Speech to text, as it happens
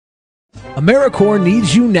AmeriCorps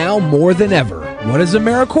needs you now more than ever. What is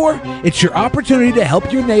AmeriCorps? It's your opportunity to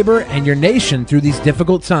help your neighbor and your nation through these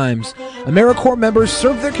difficult times. AmeriCorps members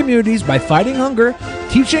serve their communities by fighting hunger,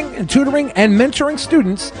 teaching and tutoring and mentoring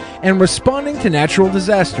students, and responding to natural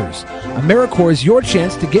disasters. AmeriCorps is your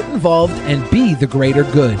chance to get involved and be the greater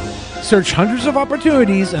good. Search hundreds of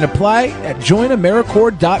opportunities and apply at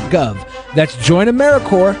joinamericorps.gov. That's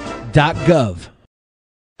joinamericorps.gov.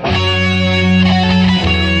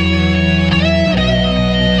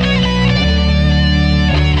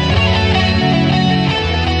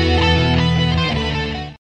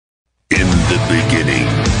 In the beginning,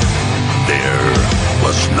 there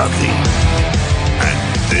was nothing. And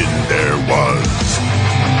then there was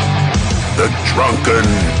the Drunken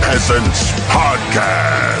Peasants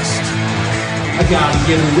Podcast. I gotta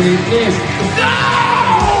get a witness. No!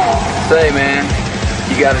 Say, man,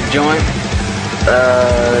 you got a joint?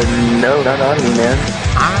 No, not on me, man.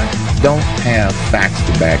 I don't have facts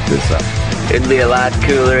to back this up. It'd be a lot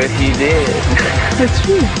cooler if you did. That's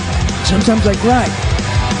true. Sometimes I cry.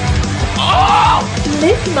 Oh!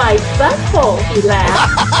 Lick my butthole, he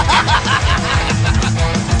laughed.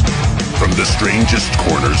 From the strangest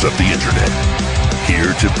corners of the internet,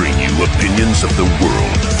 here to bring you opinions of the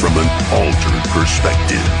world from an altered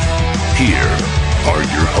perspective. Here are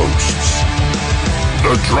your hosts,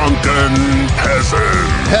 the Drunken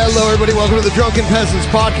Peasants. Hello, everybody. Welcome to the Drunken Peasants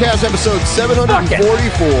Podcast, episode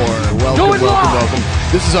 744. Welcome.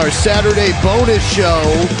 This is our Saturday bonus show.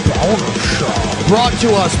 Brought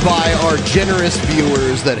to us by our generous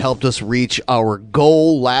viewers that helped us reach our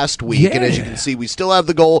goal last week. Yeah. And as you can see, we still have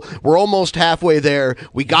the goal. We're almost halfway there.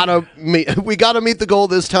 We gotta meet the goal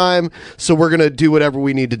this time, so we're gonna do whatever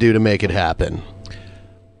we need to do to make it happen.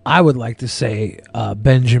 I would like to say,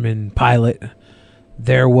 Benjamin Pilot,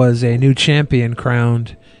 there was a new champion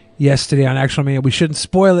crowned yesterday on Actual Mania. We shouldn't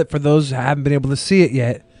spoil it for those who haven't been able to see it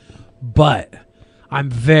yet, but I'm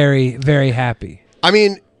very, very happy. I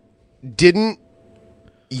mean, didn't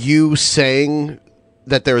you saying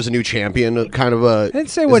that there was a new champion kind of a... I didn't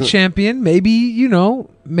say what champion. Maybe,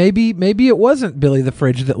 maybe it wasn't Billy the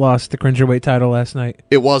Fridge that lost the Cringerweight title last night.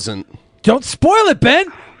 It wasn't. Don't spoil it, Ben!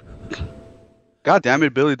 God damn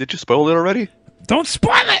it, Billy. Did you spoil it already? Don't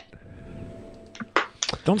spoil it!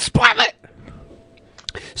 Don't spoil it!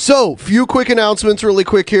 So, few quick announcements really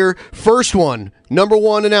quick here. First one, number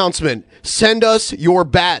one announcement. Send us your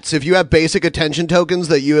bats. If you have basic attention tokens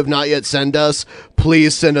that you have not yet sent us,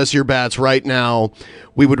 please send us your bats right now.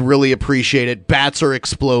 We would really appreciate it. Bats are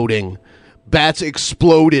exploding. Bats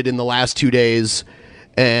exploded in the last 2 days,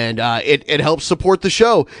 and it helps support the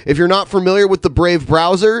show. If you're not familiar with the Brave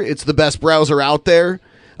browser, it's the best browser out there.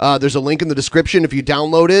 There's a link in the description. If you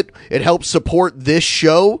download it, it helps support this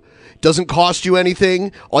show. Doesn't cost you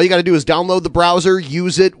anything. All you got to do is download the browser,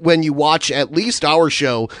 use it when you watch at least our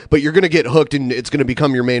show, but you're going to get hooked and it's going to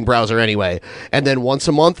become your main browser anyway. And then once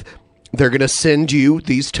a month, they're going to send you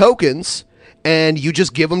these tokens and you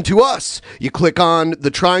just give them to us. You click on the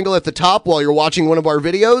triangle at the top while you're watching one of our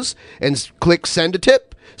videos and click send a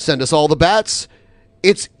tip. Send us all the bats.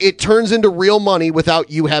 It turns into real money without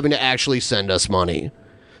you having to actually send us money.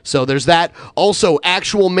 So there's that. Also,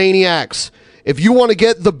 Actual Maniacs. If you want to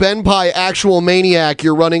get the Ben Pie Actual Maniac,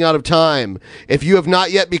 you're running out of time. If you have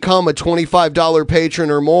not yet become a $25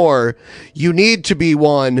 patron or more, you need to be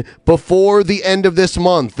one before the end of this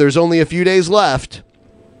month. There's only a few days left.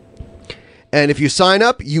 And if you sign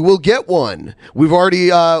up, you will get one. We're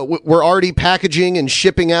already packaging and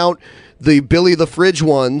shipping out the Billy the Fridge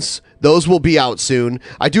ones. Those will be out soon.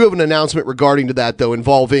 I do have an announcement regarding to that, though,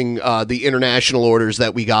 involving the international orders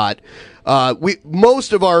that we got.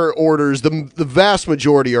 Most of our orders, the vast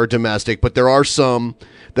majority are domestic, but there are some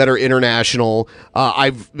that are international.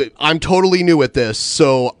 I'm totally new at this,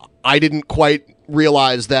 so I didn't quite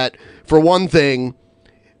realize that, for one thing,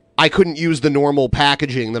 I couldn't use the normal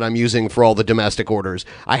packaging that I'm using for all the domestic orders.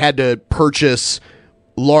 I had to purchase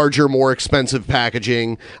larger, more expensive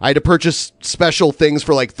packaging. I had to purchase special things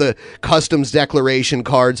for like the customs declaration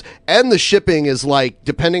cards, and the shipping is like,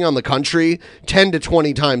 depending on the country, 10 to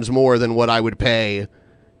 20 times more than what I would pay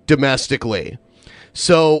domestically.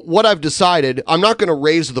 So what I've decided, I'm not going to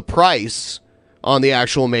raise the price on the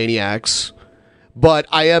Actual Maniacs, but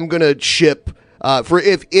I am going to ship for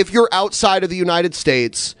if you're outside of the United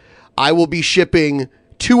States, I will be shipping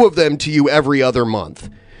 2 of them to you every other month.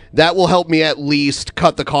 That will help me at least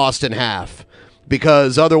cut the cost in half,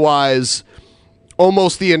 because otherwise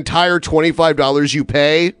almost the entire $25 you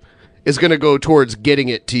pay is going to go towards getting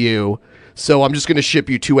it to you. So I'm just going to ship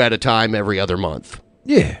you 2 at a time every other month.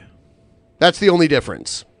 Yeah. That's the only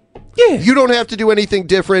difference. Yeah. You don't have to do anything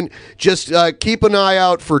different. Just keep an eye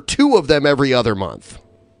out for 2 of them every other month.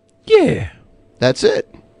 Yeah. That's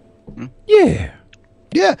it. Yeah. Yeah.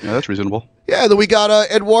 Yeah, that's reasonable. Yeah, then we got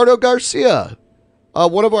Eduardo Garcia,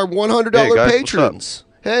 one of our $100 Hey, guys, patrons.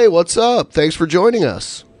 Hey, what's up? Thanks for joining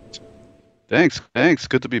us. Thanks.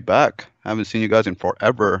 Good to be back. Haven't seen you guys in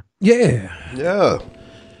forever. Yeah. Yeah.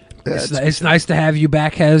 It's nice to have you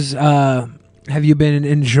back. Have you been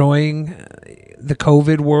enjoying the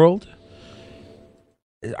COVID world?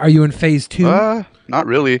 Are you in phase 2? Not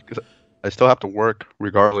really, 'cause I still have to work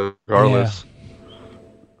regardless.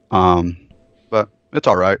 But it's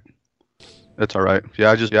all right.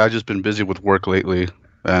 Yeah, I just been busy with work lately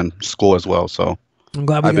and school as well. So I'm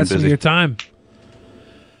glad we got some of your time.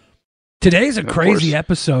 Today's a crazy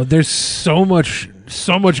episode. There's so much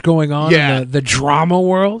going on in the drama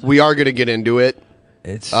world. We are going to get into it.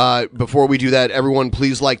 It's before we do that, everyone,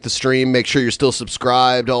 please like the stream. Make sure you're still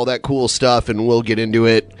subscribed, all that cool stuff, and we'll get into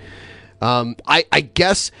it. I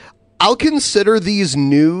guess I'll consider these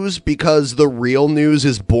news because the real news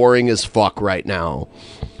is boring as fuck right now.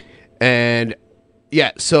 And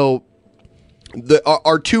yeah, so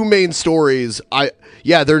our 2 main stories,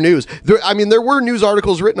 they're news. There were news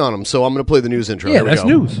articles written on them, so I'm going to play the news intro. Yeah, that's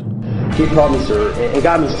news. He called me, sir, and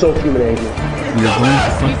got me so fuming angry. We are going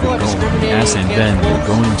to fuck the goal, yes, and then we're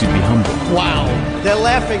going to be humble. Wow. They're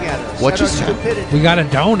laughing at us. What just happened? We got a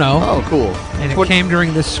dono. Oh, cool. And it came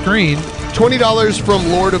during the screen. $20 from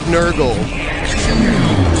Lord of Nurgle.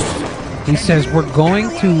 He says, we're going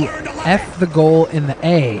to F the goal in the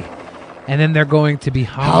A, and then they're going to be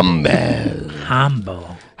humble.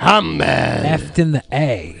 Humble. F'd in the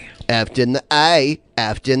A. F'd in the A.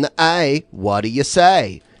 F'd in the A. What do you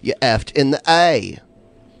say? You F'd in the A.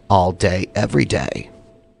 All day, every day.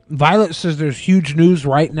 Violet says there's huge news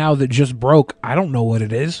right now that just broke. I don't know what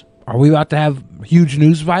it is. Are we about to have huge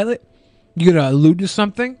news, Violet? You gonna allude to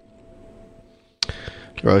something?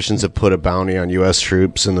 Russians have put a bounty on U.S.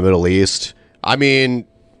 troops in the Middle East. I mean,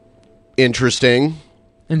 interesting.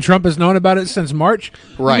 And Trump has known about it since March?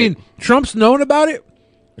 Right. I mean, Trump's known about it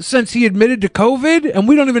since he admitted to COVID, and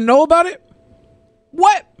we don't even know about it?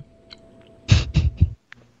 What?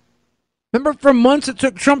 Remember for months it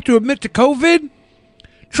took Trump to admit to COVID?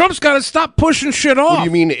 Trump's got to stop pushing shit off. What do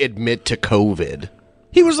you mean admit to COVID?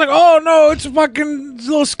 He was like, oh, no, it's a fucking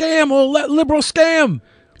little scam, a little liberal scam.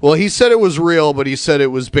 Well, he said it was real, but he said it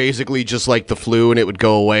was basically just like the flu and it would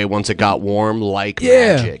go away once it got warm like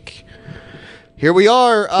magic. Here we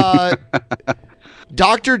are.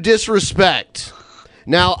 Dr. Disrespect.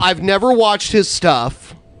 Now, I've never watched his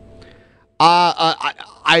stuff.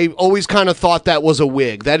 I always kind of thought that was a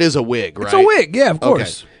wig. That is a wig, right? It's a wig, yeah, of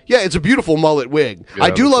course. Okay. Yeah, it's a beautiful mullet wig. Yeah, I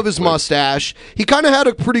do love his mustache. He kind of had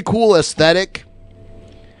a pretty cool aesthetic.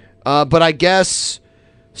 But I guess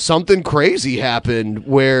something crazy happened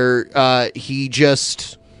where he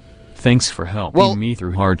just... Thanks for helping me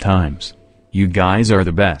through hard times. You guys are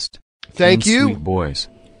the best. Thank you. Sweet boys.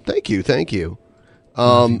 Thank you.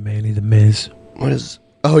 Manny the Miz. What is...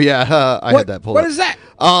 Oh, yeah, I had that pulled up. What is that?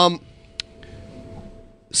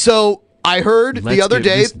 So I heard the other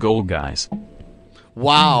day... This goal, guys.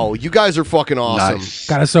 Wow, you guys are fucking awesome. Nice.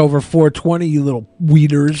 Got us over 420, you little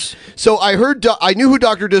weeders. So I heard, I knew who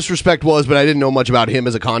Dr. Disrespect was, but I didn't know much about him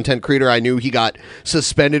as a content creator. I knew he got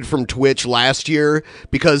suspended from Twitch last year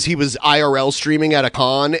because he was IRL streaming at a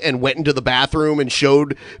con and went into the bathroom and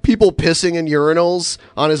showed people pissing in urinals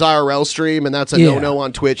on his IRL stream, and that's a no-no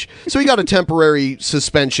on Twitch. So he got a temporary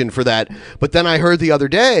suspension for that. But then I heard the other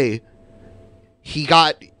day he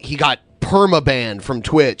got perma-banned from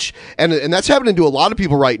Twitch, and that's happening to a lot of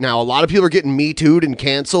people right now. A lot of people are getting Me Too'd and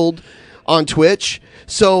canceled on Twitch.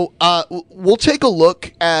 So we'll take a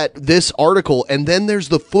look at this article, and then there's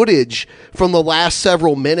the footage from the last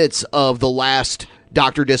several minutes of the last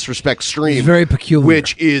Dr. Disrespect stream. It's very peculiar.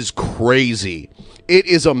 Which is crazy. It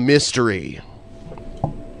is a mystery.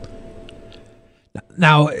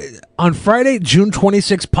 Now, on Friday, June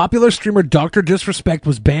 26, popular streamer Dr. Disrespect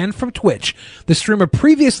was banned from Twitch. The streamer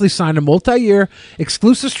previously signed a multi-year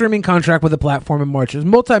exclusive streaming contract with the platform in March. It's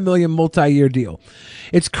a multi-year deal.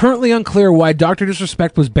 It's currently unclear why Dr.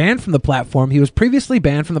 Disrespect was banned from the platform. He was previously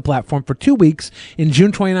banned from the platform for 2 weeks in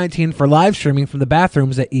June 2019 for live streaming from the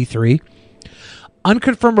bathrooms at E3.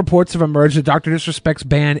 Unconfirmed reports have emerged that Dr. Disrespect's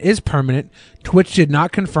ban is permanent. Twitch did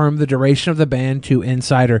not confirm the duration of the ban to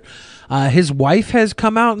Insider. His wife has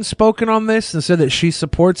come out and spoken on this and said that she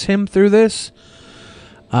supports him through this.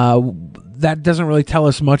 that doesn't really tell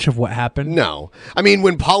us much of what happened. No. I mean,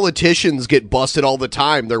 when politicians get busted all the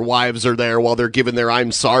time, their wives are there while they're giving their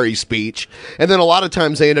I'm sorry speech. And then a lot of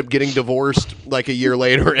times they end up getting divorced like a year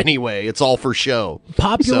later anyway. It's all for show.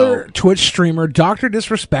 Popular Twitch streamer Dr.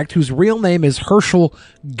 Disrespect, whose real name is Herschel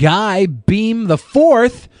Guy Beam the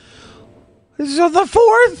Fourth. Is it the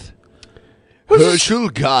fourth? Herschel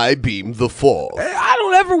Guy Beam the Fourth. I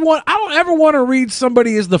don't ever want to read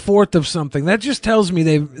somebody as the fourth of something. That just tells me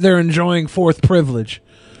they're enjoying fourth privilege.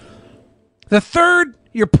 The third,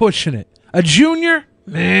 you're pushing it. A junior,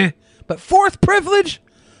 meh. But fourth privilege,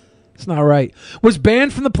 it's not right. Was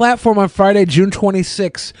banned from the platform on Friday, June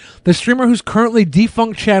 26. The streamer, whose currently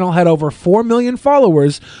defunct channel had over 4 million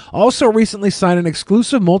followers, also recently signed an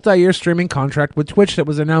exclusive multi-year streaming contract with Twitch that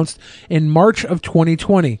was announced in March of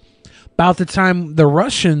 2020. About the time the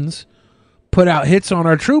Russians put out hits on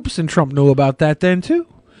our troops, and Trump knew about that then too.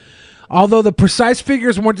 Although the precise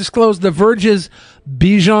figures weren't disclosed, The Verge's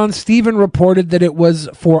Bijan Steven reported that it was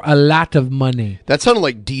for a lot of money. That sounded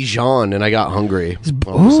like Dijon, and I got hungry.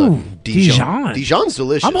 Ooh, Dijon. Dijon's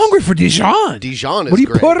delicious. I'm hungry for Dijon. Dijon is what do you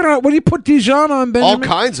great. What do you put Dijon on, Benjamin?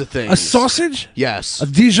 All kinds of things. A sausage? Yes. A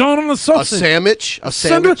Dijon on a sausage? A sandwich? A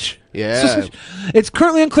sandwich? Yeah. Sausage. It's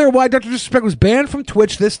currently unclear why Dr. Disrespect was banned from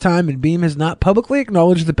Twitch this time, and Beam has not publicly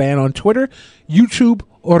acknowledged the ban on Twitter, YouTube,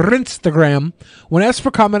 or Instagram. When asked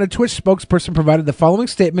for comment, a Twitch spokesperson provided the following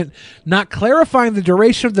statement, not clarifying the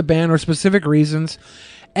duration of the ban or specific reasons.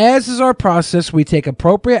 As is our process, we take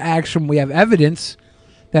appropriate action. We have evidence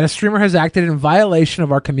that a streamer has acted in violation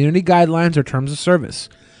of our community guidelines or terms of service.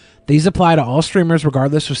 These apply to all streamers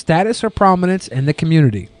regardless of status or prominence in the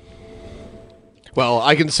community. Well,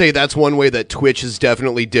 I can say that's one way that Twitch is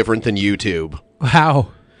definitely different than YouTube. How?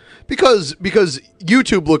 Because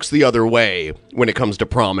YouTube looks the other way when it comes to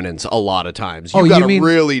prominence a lot of times. You gotta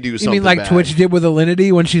really do something. You mean like bad. Twitch did with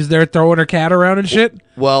Alinity when she's there throwing her cat around and shit?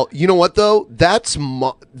 Well, you know what though? That's a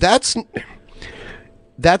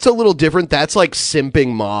little different. That's like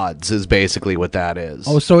simping mods is basically what that is.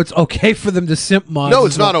 Oh, so it's okay for them to simp mods? No,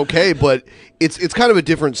 it's not okay, but it's kind of a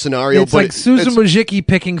different scenario. It's like Susan Wojcicki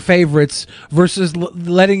picking favorites versus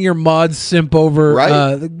letting your mods simp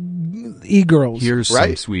over e-girls. Here's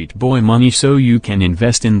some sweet boy money so you can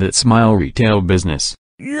invest in that smile retail business.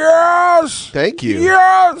 Yes! Thank you.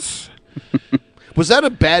 Yes! Was that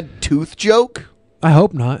a bad tooth joke? I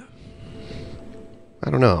hope not.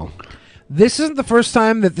 I don't know. This isn't the first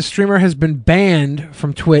time that the streamer has been banned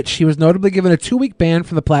from Twitch. He was notably given a 2-week ban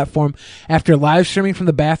from the platform after live streaming from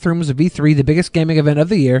the bathrooms of E3, the biggest gaming event of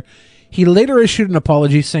the year. He later issued an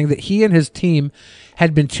apology saying that he and his team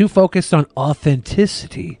had been too focused on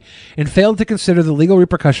authenticity and failed to consider the legal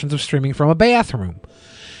repercussions of streaming from a bathroom.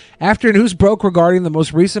 After news broke regarding the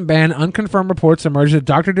most recent ban, unconfirmed reports emerged that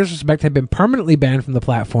Dr. Disrespect had been permanently banned from the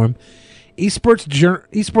platform. Esports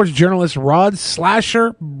journalist Rod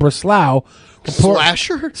Slasher Breslau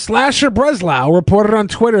reported on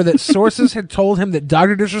Twitter that sources had told him that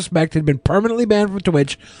Dr. Disrespect had been permanently banned from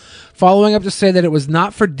Twitch, following up to say that it was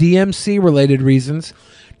not for DMC related reasons.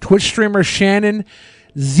 Twitch streamer Shannon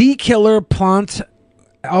Z-Killer Plant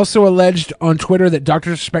also alleged on Twitter that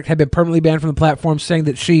Dr. Disrespect had been permanently banned from the platform, saying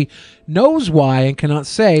that she knows why and cannot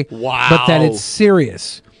say, but that it's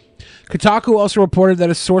serious. Kotaku also reported that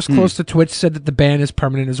a source close to Twitch said that the ban is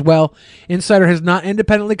permanent as well. Insider has not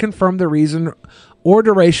independently confirmed the reason or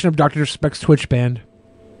duration of Dr. Disrespect's Twitch ban.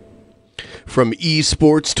 From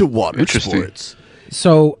esports to water sports.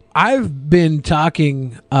 So I've been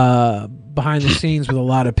talking behind the scenes with a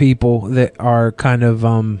lot of people that are kind of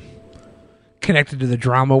connected to the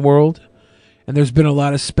drama world, and there's been a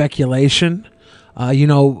lot of speculation.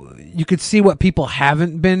 You could see what people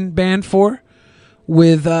haven't been banned for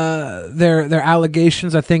with their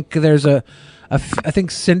allegations. I think there's I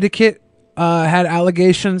think Syndicate had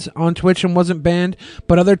allegations on Twitch and wasn't banned,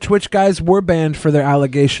 but other Twitch guys were banned for their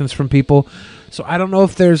allegations from people. So I don't know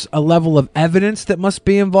if there's a level of evidence that must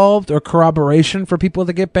be involved or corroboration for people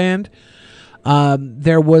to get banned.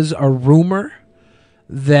 There was a rumor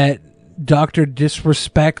that Dr.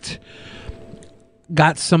 Disrespect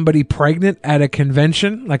got somebody pregnant at a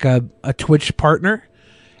convention, like a Twitch partner,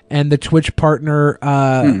 and the Twitch partner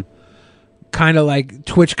kind of like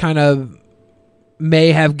Twitch kind of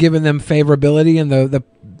may have given them favorability, and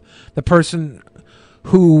the person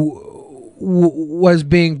who was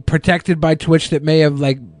being protected by Twitch that may have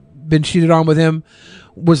like been cheated on with him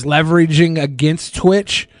was leveraging against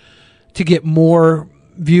Twitch to get more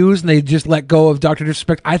views, and they just let go of Dr.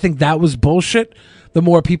 Disrespect. I think that was bullshit. The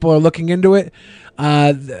more people are looking into it,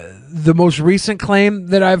 the most recent claim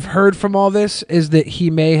that I've heard from all this is that he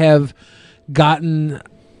may have gotten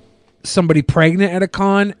somebody pregnant at a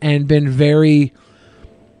con and been very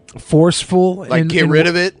forceful, like get rid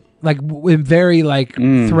of it, like in very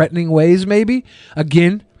threatening ways. Maybe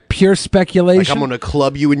again, pure speculation. Like I'm going to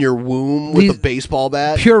club you in your womb with a baseball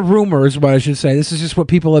bat. Pure rumor is what I should say. This is just what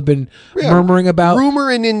people have been murmuring about. Rumor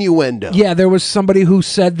and innuendo. Yeah, there was somebody who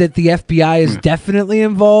said that the FBI is definitely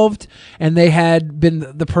involved, and they had been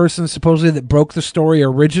the person supposedly that broke the story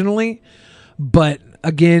originally. But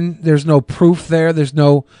again, there's no proof there. There's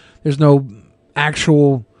no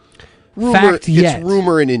actual fact yet. It's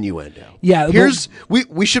rumor and innuendo. Yeah,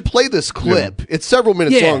 we should play this clip. It's several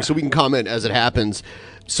minutes long, so we can comment as it happens.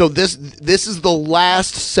 So this is the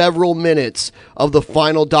last several minutes of the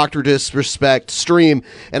final Dr. Disrespect stream,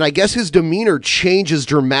 and I guess his demeanor changes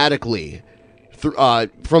dramatically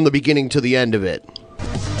from the beginning to the end of it.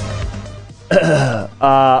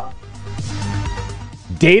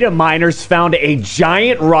 Data miners found a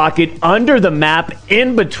giant rocket under the map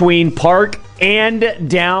in between Park and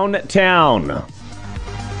downtown.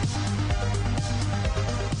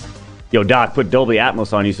 Yo, Doc, put Dolby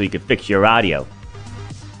Atmos on you so you can fix your audio.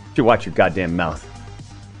 You watch your goddamn mouth.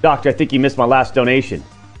 Doctor, I think you missed my last donation.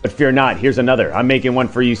 But fear not, here's another. I'm making one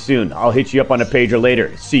for you soon. I'll hit you up on a pager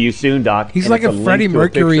later. See you soon, Doc. He's like a Freddie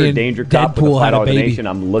Mercury in Danger Cop with a Deadpool had a baby. donation.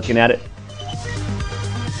 I'm looking at it.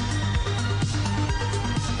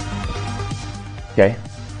 Okay.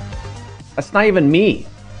 That's not even me.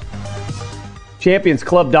 Champions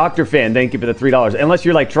Club Doctor fan, thank you for the $3. Unless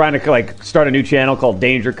you're trying to start a new channel called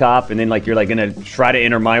Danger Cop, and then you're gonna try to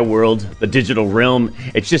enter my world, the digital realm.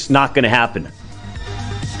 It's just not gonna happen.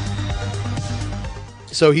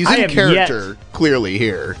 So he's in character clearly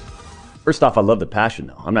here. First off, I love the passion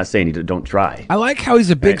though. I'm not saying you don't try. I like how he's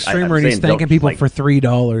a big streamer and he's thanking people for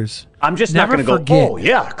 $3. I'm just not gonna go, oh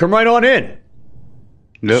yeah, come right on in.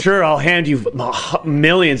 Nope. Sure, I'll hand you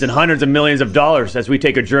millions and hundreds of millions of dollars as we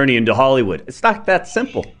take a journey into Hollywood. It's not that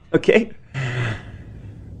simple, okay?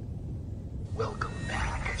 Welcome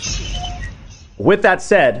back. With that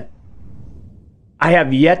said, I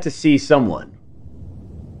have yet to see someone.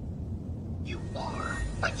 You are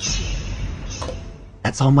a cheat.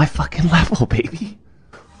 That's on my fucking level, baby.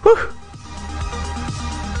 Whew.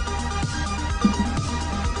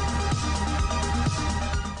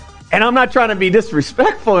 And I'm not trying to be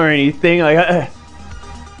disrespectful or anything. I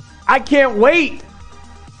can't wait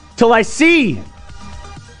till I see.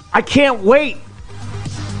 I can't wait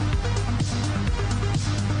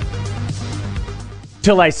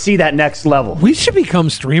till I see that next level. We should become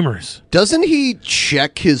streamers. Doesn't he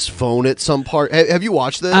check his phone at some part? Have you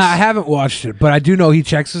watched this? I haven't watched it, but I do know he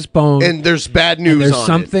checks his phone. And there's bad news There's on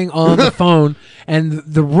something it. on the phone. And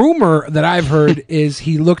the rumor that I've heard is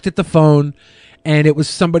he looked at the phone and it was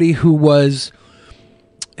somebody who was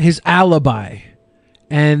his alibi.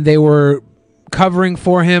 And they were covering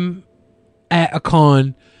for him at a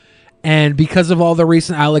con. And because of all the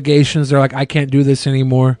recent allegations, they're like, I can't do this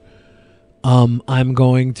anymore. I'm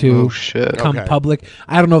going to come public.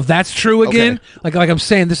 I don't know if that's true again. Like I'm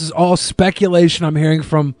saying, this is all speculation I'm hearing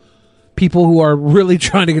from people who are really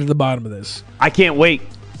trying to get to the bottom of this. I can't wait.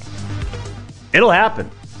 It'll happen.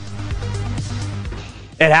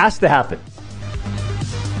 It has to happen.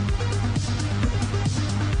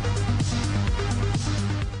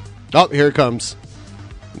 Oh, here it comes.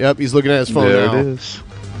 Yep, he's looking at his phone now. There it is.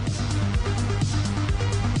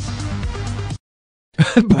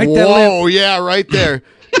 Whoa, yeah, right there.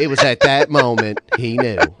 It was at that moment he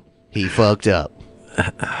knew he fucked up.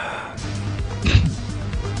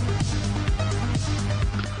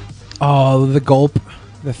 Oh, the gulp.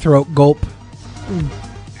 The throat gulp.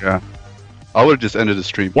 Yeah. I would have just ended the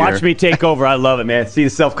stream here. Watch me take over. I love it, man. See the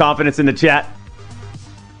self-confidence in the chat?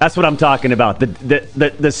 That's what I'm talking about.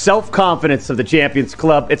 The self-confidence of the Champions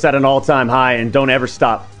Club, it's at an all-time high, and don't ever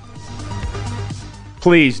stop.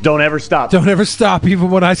 Please, don't ever stop. Don't ever stop, even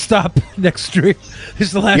when I stop next stream. This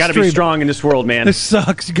is the last You gotta stream. be strong in this world, man. This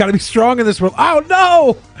sucks. You gotta be strong in this world. Oh,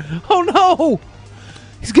 no! Oh, no!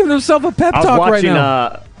 He's giving himself a pep talk right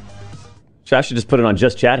now. I should just put it on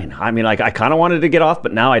Just Chatting. I mean, I kind of wanted to get off,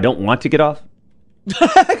 but now I don't want to get off.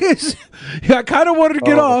 Yeah, I kind of wanted to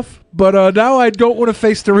get off, but now I don't want to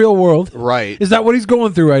face the real world. Right. Is that what he's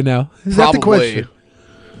going through right now? Is that the question?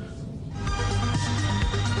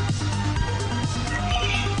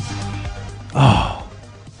 Oh.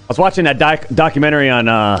 I was watching that documentary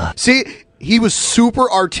on... See, he was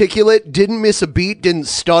super articulate, didn't miss a beat, didn't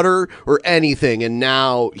stutter or anything, and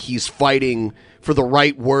now he's fighting for the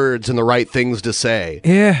right words and the right things to say.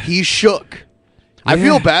 Yeah. He's shook. I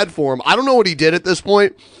feel bad for him. I don't know what he did at this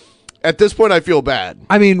point. At this point, I feel bad.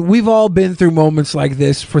 I mean, we've all been through moments like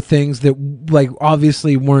this for things that, like,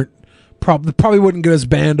 obviously weren't probably wouldn't get us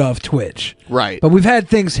banned off Twitch. Right. But we've had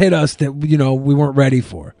things hit us that we weren't ready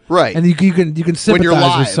for. Right. And you can sympathize with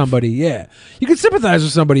live. somebody. Yeah. You can sympathize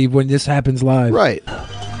with somebody when this happens live. Right.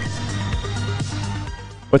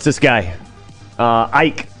 What's this guy?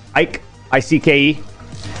 Ike, I-C-K-E.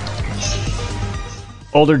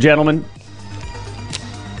 Older gentleman.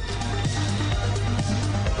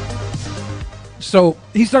 So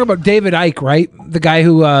he's talking about David Icke, right? The guy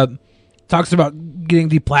who talks about getting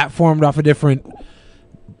deplatformed off a different.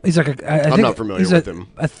 He's like I'm not familiar with him.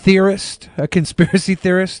 A theorist, a conspiracy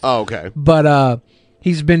theorist. Oh, okay. But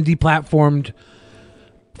he's been deplatformed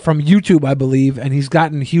from YouTube, I believe, and he's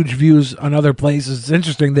gotten huge views on other places. It's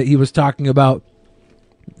interesting that he was talking about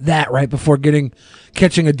that right before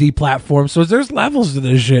catching a deplatform. So there's levels to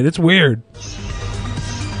this shit. It's weird.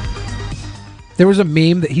 There was a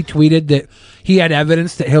meme that he tweeted that he had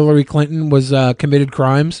evidence that Hillary Clinton was committed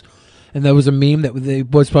crimes, and there was a meme that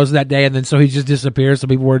was posted that day, and then so he just disappeared. So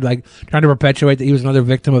people were like trying to perpetuate that he was another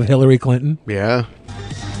victim of Hillary Clinton. Yeah.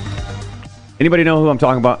 Anybody know who I'm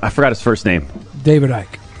talking about? I forgot his first name. David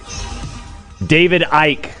Icke. David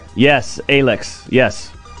Icke. Yes, Alex.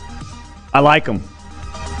 Yes. I like him.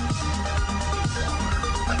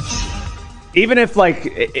 Even if like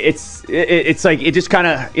it's like it just kind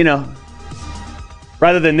of,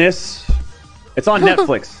 rather than this, it's on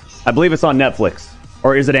Netflix. I believe it's on Netflix.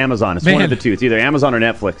 Or is it Amazon? It's one of the two. It's either Amazon or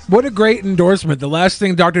Netflix. What a great endorsement. The last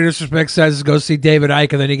thing Dr. Disrespect says is go see David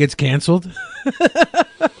Icke, and then he gets canceled.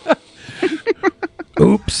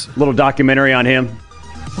 Oops. Little documentary on him.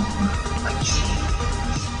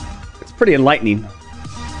 It's pretty enlightening.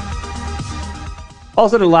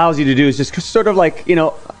 All it allows you to do is just sort of like,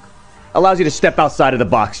 allows you to step outside of the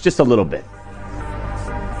box just a little bit.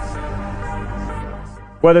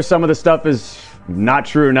 Whether some of the stuff is not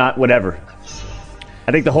true or not, whatever.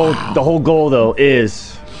 I think the whole goal though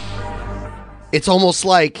is it's almost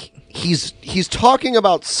like he's talking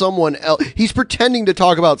about someone else. He's pretending to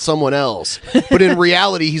talk about someone else, but in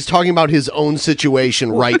reality, he's talking about his own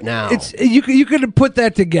situation right now. You could put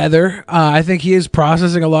that together. I think he is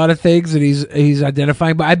processing a lot of things that he's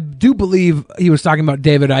identifying, but I do believe he was talking about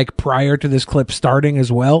David Icke prior to this clip starting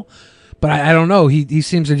as well. But I don't know. He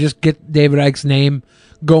seems to just get David Icke's name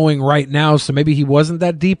going right now, so maybe he wasn't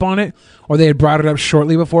that deep on it, or they had brought it up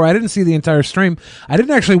shortly before. I didn't see the entire stream. I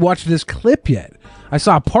didn't actually watch this clip yet. I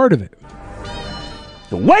saw a part of it.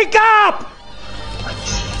 Wake up!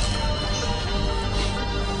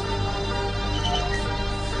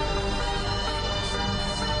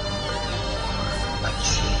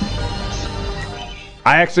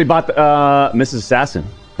 I actually bought Mrs. Assassin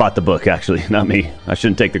bought the book, actually, not me. I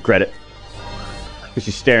shouldn't take the credit. Because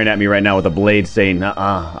she's staring at me right now with a blade saying,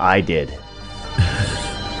 I did.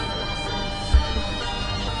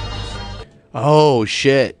 Oh,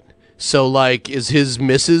 shit. So, like, is his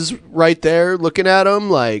missus right there looking at him?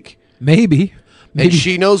 Like, Maybe. and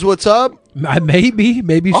she knows what's up? Maybe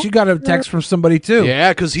she got a text from somebody too.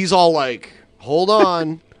 Yeah, because he's all like, hold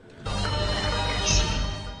on.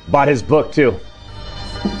 Bought his book, too.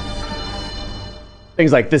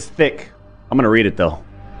 Things like this thick. I'm going to read it, though.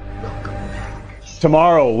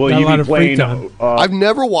 Tomorrow, will you be playing? I've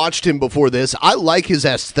never watched him before this. I like his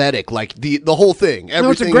aesthetic, like the whole thing.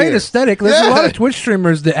 No, it's a great aesthetic. There's a lot of Twitch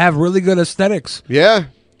streamers that have really good aesthetics. Yeah.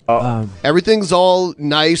 Everything's all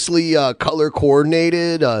nicely color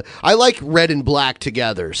coordinated. I like red and black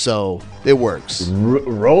together, so it works.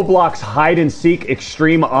 Roblox hide and seek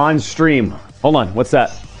extreme on stream. Hold on, what's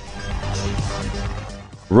that?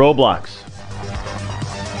 Roblox.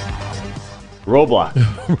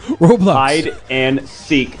 Hide and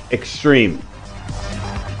seek extreme.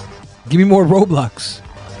 Give me more Roblox.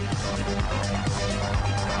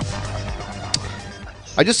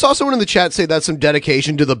 I just saw someone in the chat say that's some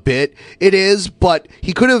dedication to the bit. It is, but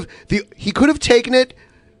he could have taken it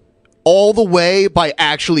all the way by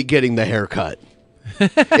actually getting the haircut.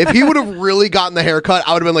 If he would have really gotten the haircut,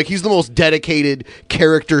 I would have been like, he's the most dedicated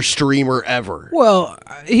character streamer ever. Well,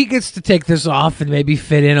 he gets to take this off and maybe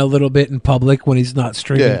fit in a little bit in public when he's not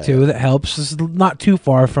streaming too. That helps. It's not too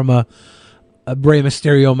far from a Rey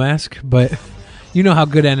Mysterio mask, but you know how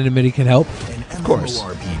good anonymity can help. Of course.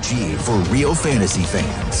 RPG for real fantasy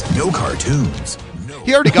fans. No cartoons.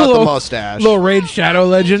 He already got the mustache. Little Raid Shadow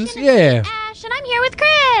Legends. Yeah. And I'm here with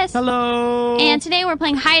Chris. Hello. And today we're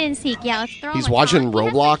playing hide and seek. Yeah, let's throw. He's watching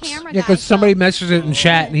Roblox. Yeah, because somebody messaged it in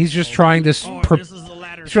chat, and he's just trying to he's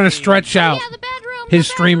trying to stretch out his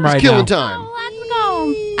stream right now. Killing time. Let's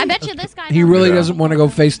go. I bet you this guy. He really doesn't want to go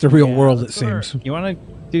face the real world. It seems. You want to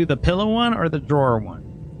do the pillow one or the drawer one?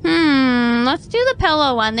 Let's do the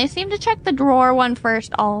pillow one. They seem to check the drawer one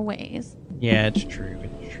first always. Yeah, it's true.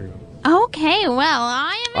 It's true. Okay, well,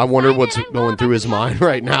 I wonder what's going through his mind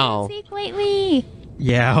right now. lately.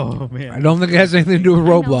 Yeah, oh man. I don't think it has anything to do with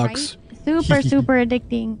Roblox. Super, super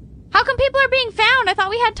addicting. How come people are being found? I thought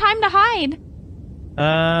we had time to hide.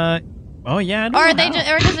 Oh yeah. Or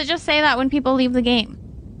does it just say that when people leave the game?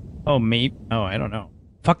 Oh, maybe. Oh, I don't know.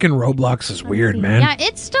 Fucking Roblox is weird, man. Yeah,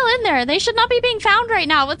 it's still in there. They should not be being found right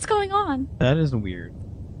now. What's going on? That is weird.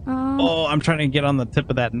 Oh, I'm trying to get on the tip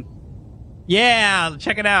of that. Yeah,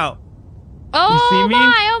 check it out. Oh You see me?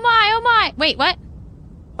 my! Oh my! Oh my! Wait, what?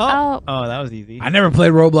 Oh, that was easy. I never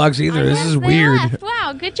played Roblox either. This is weird. Left.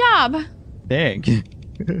 Wow, good job. Dang.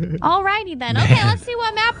 Alrighty then. Okay, let's see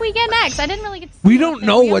what map we get next. I didn't really get to see We don't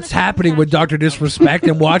know what's happening with Dr. Disrespect,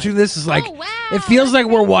 and watching this is like, it feels like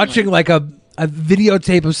we're watching like a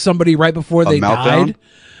videotape of somebody right before they meltdown? died.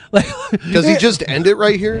 Like, Does he just end it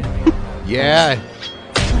right here? Yeah.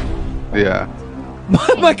 Yeah.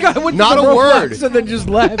 my God, went to Not the a Roblox word. and then just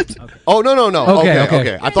left. Oh, no. Okay,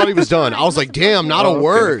 Okay. I thought he was done. I was like, damn, not a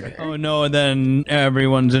word. Oh no, and then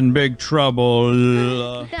everyone's in big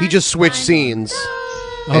trouble. He just switched scenes.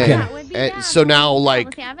 Okay. And so now, like,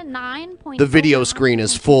 Okay, I have a 9.4. the video screen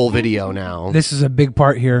is full video now. This is a big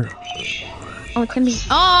part here. Oh, it's gonna be. Oh,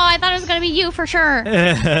 I thought it was gonna be you for sure.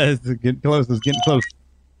 It's getting close. It's getting close.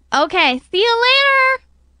 Okay, see you later.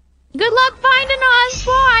 Good luck finding us.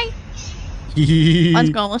 Bye. Let's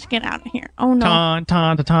go. Let's get out of here. Oh no.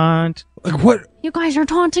 Taunt. Like what? You guys are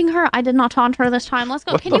taunting her. I did not taunt her this time. Let's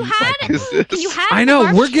go. Can you hide it? Can you hide I the know,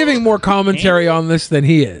 garbage we're can? giving more commentary on this than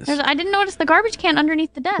he is. I didn't notice the garbage can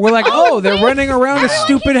underneath the desk. We're like, oh, they're running around a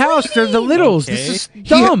stupid house. They're the littles. This is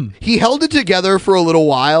dumb. He held it together for a little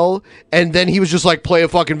while, and then he was just like, play a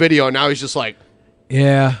fucking video, and now he's just like,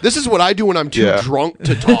 yeah. This is what I do when I'm too drunk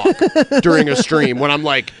to talk during a stream. When I'm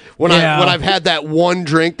like, when I've had that one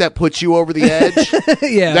drink that puts you over the edge.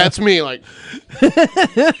 Yeah. That's me, like,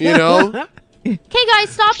 you know? Okay, guys,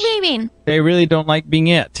 stop leaving. They really don't like being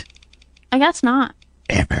it. I guess not.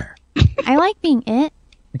 Ever. I like being it.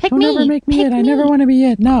 Pick Don't me. ever make me Pick it. me. I never want to be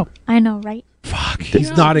it. No. I know, right? Fuck.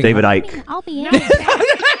 He's nodding. David Icke. I'll be it.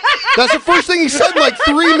 That's the first thing he said in like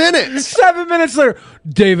 3 minutes. 7 minutes later,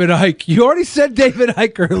 David Icke. You already said David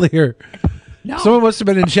Icke earlier. No. Someone must have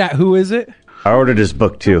been in chat. Who is it? I ordered his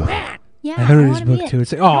book too. Yeah, I heard his book too.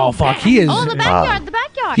 It's like, oh fuck, he is. Oh, the backyard. The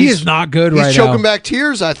backyard. He is not good He's right choking now. back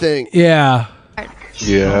tears, I think. Yeah.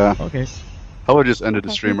 Yeah. Okay. I would just ended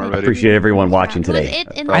the stream already. Appreciate everyone watching today.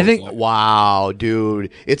 I think. Wow,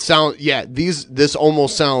 dude. It sounds. Yeah, this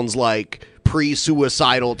almost sounds like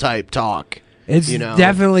pre-suicidal type talk. It's you know?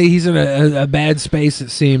 definitely he's in a bad space.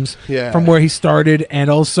 It seems. Yeah. From where he started, and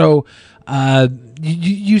also,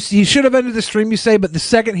 you he should have ended the stream. You say, but the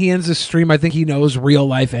second he ends the stream, I think he knows real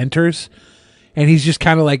life enters, and he's just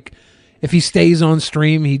kind of like, if he stays on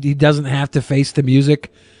stream, he doesn't have to face the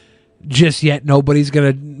music just yet. Nobody's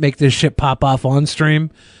gonna make this shit pop off on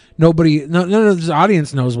stream. None of his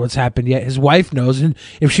audience knows what's happened yet. His wife knows, and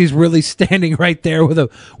if she's really standing right there with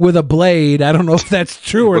a blade, I don't know if that's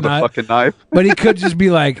true or With not. a fucking knife. But he could just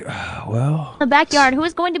be like, well, The backyard. Who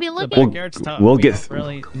is going to be looking? Backyard's tough. we'll We get don't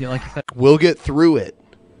really, like you said. We'll get through it,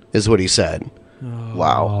 is what he said.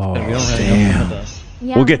 Wow. We don't really know the-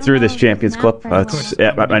 Yeah, We'll I get don't through know this the Champions map Club.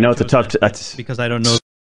 very well. I know it's a tough. That's because I don't know.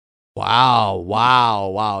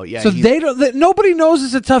 Wow. Yeah. so nobody knows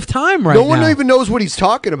it's a tough time right no now. one even knows what he's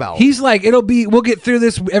talking about. He's like, we'll get through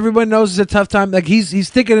this. Everyone knows it's a tough time. Like he's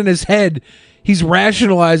thinking in his head, he's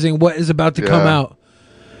rationalizing what is about to come out.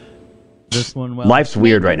 This one. Well. life's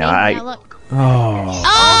weird right now. Yeah, look. Oh.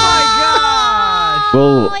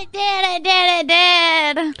 Well, It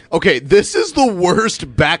did. Okay, this is the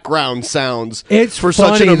worst background sounds. It's for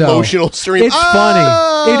funny, such an though. emotional stream. It's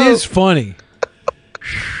funny. It is funny.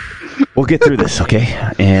 we'll get through this, okay?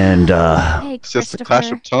 And Hey, It's just a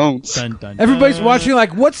clash of tones. Dun, dun, Everybody's dun. watching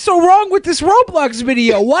like, what's so wrong with this Roblox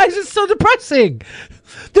video? Why is it so depressing?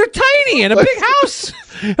 They're tiny in a big house.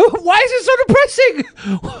 Why is it so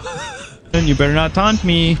depressing? Then you better not taunt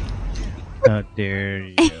me. How dare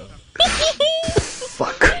you?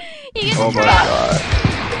 Fuck. Oh my god.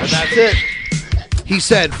 That's it. He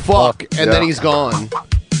said fuck, and then he's gone.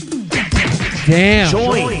 Damn.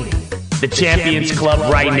 Join the Champions Club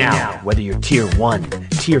right now. Whether you're tier 1,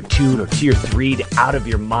 tier 2, or tier 3 to out of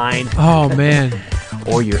your mind. Oh man.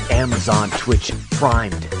 Or your Amazon Twitch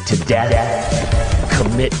primed to death.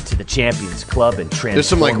 Commit to the Champions Club and transform There's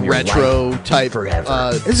some like your retro life type.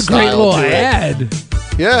 forever. This is a great little ad.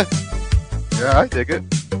 Yeah. Yeah, I dig it.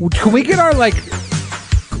 Can we get our like?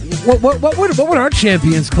 What would our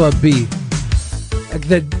Champions Club be? Like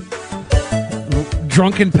the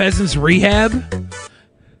Drunken Peasants Rehab?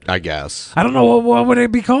 I guess. I don't know what would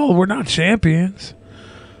it be called. We're not champions.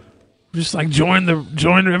 Just like join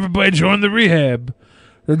the rehab.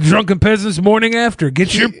 The drunken peasants morning after.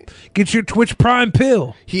 Get your Twitch Prime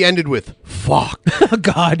pill. He ended with fuck.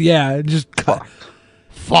 God, yeah, just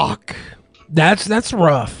fuck. That's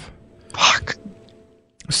rough. Fuck.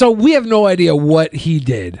 So we have no idea what he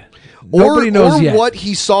did. Nobody knows or yet. what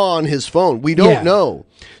he saw on his phone. We don't know.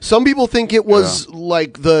 Some people think it was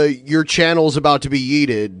like your channel's about to be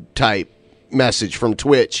yeeted type message from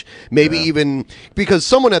Twitch. Maybe even because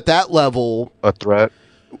someone at that level, a threat,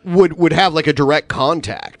 would have like a direct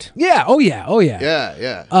contact. Yeah. Oh yeah.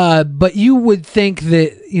 Yeah. But you would think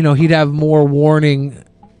that he'd have more warning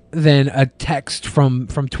than a text from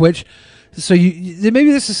Twitch. So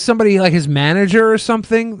maybe this is somebody like his manager or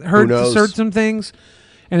something heard some things,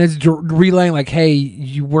 and it's relaying like,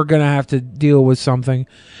 "Hey, we're gonna have to deal with something."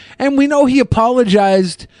 And we know he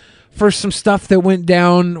apologized for some stuff that went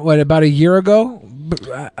down about a year ago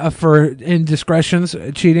for indiscretions,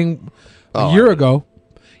 cheating a year ago.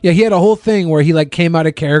 Yeah, he had a whole thing where he like came out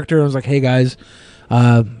of character and was like, "Hey guys,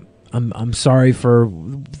 I'm sorry for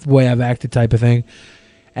the way I've acted," type of thing.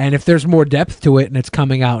 And if there's more depth to it, and it's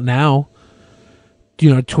coming out now,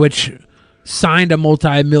 Twitch signed a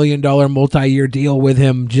multi-million-dollar, multi-year deal with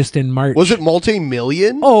him just in March. Was it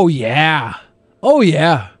multi-million? Oh yeah,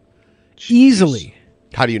 easily.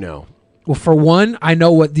 How do you know? Well, for one, I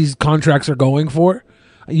know what these contracts are going for.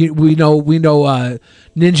 We know.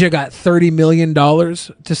 Ninja got $30 million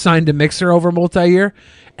to sign to Mixer over multi-year,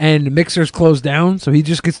 and Mixer's closed down, so he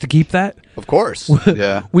just gets to keep that. Of course.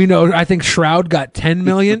 Yeah. We know. I think Shroud got $10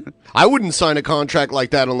 million. I wouldn't sign a contract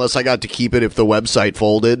like that unless I got to keep it if the website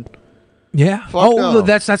folded. Yeah. No.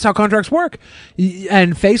 That's how contracts work.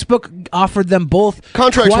 And Facebook offered them both.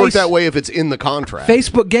 Contracts work that way if it's in the contract.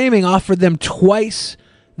 Facebook Gaming offered them twice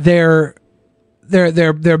their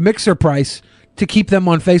Mixer price to keep them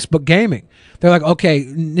on Facebook Gaming. They're like, "Okay,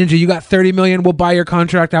 Ninja, you got $30 million. We'll buy your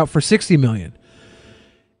contract out for $60 million."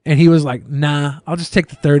 And he was like, "Nah, I'll just take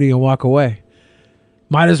the 30 and walk away.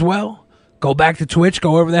 Might as well go back to Twitch,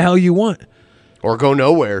 go wherever the hell you want, or go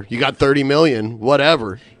nowhere. You got $30 million,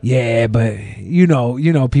 whatever." Yeah, but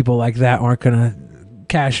people like that aren't gonna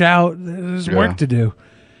cash out. There's work to do.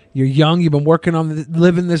 You're young. You've been working on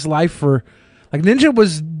living this life for. Like Ninja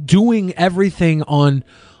was doing everything on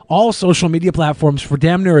all social media platforms for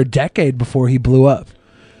damn near a decade before he blew up.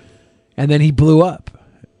 And then he blew up.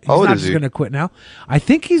 He's not just going to quit now. I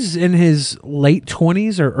think he's in his late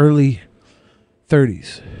 20s or early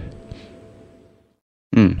 30s.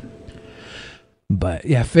 But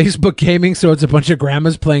yeah, Facebook Gaming, so it's a bunch of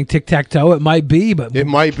grandmas playing tic-tac-toe. It might be, but it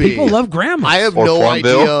might be. People love grandmas. I have no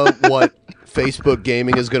idea what Facebook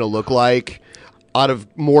Gaming is going to look like. Out of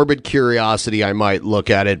morbid curiosity, I might look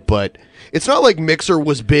at it, but it's not like Mixer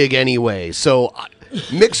was big anyway. So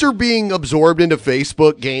Mixer being absorbed into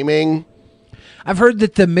Facebook Gaming. I've heard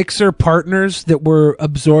that the Mixer partners that were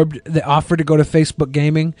absorbed, that offered to go to Facebook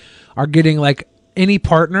Gaming, are getting like any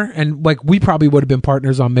partner, and like we probably would have been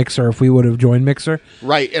partners on Mixer if we would have joined Mixer.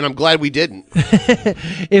 Right, and I'm glad we didn't.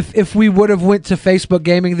 If we would have went to Facebook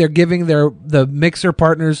Gaming, they're giving the Mixer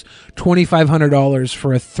partners $2,500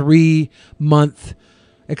 for a 3-month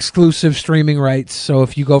exclusive streaming rights. So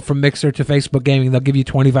if you go from Mixer to Facebook Gaming, they'll give you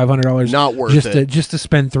 $2,500. Not worth it. Just to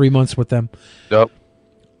spend 3 months with them. Yep.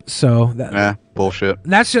 So bullshit.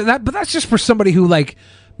 That's just for somebody who like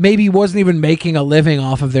maybe wasn't even making a living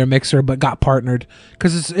off of their Mixer, but got partnered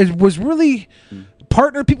because it was really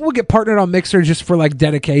partnered. People would get partnered on Mixer just for like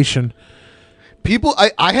dedication.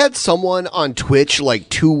 I had someone on Twitch like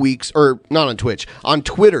 2 weeks, or not on Twitch, on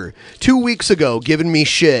Twitter 2 weeks ago giving me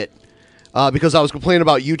shit because I was complaining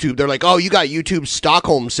about YouTube. They're like, "Oh, you got YouTube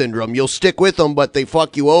Stockholm syndrome. You'll stick with them, but they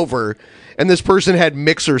fuck you over." And this person had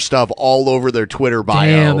Mixer stuff all over their Twitter bio.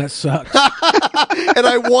 Damn, that sucks.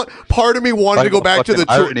 And part of me wanted to go back to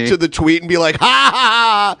the tweet and be like, "Ha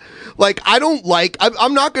ha ha!" Like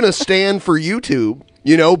I'm not going to stand for YouTube,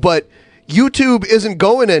 but YouTube isn't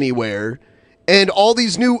going anywhere. And all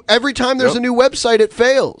these every time there's a new website, it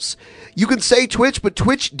fails. You can say Twitch, but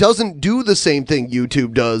Twitch doesn't do the same thing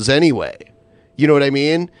YouTube does anyway. You know what I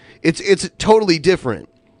mean? It's totally different.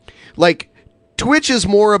 Like, Twitch is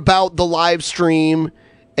more about the live stream,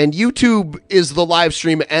 and YouTube is the live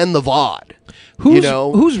stream and the VOD.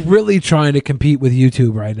 Who's really trying to compete with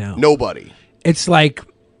YouTube right now? Nobody. It's like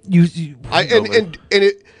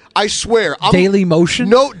I swear, Daily Motion.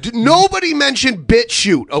 Nobody mentioned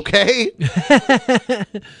BitChute. Okay.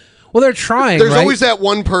 Well, they're trying. There's always that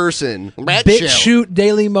one person. BitChute,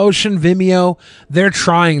 Daily Motion, Vimeo. They're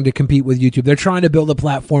trying to compete with YouTube. They're trying to build a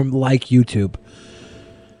platform like YouTube.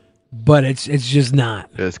 But it's just not.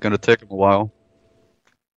 It's going to take them a while.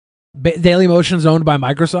 Daily Motion's owned by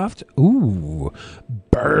Microsoft. Ooh,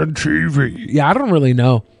 bad TV. Yeah, I don't really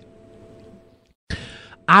know.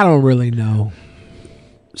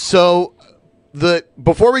 So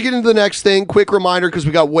before we get into the next thing, quick reminder, because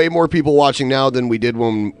we got way more people watching now than we did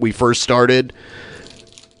when we first started.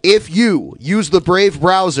 If you use the Brave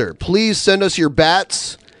browser, please send us your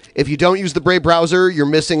bats. If you don't use the Brave browser, you're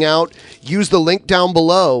missing out. Use the link down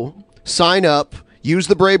below. Sign up. Use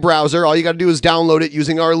the Brave browser. All you got to do is download it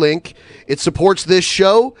using our link. It supports this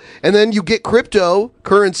show, and then you get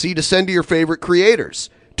cryptocurrency to send to your favorite creators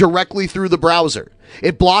directly through the browser.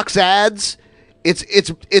 It blocks ads.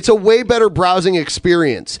 It's a way better browsing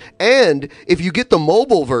experience. And if you get the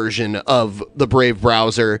mobile version of the Brave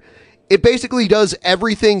browser, it basically does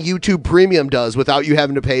everything YouTube Premium does without you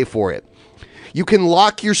having to pay for it. You can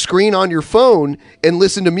lock your screen on your phone and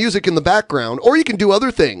listen to music in the background, or you can do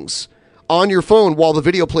other things on your phone while the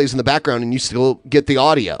video plays in the background and you still get the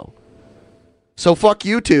audio. So fuck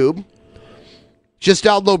YouTube. Just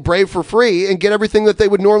download Brave for free and get everything that they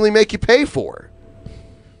would normally make you pay for.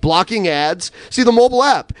 Blocking ads. See, the mobile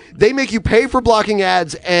app, they make you pay for blocking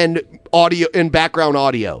ads and audio and background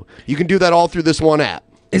audio. You can do that all through this one app.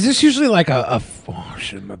 Is this usually like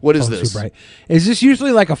what is this? Is this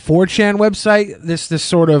usually like a 4chan website? This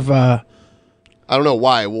sort of I don't know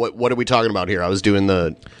why. What are we talking about here? I was doing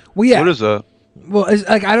the Well, yeah. What is that? Well, it's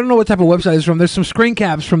like I don't know what type of website it's from. There's some screen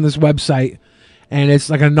caps from this website, and it's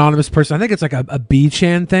like an anonymous person. I think it's like a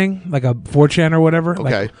B-chan thing, like a 4chan or whatever.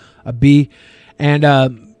 Okay. Like a B.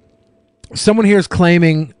 And someone here is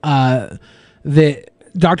claiming that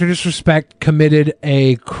Dr. Disrespect committed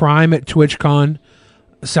a crime at TwitchCon,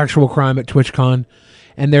 a sexual crime at TwitchCon,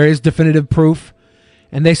 and there is definitive proof.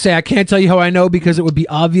 And they say, I can't tell you how I know because it would be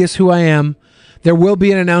obvious who I am. There will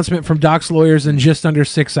be an announcement from Doc's lawyers in just under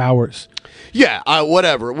 6 hours. Yeah,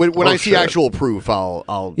 whatever. When I see actual proof, I'll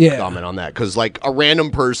comment on that. Because like a random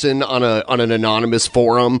person on an anonymous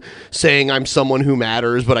forum saying I'm someone who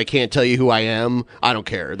matters, but I can't tell you who I am, I don't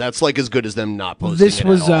care. That's like as good as them not posting This it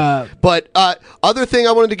was at all. But other thing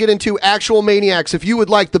I wanted to get into, Actual Maniacs. If you would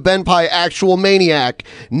like the Ben Pie Actual Maniac,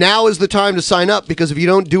 now is the time to sign up, because if you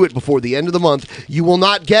don't do it before the end of the month, you will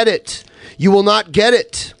not get it. You will not get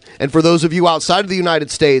it. And for those of you outside of the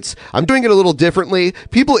United States, I'm doing it a little differently.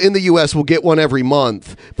 People in the U.S. will get one every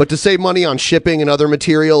month. But to save money on shipping and other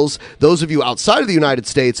materials, those of you outside of the United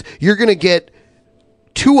States, you're going to get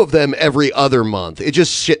 2 of them every other month. It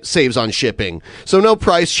just saves on shipping. So no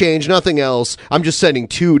price change, nothing else. I'm just sending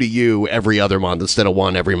 2 to you every other month instead of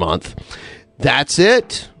 1 every month. That's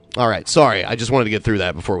it. All right. Sorry. I just wanted to get through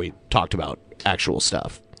that before we talked about actual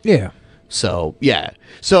stuff. Yeah. So, yeah.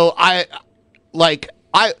 So I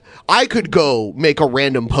could go make a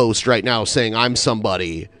random post right now saying I'm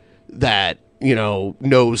somebody that,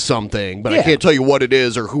 knows something, but I can't tell you what it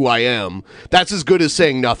is or who I am. That's as good as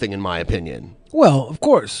saying nothing, in my opinion. Well, of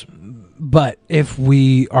course. But if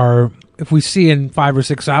we see in 5 or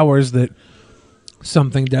 6 hours that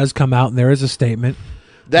something does come out and there is a statement,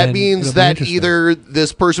 that means that either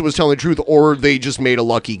this person was telling the truth or they just made a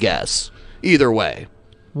lucky guess. Either way.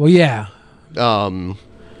 Well, yeah.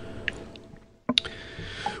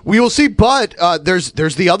 We will see, but there's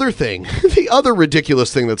the other thing, the other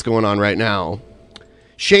ridiculous thing that's going on right now.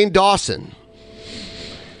 Shane Dawson.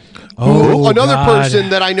 Another person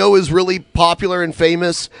that I know is really popular and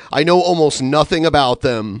famous. I know almost nothing about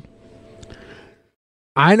them.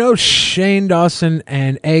 I know Shane Dawson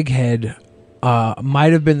and Egghead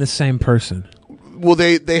might have been the same person. Well,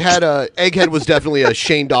 they had Egghead was definitely a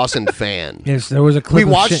Shane Dawson fan. Yes, there was a clip.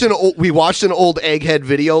 We watched an old Egghead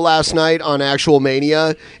video last night on Actual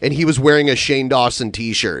Mania, and he was wearing a Shane Dawson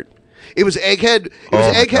T-shirt. It was Egghead. It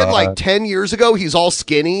was Egghead like 10 years ago. He's all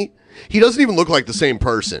skinny. He doesn't even look like the same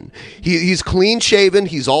person. He's clean shaven.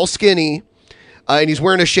 He's all skinny, and he's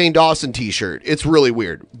wearing a Shane Dawson T-shirt. It's really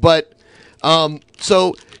weird. But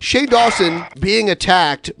so Shane Dawson being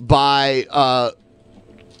attacked by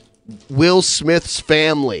Will Smith's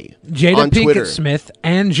family Jada on Pinkett Twitter. Smith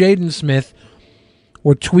and Jaden Smith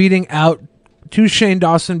were tweeting out to Shane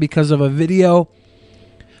Dawson because of a video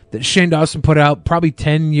that Shane Dawson put out probably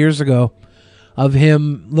 10 years ago of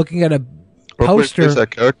him looking at a poster. Where he plays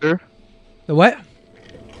that character? The what?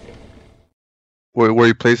 Where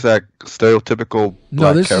he plays that stereotypical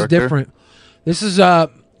black this character? is different. This is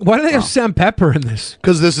why do they have Sam Pepper in this?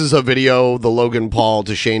 Because this is a video, the Logan Paul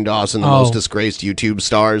to Shane Dawson, the most disgraced YouTube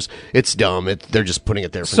stars. It's dumb. They're just putting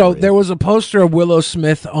it there for no reason. There was a poster of Willow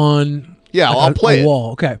Smith on I'll play a it.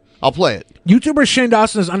 wall. Okay. I'll play it. YouTuber Shane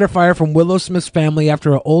Dawson is under fire from Willow Smith's family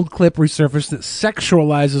after an old clip resurfaced that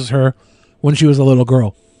sexualizes her when she was a little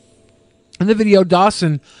girl. In the video,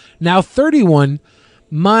 Dawson, now 31,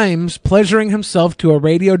 mimes pleasuring himself to a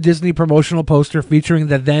Radio Disney promotional poster featuring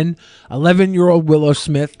the then 11-year-old Willow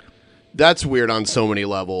Smith. That's weird on so many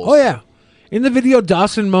levels. Oh, yeah. In the video,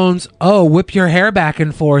 Dawson moans, "Oh, whip your hair back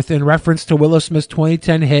and forth," in reference to Willow Smith's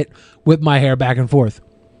 2010 hit, "Whip My Hair Back and Forth."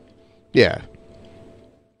 Yeah.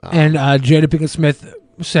 And Jada Pinkett Smith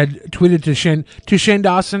tweeted to Shane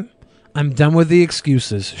Dawson, "I'm done with the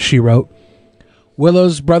excuses," she wrote.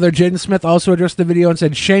 Willow's brother Jaden Smith also addressed the video and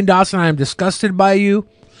said, "Shane Dawson, I am disgusted by you.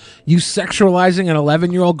 You sexualizing an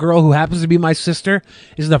 11-year-old girl who happens to be my sister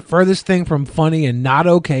is the furthest thing from funny and not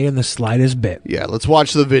okay in the slightest bit." Yeah, let's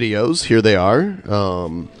watch the videos. Here they are.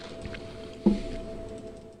 Oh,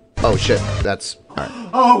 shit. That's... All right.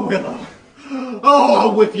 Oh, Willow. Oh,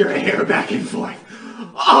 I'll whip your hair back and forth.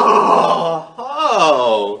 Oh.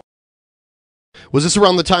 Was this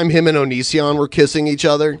around the time him and Onision were kissing each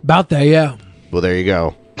other? About that, yeah. Well, there you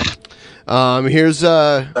go. Here's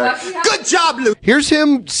Good job, Luke. Here's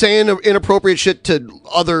him saying inappropriate shit to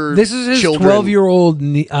other This is his children. 12-year-old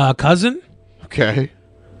cousin. Okay.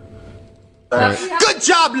 Good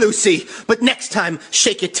job, Lucy. But next time,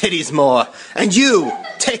 shake your titties more. And you,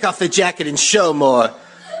 take off the jacket and show more.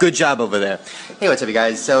 Good job over there. Hey, what's up, you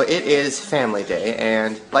guys? So it is Family Day,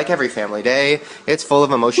 and like every Family Day, it's full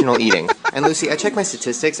of emotional eating. And Lucy, I checked my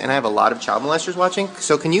statistics, and I have a lot of child molesters watching,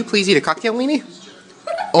 so can you please eat a cocktail weenie?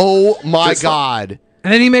 Oh, my God.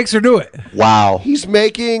 And then he makes her do it. Wow. He's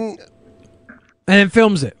making... And then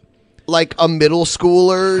films it. Like a middle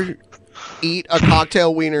schooler eat a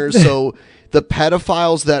cocktail wiener so the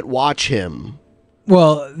pedophiles that watch him...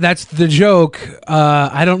 Well, that's the joke.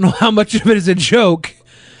 I don't know how much of it is a joke.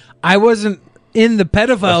 I wasn't in the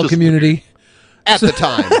pedophile community. At the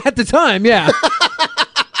time. At the time, yeah.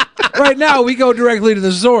 Right now, we go directly to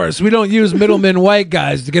the source. We don't use middlemen white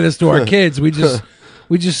guys to get us to our kids. We just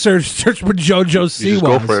search for JoJo Siwa. You just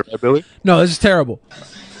go for it, right, Billy? No, this is terrible.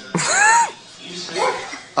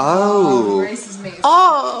 Oh.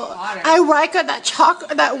 I like that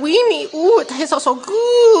that weenie. Ooh, it tastes so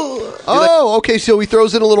good. Oh, okay, so he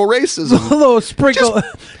throws in a little racism. A little sprinkle.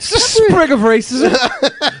 Just a sprig of racism.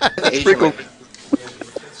 Sprinkle.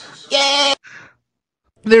 Yeah.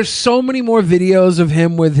 There's so many more videos of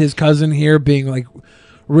him with his cousin here being like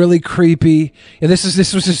really creepy. And this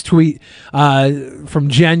was his tweet from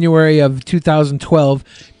January of 2012.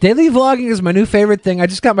 "Daily vlogging is my new favorite thing. I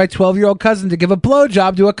just got my 12-year-old cousin to give a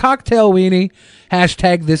blowjob to a cocktail weenie.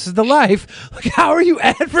 Hashtag this is the life." Like, how are you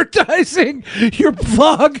advertising your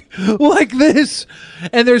vlog like this?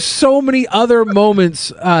 And there's so many other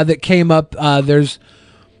moments that came up.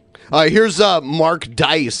 Here's Mark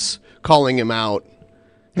Dice calling him out.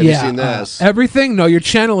 Have you seen this? Everything? No, your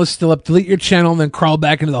channel is still up. Delete your channel and then crawl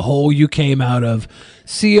back into the hole you came out of.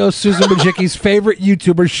 CEO Susan Wojcicki's favorite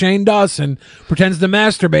YouTuber, Shane Dawson, pretends to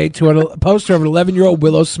masturbate to a poster of an 11-year-old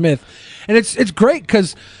Willow Smith. And it's great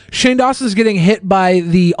because Shane Dawson's getting hit by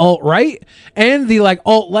the alt-right and the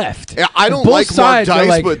alt-left. Yeah, I don't like Mark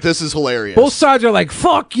Dice, but this is hilarious. Both sides are like,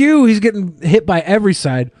 fuck you. He's getting hit by every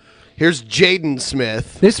side. Here's Jaden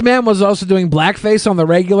Smith. This man was also doing blackface on the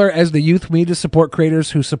regular as the youth we need to support creators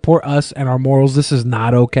who support us and our morals. This is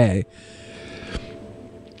not okay.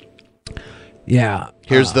 Yeah.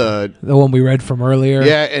 Here's the one we read from earlier.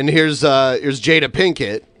 Yeah, and here's Jada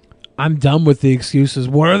Pinkett. I'm done with the excuses.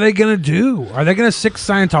 What are they going to do? Are they going to sick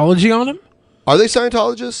Scientology on him? Are they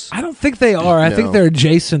Scientologists? I don't think they are. I think they're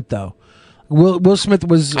adjacent, though. Will Smith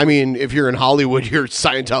was... I mean, if you're in Hollywood, you're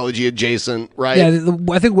Scientology adjacent, right? Yeah,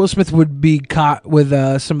 I think Will Smith would be caught with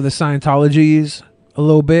some of the Scientologies a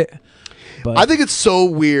little bit. But I think it's so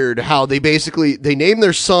weird how they name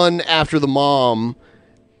their son after the mom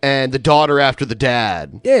and the daughter after the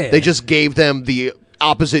dad. Yeah. They just gave them the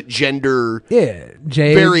opposite gender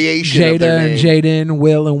Jada variation of their name. and Jaden,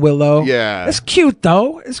 Will and Willow. Yeah. It's cute,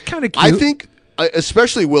 though. It's kind of cute. I think...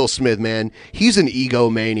 especially Will Smith, man, he's an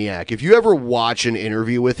egomaniac. If you ever watch an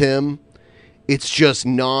interview with him, it's just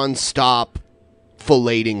nonstop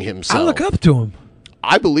filleting himself. I look up to him.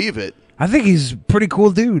 I believe it. I think he's a pretty cool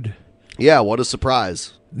dude. Yeah, what a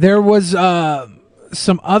surprise. There was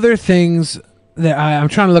some other things that I'm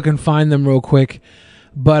trying to look and find them real quick.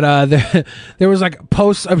 But there was like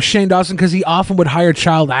posts of Shane Dawson because he often would hire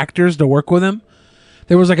child actors to work with him.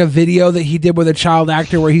 There was like a video that he did with a child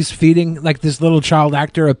actor where he's feeding like this little child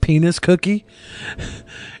actor a penis cookie,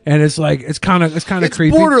 and it's kind of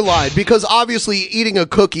creepy. Borderline, because obviously eating a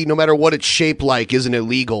cookie, no matter what it's shaped like, isn't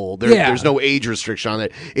illegal. There's no age restriction on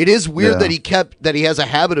it. It is weird that he has a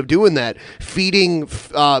habit of doing that, feeding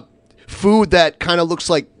food that kind of looks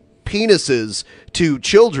like penises to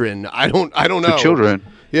children. I don't know. To children.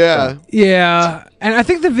 Yeah. Yeah, and I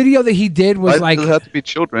think the video that he did was Why does it have to be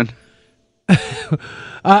children?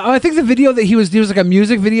 I think the video that he was like a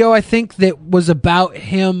music video. I think that was about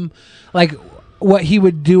him, like what he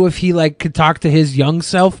would do if he like could talk to his young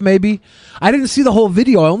self. Maybe I didn't see the whole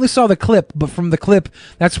video. I only saw the clip, but from the clip,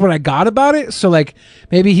 that's what I got about it. So like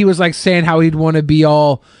maybe he was like saying how he'd want to be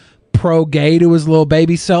all pro-gay to his little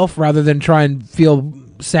baby self rather than try and feel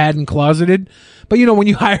sad and closeted. But you know, when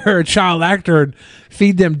you hire a child actor and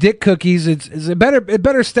feed them dick cookies, it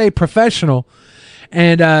better stay professional.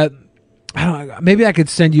 And I don't know, maybe I could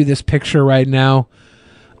send you this picture right now.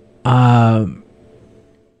 I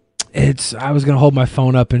was gonna hold my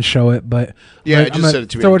phone up and show it, but yeah, I'm just send it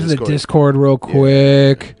to me. Throw it to the Discord real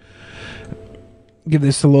quick. Give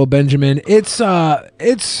this to Lil Benjamin. It's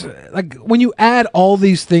like when you add all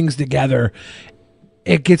these things together,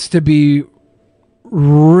 it gets to be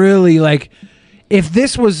really like, if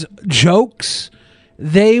this was jokes,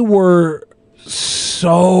 they were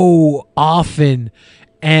so often,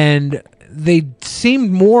 and they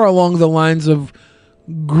seemed more along the lines of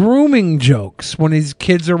grooming jokes when his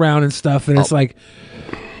kids are around and stuff, and it's like,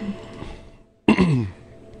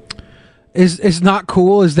 is not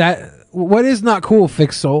cool? Is that what is not cool?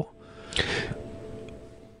 Fix Soul.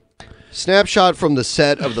 Snapshot from the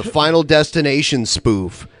set of the Final Destination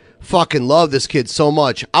spoof. Fucking love this kid so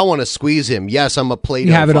much. I want to squeeze him. Yes, I'm a Play-Doh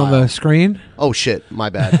You have it on file. the screen? Oh shit, my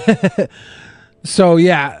bad. So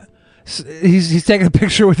yeah, he's taking a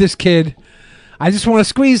picture with this kid. I just want to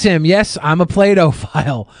squeeze him. Yes, I'm a Play-Doh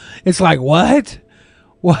file. It's like, what?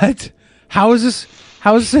 How is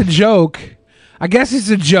this a joke? I guess it's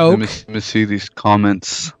a joke. Let me see these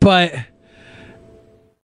comments. But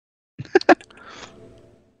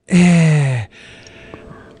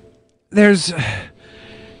there's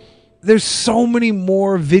so many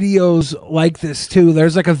more videos like this too.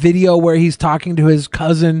 There's like a video where he's talking to his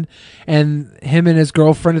cousin, and him and his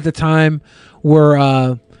girlfriend at the time were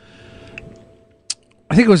I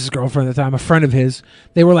think it was his girlfriend at the time, a friend of his.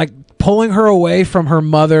 They were like pulling her away from her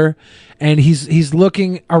mother, and he's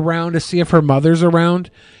looking around to see if her mother's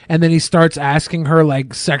around, and then he starts asking her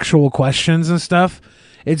like sexual questions and stuff.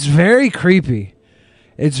 It's very creepy.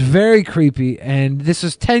 And this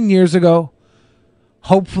is 10 years ago.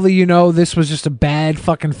 Hopefully, you know, this was just a bad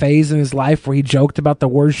fucking phase in his life where he joked about the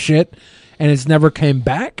worst shit and it's never came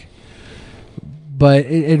back. But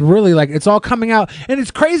it really, like, it's all coming out. And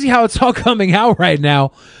it's crazy how it's all coming out right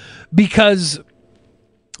now, because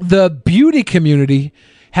the beauty community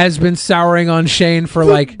has been souring on Shane for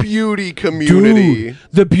beauty community. Dude,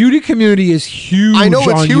 the beauty community is huge. I know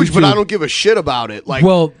it's huge, YouTube. but I don't give a shit about it. Like,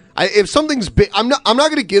 well, if something's big, I'm not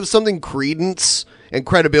going to give something credence and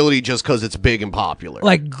credibility just because it's big and popular.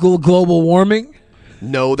 Like global warming?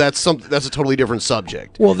 No, that's a totally different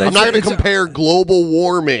subject. Well, I'm not going to compare global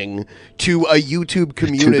warming to a YouTube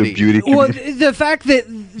community. Well, the fact that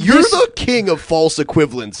you're the king of false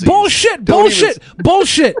equivalency.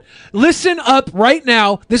 Bullshit. Listen up right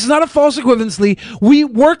now. This is not a false equivalency. We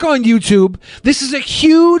work on YouTube. This is a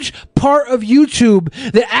huge part of YouTube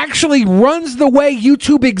that actually runs the way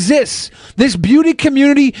YouTube exists. This beauty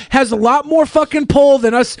community has a lot more fucking pull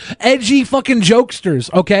than us edgy fucking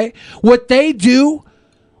jokesters, okay? What they do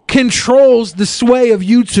controls the sway of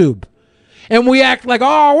YouTube. And we act like, oh,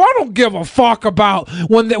 I don't give a fuck about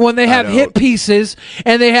when they have hit pieces,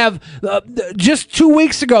 and they have just 2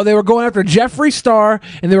 weeks ago they were going after Jeffree Star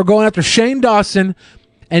and they were going after Shane Dawson,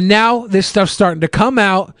 and now this stuff's starting to come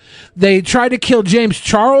out. They tried to kill James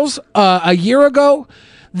Charles a year ago.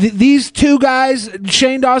 These two guys,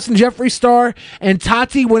 Shane Dawson, Jeffree Star, and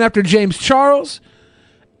Tati went after James Charles,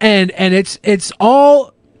 and it's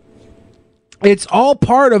all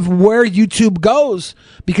part of where YouTube goes,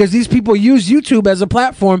 because these people use YouTube as a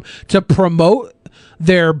platform to promote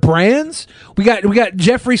their brands. We got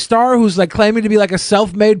Jeffree Star, who's like claiming to be like a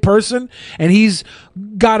self-made person, and he's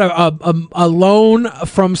got a loan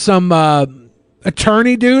from some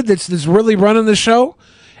attorney dude that's really running the show,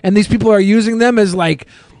 and these people are using them as like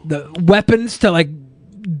the weapons to like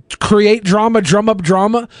create drama, drum up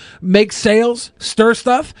drama, make sales, stir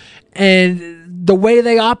stuff, and the way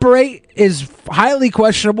they operate is highly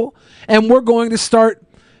questionable, and we're going to start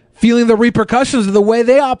feeling the repercussions of the way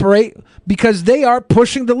they operate, because they are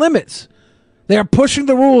pushing the limits. They are pushing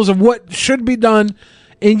the rules of what should be done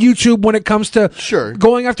in YouTube when it comes to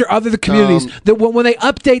going after other communities. That when they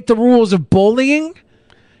update the rules of bullying,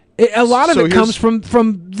 a lot of it comes from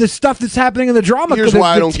the stuff that's happening in the drama. Here's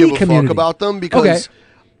why I don't give a community. fuck about them, because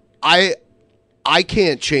I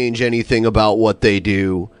can't change anything about what they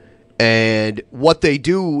do. And what they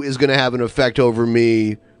do is going to have an effect over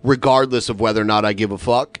me regardless of whether or not I give a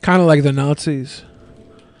fuck. Kind of like the Nazis.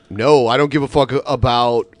 No, I don't give a fuck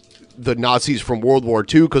about the Nazis from World War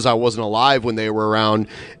II because I wasn't alive when they were around.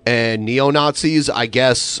 And neo-Nazis, I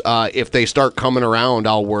guess, if they start coming around,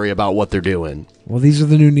 I'll worry about what they're doing. Well, these are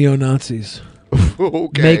the new neo-Nazis.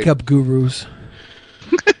 Okay. Makeup gurus.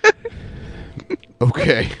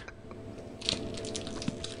 Okay.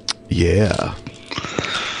 Yeah.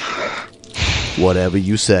 Whatever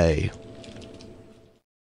you say.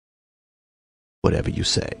 Whatever you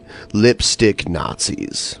say. Lipstick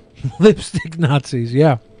Nazis. Lipstick Nazis,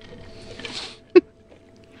 yeah.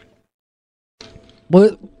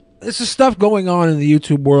 Well, this is stuff going on in the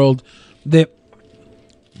YouTube world that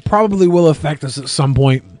probably will affect us at some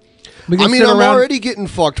point. I mean, I'm already getting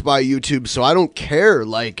fucked by YouTube, so I don't care.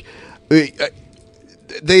 Like, they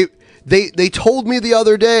told me the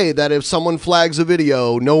other day that if someone flags a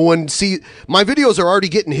video, no one see my videos are already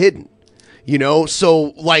getting hidden. You know,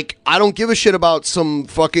 so like I don't give a shit about some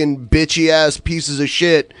fucking bitchy ass pieces of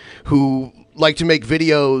shit who like to make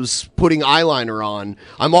videos putting eyeliner on.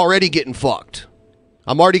 I'm already getting fucked.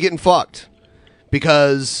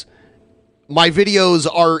 Because my videos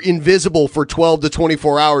are invisible for 12 to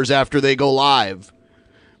 24 hours after they go live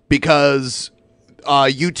because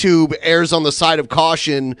YouTube errs on the side of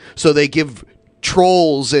caution, so they give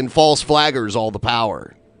trolls and false flaggers all the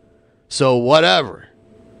power. So whatever.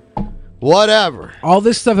 All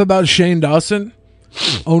this stuff about Shane Dawson,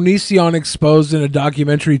 Onision exposed in a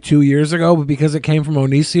documentary 2 years ago, but because it came from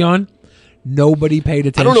Onision, nobody paid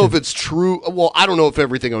attention. I don't know if it's true. Well, I don't know if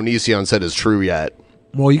everything Onision said is true yet.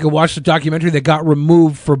 Well, you can watch the documentary that got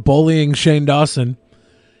removed for bullying Shane Dawson,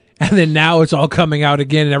 and then now it's all coming out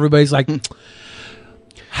again, and everybody's like,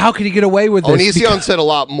 how can he get away with this? Onision said a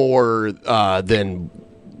lot more than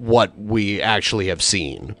what we actually have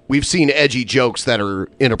seen. We've seen edgy jokes that are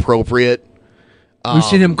inappropriate. We've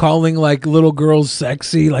seen him calling like little girls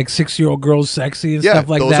sexy, like 6-year-old girls sexy and stuff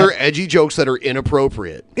like that. Those are edgy jokes that are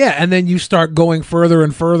inappropriate. Yeah, and then you start going further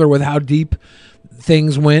and further with how deep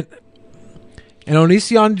things went. And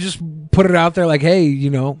Onision just put it out there like, hey, you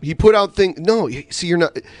know. He put out things. No, see, you're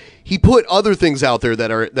not. He put other things out there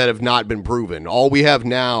that have not been proven. All we have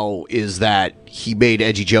now is that he made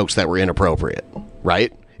edgy jokes that were inappropriate,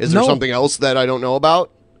 right? Is there something else that I don't know about?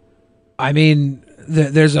 I mean,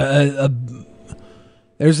 there's a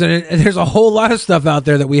whole lot of stuff out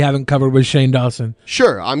there that we haven't covered with Shane Dawson.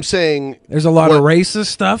 Sure, I'm saying there's a lot of racist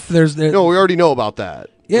stuff. No, we already know about that.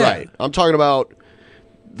 Yeah. Right. I'm talking about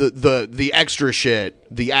the extra shit,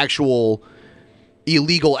 the actual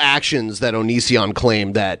illegal actions that Onision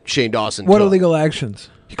claimed that Shane Dawson What took. illegal actions?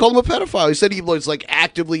 He called him a pedophile. He said he was like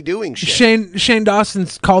actively doing shit. Shane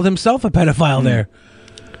Dawson's called himself a pedophile there.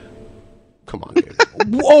 Come on, dude.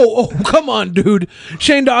 Oh, come on, dude.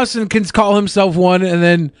 Shane Dawson can call himself one, and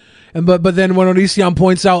then, but then when Onision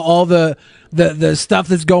points out all the stuff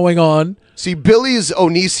that's going on. See, Billy's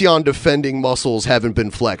Onision defending muscles haven't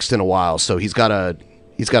been flexed in a while, so he's got to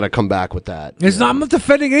come back with that. I'm not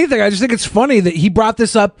defending anything. I just think it's funny that he brought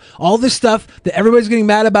this up. All this stuff that everybody's getting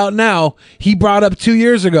mad about now, he brought up 2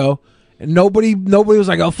 years ago, and nobody was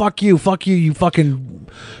like, "Oh, fuck you, you fucking."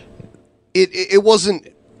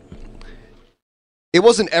 It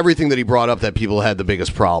wasn't everything that he brought up that people had the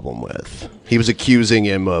biggest problem with. He was accusing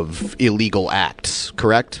him of illegal acts,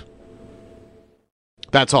 correct?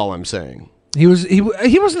 That's all I'm saying. He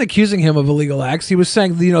wasn't accusing him of illegal acts. He was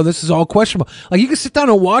saying, this is all questionable. Like, you can sit down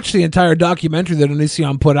and watch the entire documentary that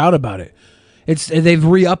Onision put out about it. They've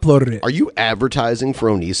re-uploaded it. Are you advertising for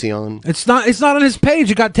Onision? It's not on his page.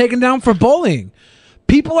 It got taken down for bullying.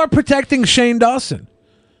 People are protecting Shane Dawson.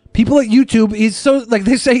 People at YouTube,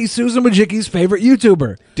 they say he's Susan Wojcicki's favorite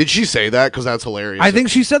YouTuber. Did she say that? Because that's hilarious. I think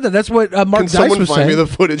she said that. That's what Mark Dice was saying. Can someone find me the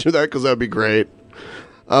footage of that? Because that'd be great.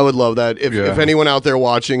 I would love that. If anyone out there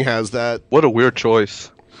watching has that. What a weird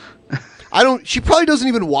choice. She probably doesn't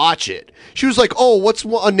even watch it. She was like, oh, what's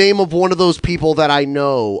a name of one of those people that I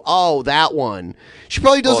know? Oh, that one. She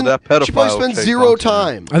probably doesn't. She probably spends zero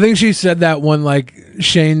time. I think she said that when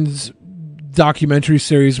Shane's documentary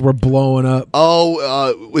series were blowing up.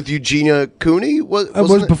 Oh, with Eugenia Cooney? It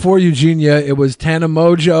was before Eugenia. It was Tana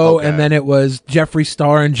Mojo, and then it was Jeffree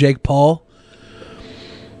Star and Jake Paul.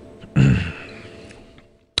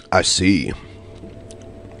 I see.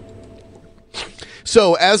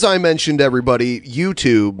 So, as I mentioned, everybody,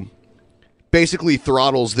 YouTube basically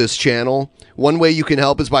throttles this channel. One way you can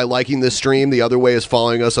help is by liking this stream. The other way is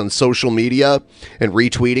following us on social media and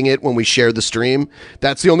retweeting it when we share the stream.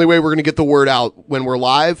 That's the only way we're going to get the word out when we're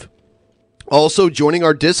live. Also, joining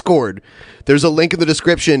our Discord. There's a link in the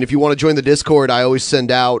description. If you want to join the Discord, I always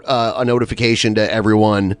send out a notification to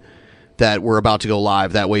everyone that we're about to go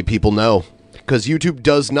live. That way people know. Because YouTube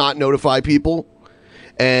does not notify people.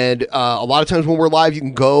 And a lot of times when we're live, you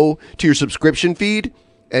can go to your subscription feed,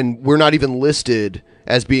 and we're not even listed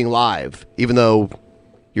as being live, even though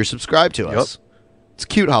you're subscribed to us. It's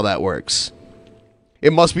cute how that works.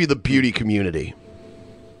 It must be the beauty community.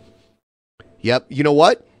 Yep. You know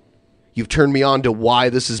what? You've turned me on to why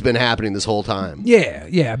this has been happening this whole time.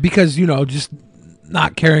 Yeah, because, just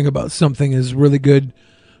not caring about something is really good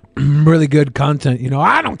content.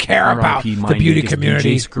 I don't care about the beauty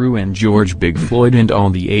community. DJ Screw and George Big Floyd and all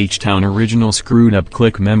the H-Town original Screwed Up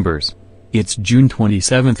Click members. It's June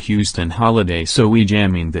 27th Houston holiday, so we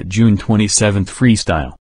jamming that June 27th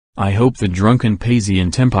freestyle. I hope the drunken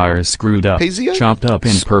Paysian Tempire is screwed up, chopped up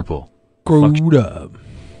in purple. Screwed up.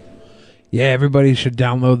 Yeah, everybody should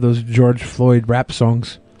download those George Floyd rap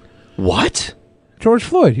songs. What? George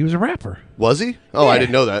Floyd, he was a rapper. Was he? Oh, I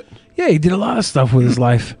didn't know that. Yeah, he did a lot of stuff with his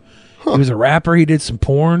life. He was a rapper. He did some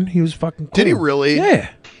porn. He was fucking cool. Did he really? Yeah.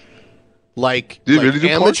 Like really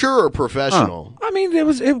amateur or professional? I mean,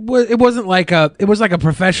 it wasn't like a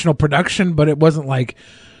professional production, but it wasn't like,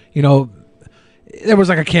 there was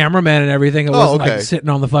like a cameraman and everything. It wasn't like sitting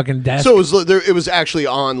on the fucking desk. So it was actually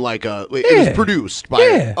on like it was produced by.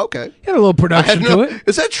 Yeah. Okay. It had a little production to it.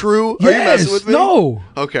 Is that true? Yes. Are you messing with me? No.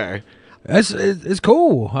 Okay. It's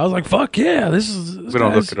cool. I was like, fuck yeah, this We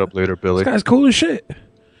don't look it up later, Billy. This guy's cool as shit.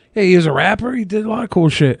 Yeah, he was a rapper. He did a lot of cool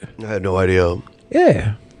shit. I had no idea.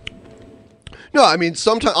 Yeah. No, I mean,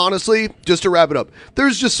 sometimes, honestly, just to wrap it up,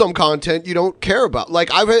 there's just some content you don't care about. Like,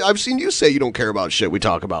 I've seen you say you don't care about shit we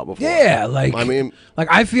talk about before. Yeah,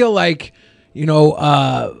 I feel like,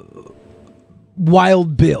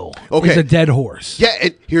 Wild Bill is a dead horse. Yeah,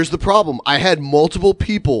 here's the problem. I had multiple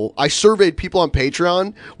people, I surveyed people on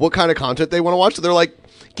Patreon what kind of content they want to watch. They're like,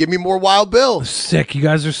 give me more Wild Bill. Sick. You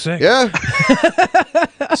guys are sick. Yeah.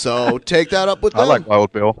 So take that up with them. I like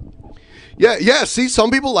Wild Bill. Yeah. See, some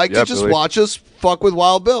people like to just watch us fuck with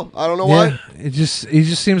Wild Bill. I don't know why. He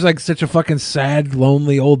just seems like such a fucking sad,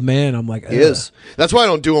 lonely old man. I'm like, he is. That's why I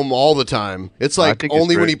don't do him all the time. It's like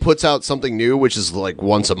only when he puts out something new, which is like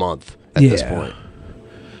once a month at this point.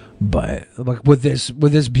 But like with this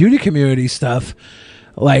beauty community stuff,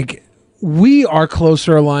 like we are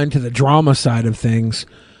closer aligned to the drama side of things,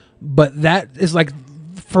 but that is like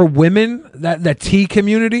for women, that T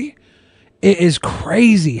community. It is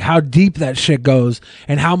crazy how deep that shit goes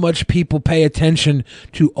and how much people pay attention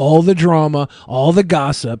to all the drama, all the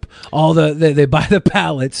gossip, they buy the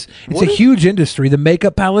palettes. It's a huge industry. The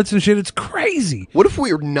makeup palettes and shit, it's crazy. What if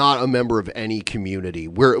we are not a member of any community?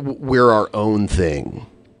 We're our own thing.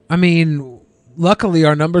 I mean, luckily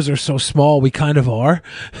our numbers are so small, we kind of are.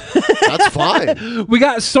 That's fine. We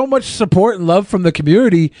got so much support and love from the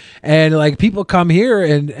community, and like people come here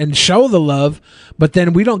and show the love, but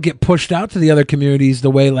then we don't get pushed out to the other communities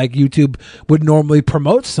the way like YouTube would normally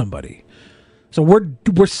promote somebody. So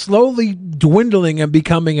we're slowly dwindling and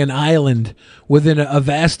becoming an island within a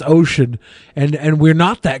vast ocean, and we're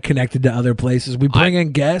not that connected to other places. We bring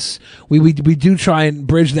in guests. We do try and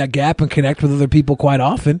bridge that gap and connect with other people quite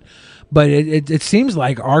often, but it seems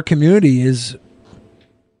like our community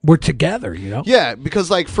we're together, Yeah, because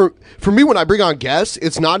like for me, when I bring on guests,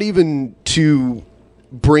 it's not even to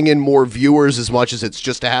bring in more viewers as much as it's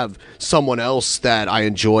just to have someone else that I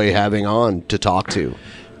enjoy having on to talk to.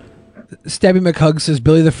 Stabby McHug says,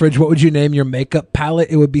 Billy the Fridge, what would you name your makeup palette?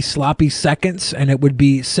 It would be Sloppy Seconds, and it would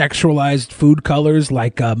be sexualized food colors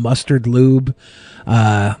like mustard lube,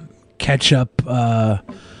 ketchup,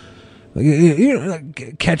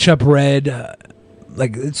 ketchup red.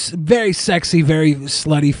 Like it's very sexy, very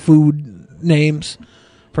slutty food names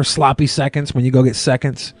for Sloppy Seconds when you go get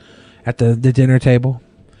seconds at the dinner table.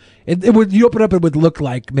 It would, you open up, it would look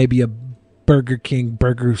like maybe a Burger King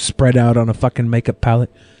burger spread out on a fucking makeup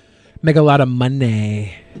palette. Make a lot of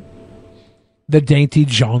money. The Dainty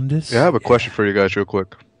Jaundice. Yeah, I have a question for you guys real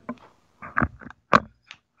quick.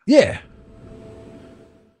 Yeah.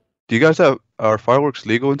 Do you guys are fireworks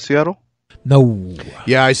legal in Seattle? No.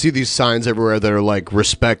 Yeah, I see these signs everywhere that are like,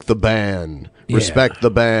 respect the ban. Respect the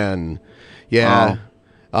ban. Yeah.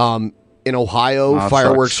 In Ohio,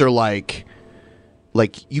 fireworks are like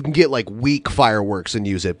you can get like weak fireworks and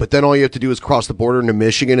use it, but then all you have to do is cross the border into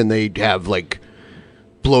Michigan and they have like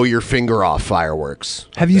blow your finger off fireworks.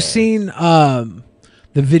 Have you seen the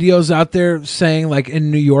videos out there saying like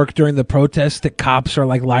in New York during the protests that cops are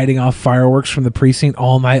like lighting off fireworks from the precinct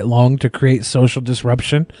all night long to create social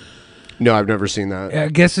disruption? No, I've never seen that. I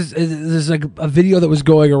guess there's like a video that was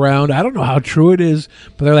going around. I don't know how true it is,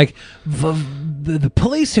 but they're like, the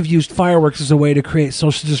police have used fireworks as a way to create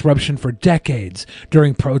social disruption for decades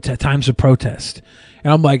during times of protest.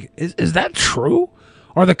 And I'm like, is that true?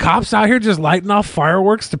 Are the cops out here just lighting off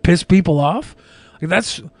fireworks to piss people off?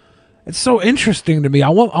 It's so interesting to me. I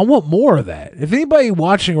want more of that. If anybody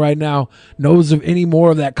watching right now knows of any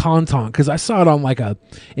more of that content, because I saw it on like a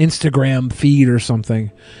Instagram feed or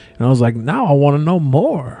something, and I was like, now I want to know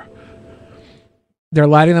more. They're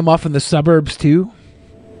lighting them off in the suburbs too.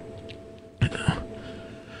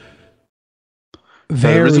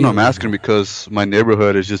 The reason I'm asking because my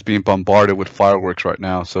neighborhood is just being bombarded with fireworks right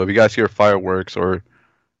now. So if you guys hear fireworks or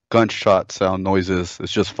gunshot sound noises,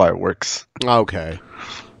 it's just fireworks. Okay.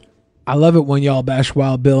 I love it when y'all bash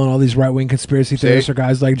Wild Bill and all these right-wing conspiracy theorists or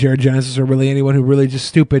guys like Jared Genesis or really anyone who really just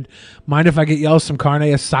stupid. Mind if I get y'all some carne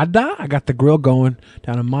asada? I got the grill going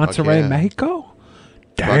down in Monterrey, Mexico.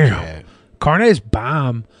 Damn. Carne is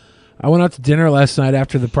bomb. I went out to dinner last night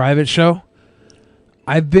after the private show.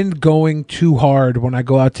 I've been going too hard when I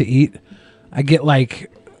go out to eat. I get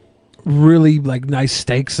like really like nice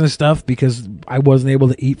steaks and stuff because I wasn't able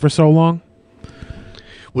to eat for so long.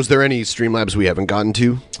 Was there any Streamlabs we haven't gotten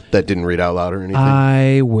to that didn't read out loud or anything?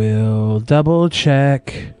 I will double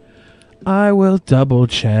check. Got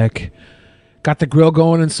the grill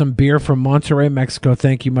going and some beer from Monterrey, Mexico.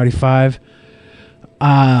 Thank you, Mighty Five.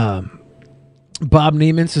 Bob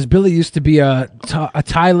Neiman says Billy used to be a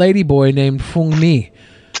Thai lady boy named Fung Mi.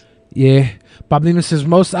 Yeah. Bob Neiman says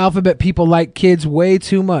most alphabet people like kids way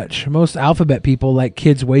too much.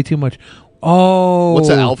 Oh, what's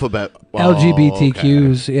an alphabet?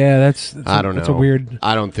 LGBTQs. Okay. Yeah, that's I don't know. That's a weird.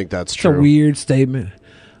 I don't think that's true. It's a weird statement.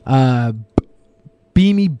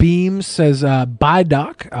 Beamy Beam says, "Bye,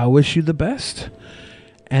 Doc. I wish you the best."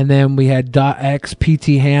 And then we had .x,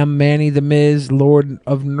 PT Ham, Manny the Miz, Lord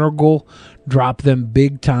of Nurgle, drop them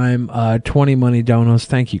big time. 20 money donos.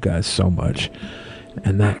 Thank you guys so much.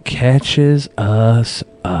 And that catches us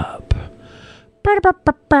up.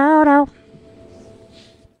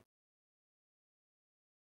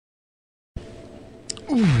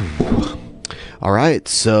 All right,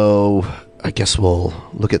 so I guess we'll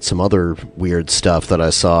look at some other weird stuff that I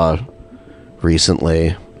saw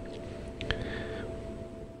recently.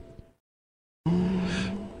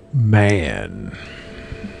 Man.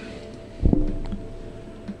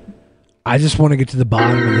 I just want to get to the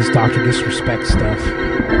bottom of this Dr. Disrespect stuff.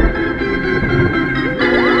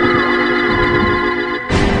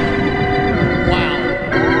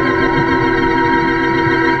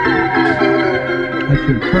 I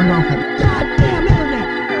should turn off that goddamn internet.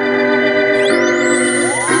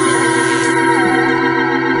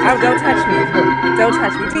 Oh, don't touch me. Don't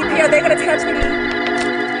touch me. Are they gonna touch me?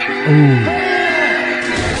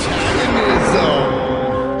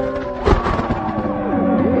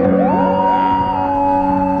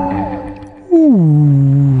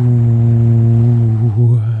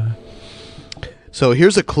 So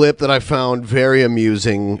here's a clip that I found very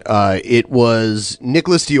amusing. It was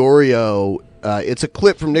Nicholas Diorio. It's a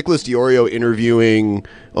clip from Nicholas Diorio interviewing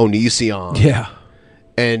Onision. Yeah.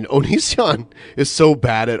 And Onision is so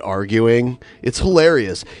bad at arguing. It's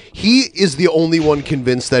hilarious. He is the only one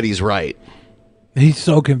convinced that he's right. He's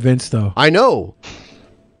so convinced, though. I know.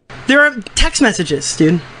 There are text messages,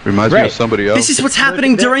 dude. Reminds me of somebody else. This is what's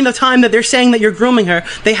happening during the time that they're saying that you're grooming her.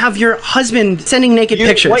 They have your husband sending naked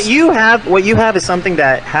pictures. What you have is something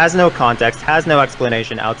that has no context, has no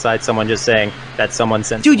explanation outside someone just saying that someone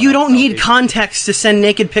sent. Dude, you don't need context to send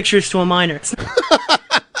naked pictures to a minor.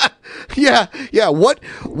 Yeah. What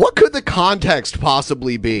could the context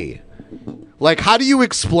possibly be? Like, how do you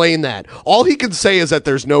explain that? All he can say is that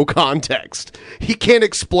there's no context. He can't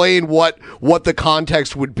explain what the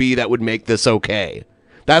context would be that would make this okay.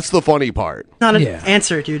 That's the funny part. Not an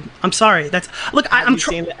answer, dude. I'm sorry.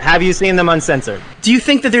 Have you seen them uncensored? Do you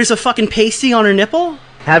think that there's a fucking pasty on her nipple?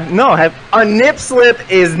 A nip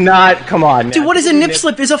slip is not. Come on, man. Dude, what is a nip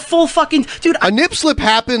slip? Is a full fucking dude. A nip slip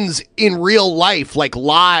happens in real life, like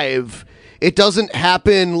live. It doesn't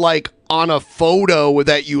happen like on a photo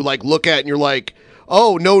that you like look at and you're like,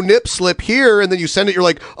 oh, no nip slip here, and then you send it, you're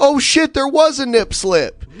like, oh shit, there was a nip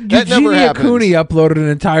slip. That never happens. Cooney uploaded an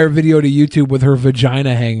entire video to YouTube with her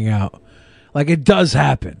vagina hanging out. Like, it does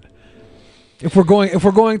happen. If we're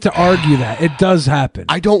going to argue that, it does happen.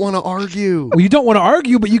 I don't want to argue. Well, you don't want to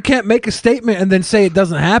argue, but you can't make a statement and then say it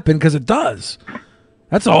doesn't happen because it does.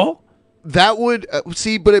 That's all. That would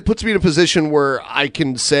see, but it puts me in a position where I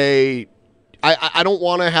can say, I don't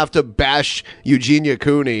want to have to bash Eugenia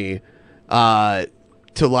Cooney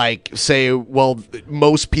to like say, well,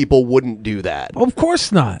 most people wouldn't do that. Of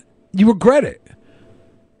course not. You regret it.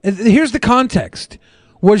 And here's the context.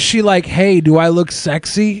 Was she like, hey, do I look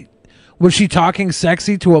sexy? Was she talking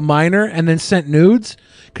sexy to a minor and then sent nudes?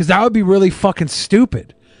 Because that would be really fucking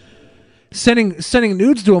stupid. Sending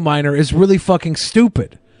nudes to a minor is really fucking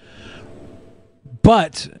stupid.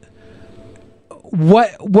 But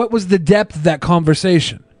what was the depth of that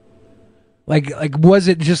conversation? Like was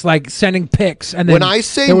it just like sending pics and then when I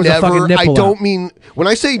say there was a never, fucking I nipple don't out? mean when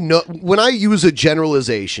I say no. When I use a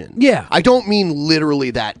generalization, Yeah. I don't mean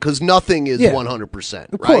literally that because nothing is Yeah.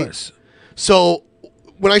 100%. Of right? course. So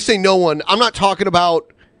when I say no one, I'm not talking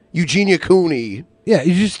about Eugenia Cooney. Yeah,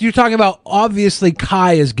 you're talking about obviously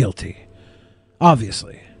Kai is guilty.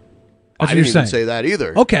 Obviously. I That's what didn't you're even saying. say that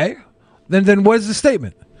either. Okay. Then what is the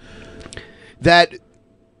statement? That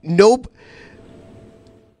no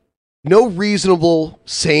reasonable,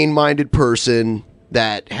 sane-minded person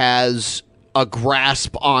that has a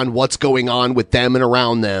grasp on what's going on with them and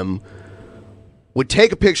around them would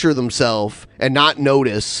take a picture of themselves and not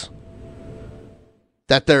notice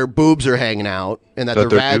that their boobs are hanging out and that their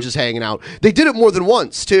vag is hanging out. They did it more than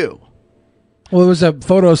once, too. Well, it was a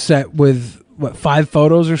photo set with, 5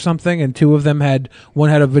 photos or something, and 2 of them one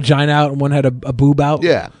had a vagina out and one had a boob out?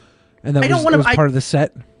 Yeah. And that I don't was, wanna- it was I- part of the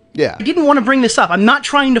set? Yeah. I didn't want to bring this up. I'm not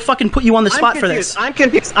trying to fucking put you on the spot for this. I'm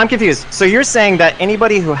confused. So you're saying that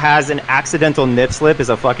anybody who has an accidental nip slip is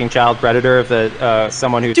a fucking child predator if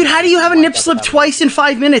someone who... Dude, how do you have a nip slip twice in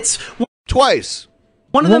 5 minutes? Twice.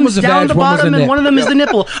 One of One them was is the down vag, the one was the bottom, and nip. one of them is the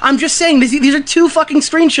nipple. I'm just saying, these are 2 fucking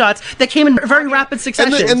screenshots that came in very rapid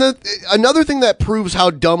succession. And another thing that proves how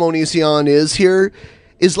dumb Onision is here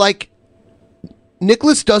is like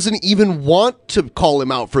Nicholas doesn't even want to call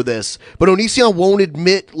him out for this, but Onision won't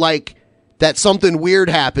admit like that something weird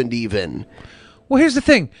happened even. Well, here's the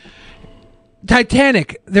thing.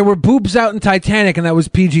 Titanic, there were boobs out in Titanic, and that was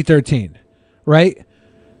PG-13, right?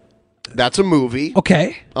 That's a movie.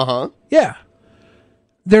 Okay. Uh-huh. Yeah.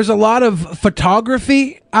 There's a lot of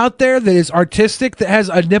photography out there that is artistic that has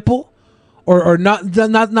a nipple or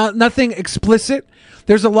nothing explicit.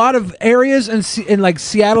 There's a lot of areas in like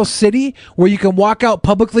Seattle City where you can walk out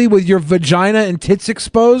publicly with your vagina and tits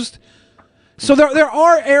exposed. So there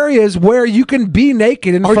are areas where you can be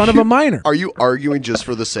naked in front of a minor. Are you arguing just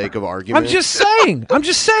for the sake of argument? I'm just saying.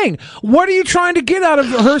 What are you trying to get out of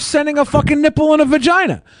her sending a fucking nipple and a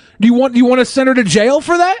vagina? Do you want to send her to jail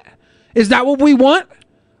for that? Is that what we want?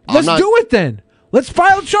 Let's do it then. Let's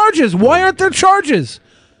file charges. Why aren't there charges?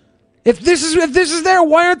 If this is there,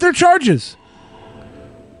 why aren't there charges?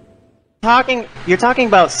 You're talking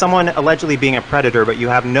about someone allegedly being a predator, but you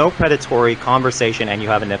have no predatory conversation and you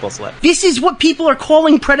have a nipple slip. This is what people are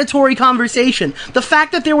calling predatory conversation. The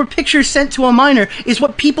fact that there were pictures sent to a minor is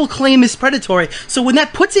what people claim is predatory. So when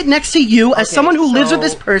that puts it next to you as someone who lives with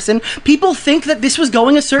this person, people think that this was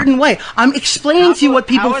going a certain way. I'm explaining to you what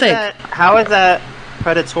people think. How is that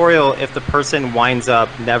predatorial if the person winds up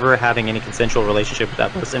never having any consensual relationship with that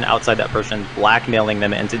person outside that person blackmailing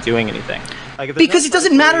them into doing anything? Because it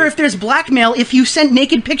doesn't matter if there's blackmail if you sent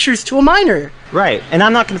naked pictures to a minor. Right, and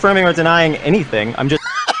I'm not confirming or denying anything. I'm just...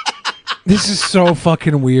 This is so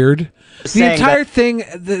fucking weird. The entire thing...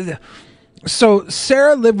 So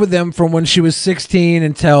Sarah lived with them from when she was 16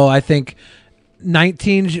 until, I think,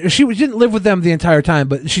 19. She didn't live with them the entire time,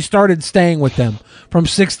 but she started staying with them from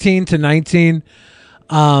 16 to 19.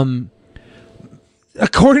 According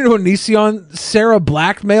to Onision, Sarah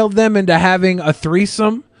blackmailed them into having a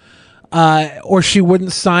threesome, or she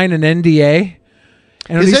wouldn't sign an NDA.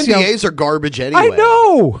 And His NDAs are garbage anyway. I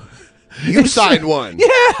know. You signed one.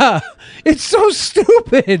 Yeah. It's so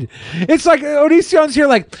stupid. It's like Onision's here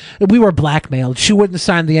like, we were blackmailed. She wouldn't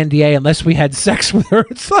sign the NDA unless we had sex with her.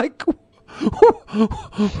 It's like... Don't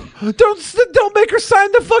make her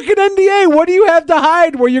sign the fucking NDA. What do you have to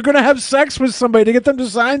hide where you're gonna have sex with somebody to get them to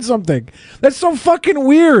sign something? That's so fucking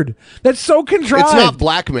weird. That's so contrived. It's not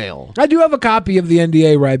blackmail. I do have a copy of the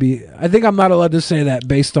NDA, Ryby. I think I'm not allowed to say that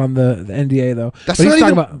based on the NDA though. That's But not he's even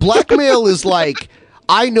talking about blackmail. Is like,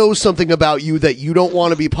 I know something about you that you don't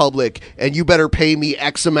want to be public, and you better pay me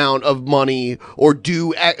X amount of money or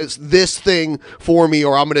do this thing for me,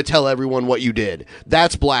 or I'm going to tell everyone what you did.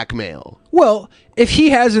 That's blackmail. Well, if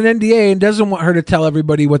he has an NDA and doesn't want her to tell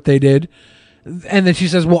everybody what they did, and then she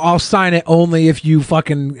says, well, I'll sign it only if you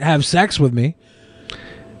fucking have sex with me.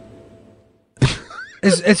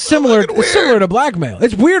 It's similar to blackmail.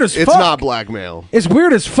 It's weird as fuck. It's not blackmail. It's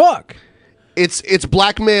weird as fuck. It's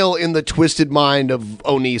blackmail in the twisted mind of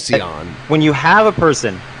Onision. When you have a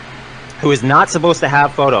person who is not supposed to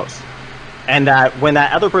have photos, and that when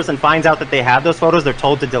that other person finds out that they have those photos, they're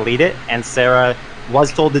told to delete it, and Sarah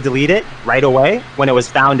was told to delete it right away when it was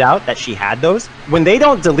found out that she had those. When they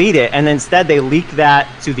don't delete it and instead they leak that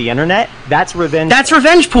to the internet, that's revenge. That's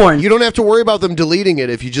revenge porn. You don't have to worry about them deleting it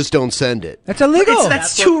if you just don't send it. That's illegal.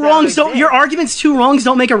 That's two wrongs. Your argument's two wrongs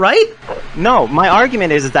don't make a right? No, my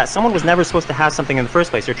argument is that someone was never supposed to have something in the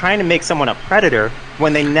first place. You're trying to make someone a predator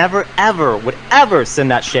when they never, ever would ever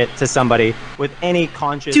send that shit to somebody with any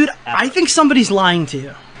conscious... Dude, I think somebody's lying to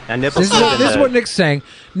you. This is what Nick's saying.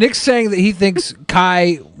 Nick's saying that he thinks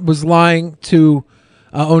Kai was lying to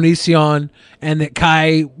Onision, and that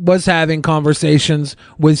Kai was having conversations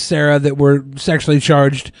with Sarah that were sexually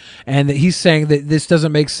charged, and that he's saying that this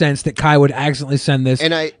doesn't make sense, that Kai would accidentally send this.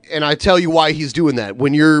 And I tell you why he's doing that.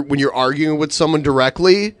 When you're arguing with someone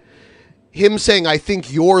directly, him saying I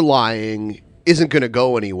think you're lying isn't going to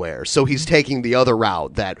go anywhere. So he's taking the other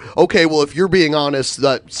route that, okay, well, if you're being honest,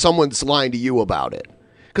 that someone's lying to you about it.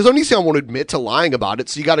 Because Onision won't admit to lying about it,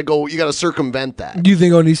 so you got to circumvent that. Do you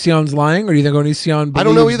think Onision's lying, or do you think Onision believes I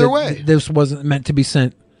don't know either way. This wasn't meant to be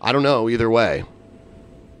sent? I don't know either way.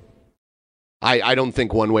 I don't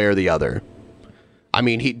think one way or the other. I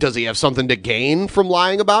mean, does he have something to gain from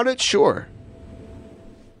lying about it? Sure.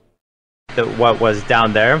 What was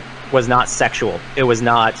down there was not sexual. It was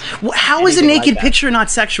not. How is a naked picture not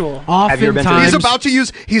sexual? Oftentimes,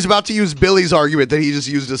 he's about to use Billy's argument that he just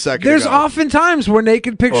used a second There's ago. oftentimes where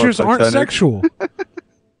naked pictures aren't sexual.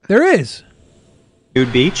 There is.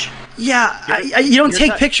 Nude beach? Yeah, you don't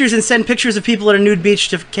take pictures and send pictures of people at a nude beach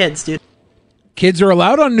to kids, dude. Kids are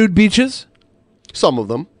allowed on nude beaches. Some of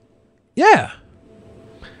them. Yeah.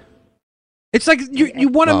 It's like you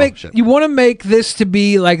want to make this to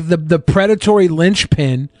be like the predatory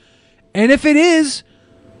linchpin, and if it is,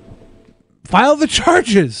 file the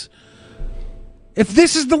charges. If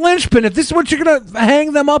this is the linchpin, if this is what you're gonna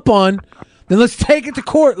hang them up on, then let's take it to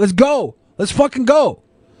court. Let's go. Let's fucking go.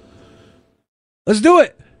 Let's do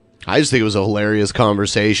it. I just think it was a hilarious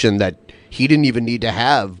conversation that he didn't even need to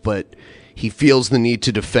have, but he feels the need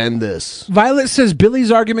to defend this. Violet says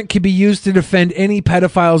Billy's argument can be used to defend any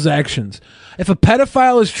pedophile's actions. If a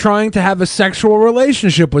pedophile is trying to have a sexual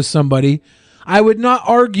relationship with somebody, I would not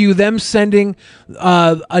argue them sending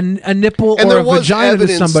a nipple or a vagina to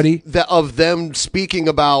somebody. Of them speaking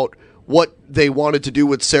about what they wanted to do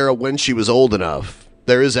with Sarah when she was old enough.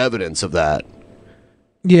 There is evidence of that.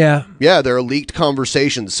 Yeah. Yeah, there are leaked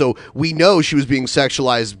conversations. So we know she was being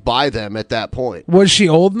sexualized by them at that point. Was she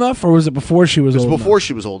old enough, or was it before she was old enough? It was before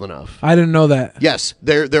she was old enough. I didn't know that. Yes,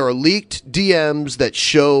 there are leaked DMs that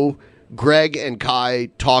show Greg and Kai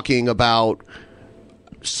talking about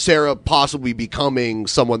Sarah possibly becoming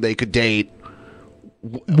someone they could date.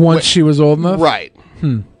 Once she was old enough? Right.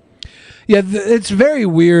 Yeah, it's very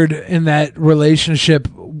weird in that relationship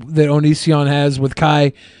that Onision has with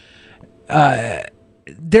Kai.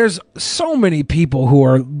 There's so many people who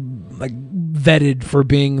are like vetted for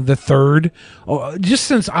being the third. Just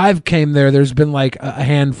since I've came there's been like a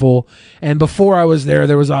handful, and before I was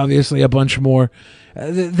there was obviously a bunch more.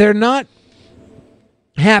 They're not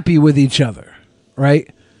happy with each other, right?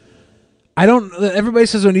 Everybody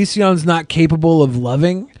says Onision's not capable of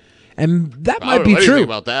loving, and that might be true.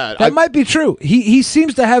 About that, that might be true. He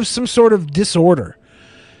seems to have some sort of disorder,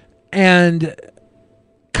 and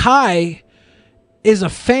Kai is a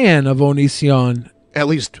fan of Onision. At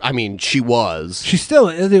least, I mean, she was.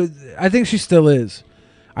 I think she still is.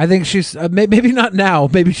 I think she's maybe not now.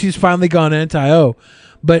 Maybe she's finally gone anti-O.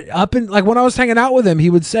 But when I was hanging out with him,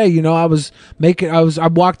 he would say, I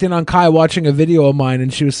walked in on Kai watching a video of mine,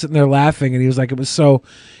 and she was sitting there laughing, and he was like, it was so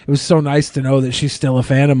nice to know that she's still a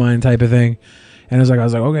fan of mine, type of thing. And I was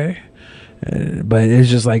like, okay, but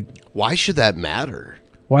it's just like, why should that matter?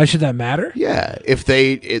 Why should that matter? Yeah, if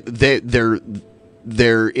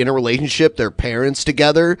they're in a relationship, they're parents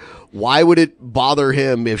together. Why would it bother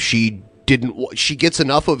him if she didn't? She gets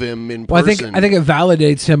enough of him in person. I think it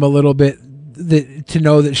validates him a little bit to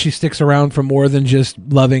know that she sticks around for more than just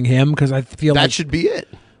loving him. Because I feel that should be it.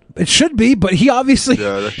 It should be, but he obviously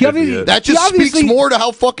that just speaks more to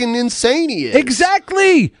how fucking insane he is.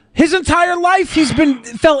 Exactly. His entire life, he's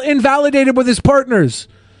felt invalidated with his partners.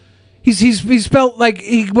 He's felt like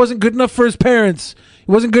he wasn't good enough for his parents.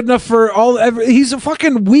 He wasn't good enough for he's a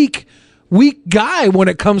fucking weak guy when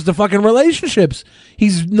it comes to fucking relationships.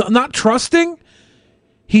 He's not trusting.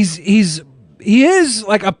 He is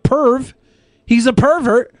like a perv. He's a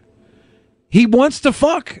pervert. He wants to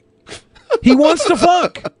fuck. He wants to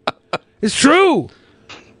fuck. It's true.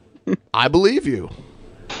 I believe you.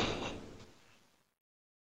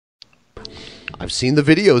 I've seen the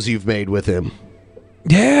videos you've made with him.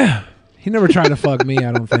 Yeah. He never tried to fuck me,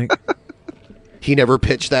 I don't think. He never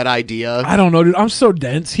pitched that idea. I don't know, dude. I'm so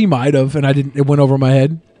dense. He might have, and I didn't. It went over my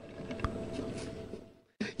head.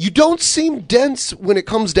 You don't seem dense when it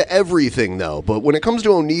comes to everything, though. But when it comes to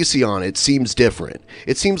Onision, it seems different.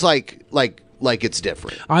 It seems like it's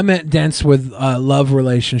different. I meant dense with love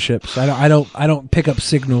relationships. I don't pick up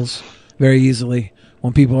signals very easily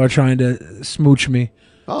when people are trying to smooch me.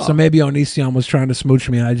 Oh. So maybe Onision was trying to smooch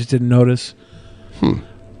me and I just didn't notice. He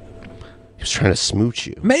was trying to smooch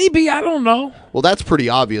you. Maybe, I don't know. Well, that's pretty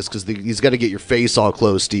obvious because he's got to get your face all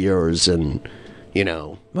close to yours, and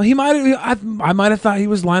Well, he might have. I might have thought he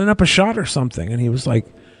was lining up a shot or something, and he was like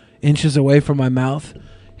inches away from my mouth,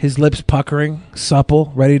 his lips puckering,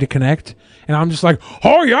 supple, ready to connect, and I'm just like,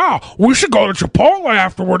 oh yeah, we should go to Chipotle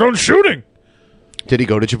after we're done shooting. Did he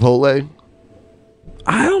go to Chipotle?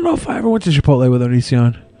 I don't know if I ever went to Chipotle with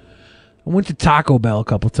Onision. I went to Taco Bell a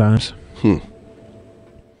couple times.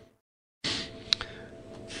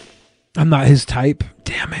 I'm not his type.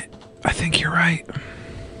 Damn it. I think you're right.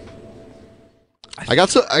 I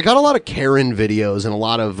got a lot of Karen videos and a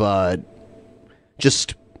lot of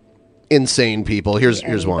just insane people. Here's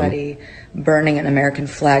one. Anybody burning an American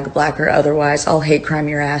flag, black or otherwise, I'll hate crime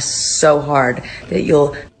your ass so hard that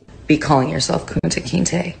you'll be calling yourself Kunta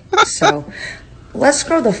Kinte. So let's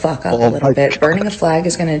grow the fuck up a little bit. Burning a flag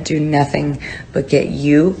is going to do nothing but get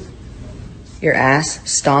your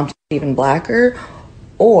ass stomped even blacker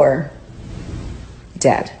or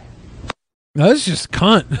dead. No, that's just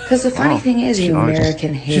cunt. Because the funny thing is, you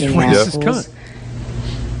American hating assholes,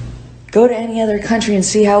 go to any other country and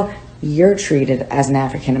see how you're treated as an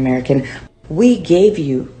African American. We gave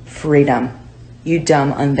you freedom, you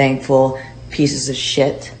dumb, unthankful pieces of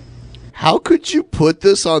shit. How could you put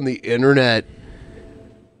this on the internet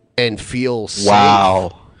and feel safe?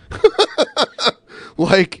 Wow.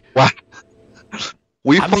 Wow.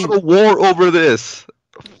 We fought a war over this.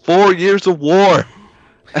 4 years of war.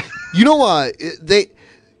 You know what?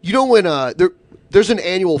 When there's an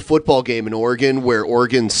annual football game in Oregon where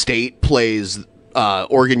Oregon State plays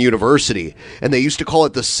Oregon University, and they used to call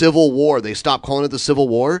it the Civil War. They stopped calling it the Civil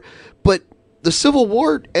War, but the Civil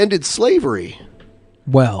War ended slavery.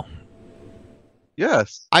 Well,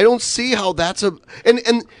 yes. I don't see how that's and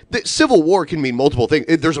the Civil War can mean multiple things.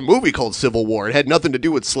 There's a movie called Civil War. It had nothing to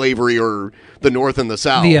do with slavery or the North and the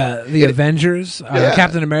South. The Avengers,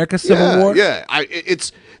 Captain America Civil War. Yeah,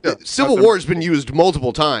 Civil War has been used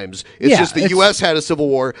multiple times. It's just the U.S. had a Civil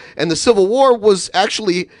War, and the Civil War was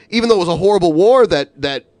actually, even though it was a horrible war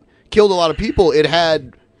that killed a lot of people, it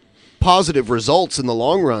had positive results in the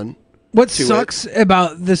long run. What sucks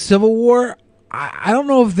about the Civil War, I don't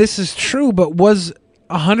know if this is true, but was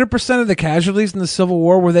 100% of the casualties in the Civil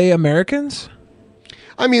War, were they Americans?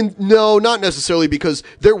 I mean, no, not necessarily, because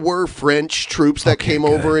there were French troops that came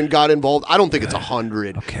over and got involved. I don't think it's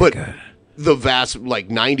 100, but the vast,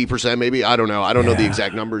 90% maybe. I don't know. I don't know the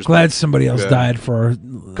exact numbers. Glad somebody else died for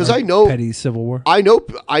I know petty Civil War. I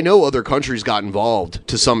know other countries got involved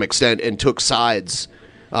to some extent and took sides.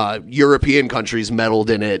 European countries meddled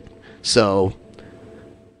in it, so...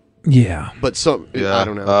 Yeah. But I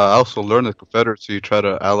don't know. I also learned the Confederacy tried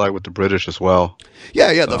to ally with the British as well.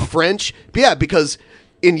 Yeah, the French. Yeah, because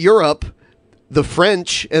in Europe, the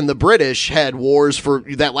French and the British had wars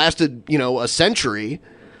that lasted, a century.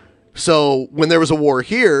 So when there was a war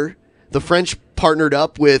here, the French partnered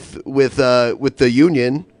up with the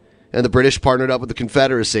Union, and the British partnered up with the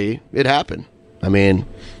Confederacy. It happened. I mean,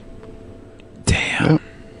 damn. Yeah.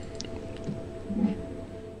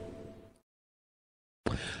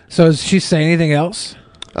 So does she say anything else?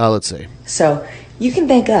 Let's see. So you can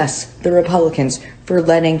thank us, the Republicans, for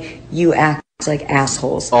letting you act like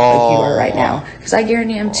assholes like you are right now. Because I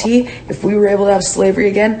guarantee if we were able to have slavery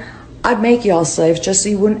again, I'd make y'all slaves just so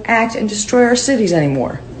you wouldn't act and destroy our cities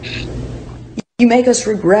anymore. You make us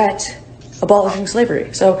regret abolishing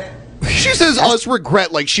slavery. So she says us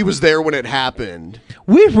regret like she was there when it happened.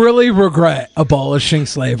 We really regret abolishing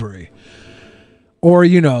slavery. Or,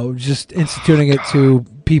 just instituting it to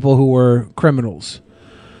people who were criminals.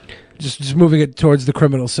 Just moving it towards the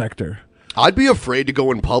criminal sector. I'd be afraid to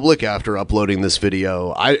go in public after uploading this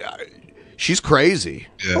video. She's crazy.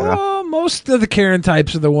 Yeah. Most of the Karen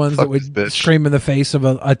types are the ones that would scream in the face of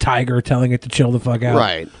a tiger telling it to chill the fuck out.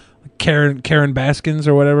 Right. Karen Baskins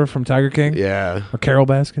or whatever from Tiger King. Yeah. Or Carol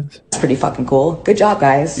Baskins. That's pretty fucking cool. Good job,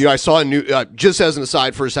 guys. I saw a new, just as an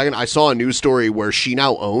aside for a second, I saw a news story where she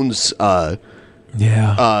now owns Joe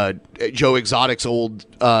Exotic's old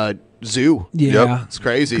zoo. Yeah. It's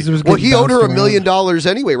crazy. Well, he owed her $1 million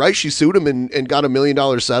anyway, right? She sued him and got $1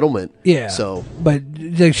 million settlement. Yeah. So, but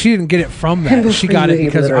she didn't get it from that. She got it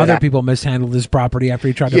because other people mishandled his property after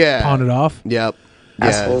he tried to pawn it off. Yep.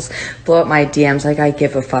 assholes blow up my DMs like I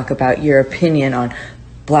give a fuck about your opinion on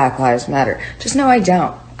Black Lives Matter. Just know I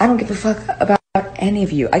don't. I don't give a fuck about any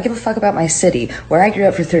of you. I give a fuck about my city, where I grew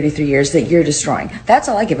up for 33 years, that you're destroying. That's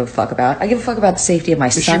all I give a fuck about. I give a fuck about the safety of my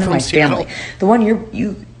son and my family. The one you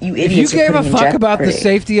If idiots you are gave a putting in fuck about the jeopardy.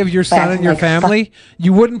 safety of your By son acting and your like fuck- family,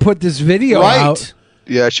 you wouldn't put this video out.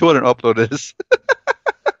 Yeah, she wouldn't upload this.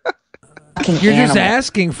 You're just animal.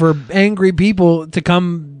 asking for angry people to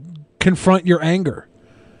come confront your anger.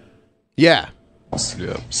 Yeah.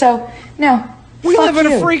 So, no. We fuck live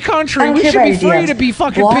in a you. free country. I don't We care should about be your free DMs. to be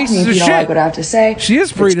fucking Block pieces me if of you don't shit. like what I have to say. She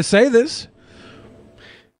is free to say this.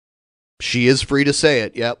 She is free to say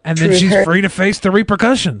it, yep. And then Truth she's hurts. free to face the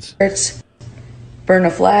repercussions. Burn a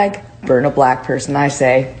flag, burn a black person, I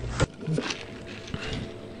say.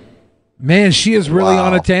 Man, she is really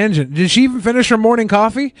on a tangent. Did she even finish her morning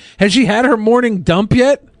coffee? Has she had her morning dump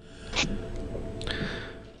yet?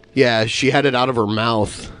 Yeah, she had it out of her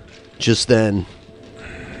mouth just then.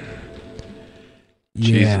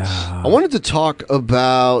 Yeah. I wanted to talk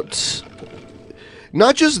about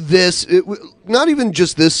not just this, not even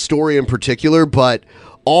just this story in particular, but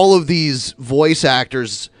all of these voice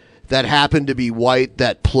actors that happen to be white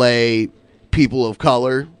that play people of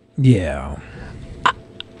color. Yeah.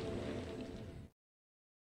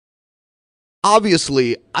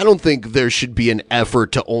 Obviously, I don't think there should be an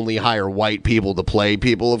effort to only hire white people to play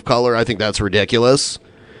people of color. I think that's ridiculous.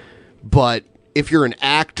 But if you're an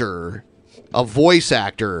actor, a voice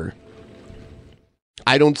actor,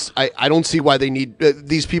 I don't see why they need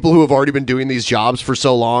these people who have already been doing these jobs for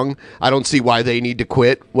so long. I don't see why they need to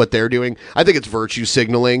quit what they're doing. I think it's virtue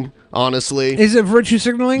signaling, honestly. Is it virtue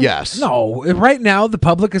signaling? Yes. No. Right now, the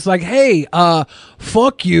public is like, hey,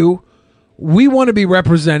 fuck you. We want to be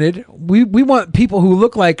represented. We want people who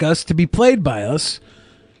look like us to be played by us.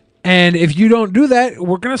 And if you don't do that,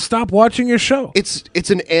 we're going to stop watching your show. It's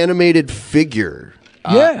an animated figure.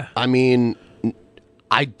 Yeah. I mean,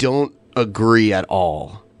 I don't agree at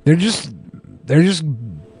all. They're just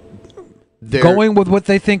going with what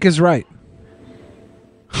they think is right.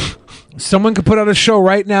 Someone could put out a show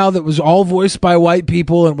right now that was all voiced by white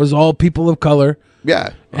people and was all people of color.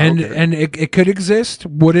 Yeah. And it could exist.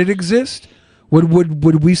 Would it exist?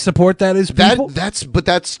 Would we support that as people? That's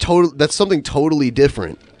something totally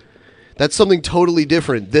different. That's something totally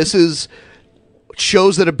different. This is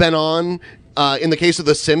shows that have been on in the case of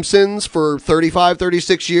The Simpsons for 35,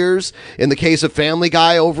 36 years. In the case of Family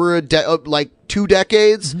Guy over like 2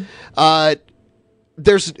 decades.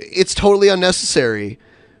 It's totally unnecessary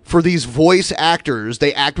for these voice actors.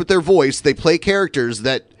 They act with their voice. They play characters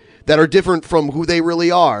that are different from who they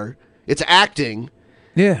really are. It's acting.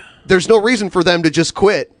 Yeah. There's no reason for them to just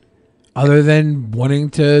quit. Other than wanting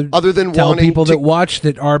to tell people that watch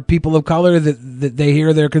that are people of color that they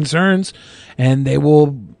hear their concerns and they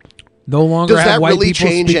will no longer Does have that white really people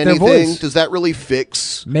change speak their anything? voice. Does that really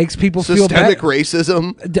fix Makes people feel systemic better.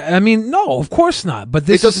 racism? I mean, no, of course not. But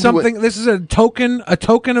this is something. This is a token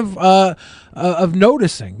of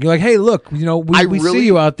noticing. You're like, hey, look, we see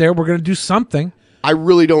you out there. We're going to do something. I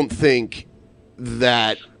really don't think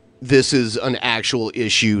that this is an actual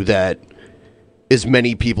issue that as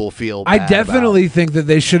many people feel I bad definitely think that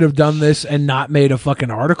they should have done this and not made a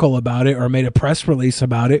fucking article about it or made a press release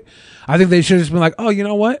about it. I think they should have just been like, oh, you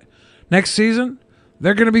know what? Next season,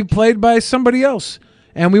 they're going to be played by somebody else.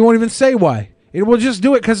 And we won't even say why. We'll just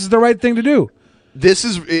do it because it's the right thing to do. This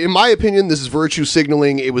is, in my opinion, this is virtue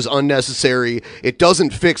signaling. It was unnecessary. It doesn't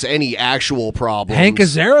fix any actual problems. Hank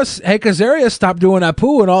Azaria stopped doing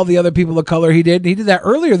Apu and all the other people of color he did. He did that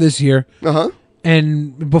earlier this year. Uh-huh.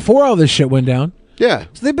 And before all this shit went down. Yeah.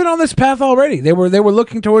 So they've been on this path already. They were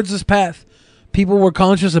looking towards this path. People were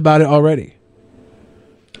conscious about it already.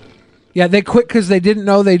 Yeah, they quit because they didn't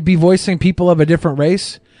know they'd be voicing people of a different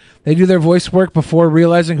race. They do their voice work before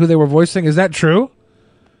realizing who they were voicing. Is that true?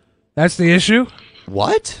 That's the issue?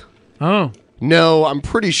 What? Oh. No, I'm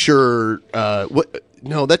pretty sure.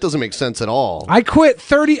 No, that doesn't make sense at all. I quit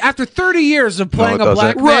after 30 years of playing No, it a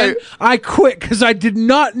black doesn't. man. Right. I quit because I did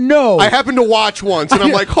not know. I happened to watch once, and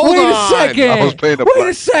I'm like, hold Wait on. a second. Wait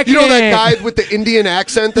a second. You know that guy with the Indian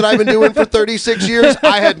accent that I've been doing for 36 years?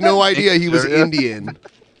 I had no idea he was Indian.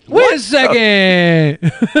 Wait a second.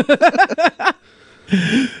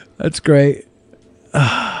 That's great.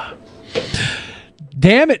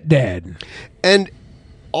 Damn it, Dad. And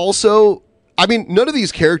also, I mean, none of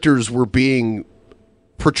these characters were being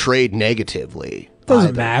portrayed negatively.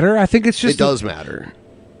 Doesn't matter. I think it's just it does matter.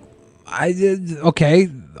 Okay.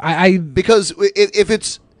 I because if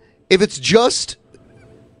it's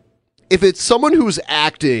someone who's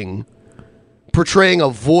acting, portraying a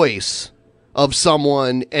voice of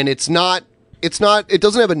someone, and it's not it's not. It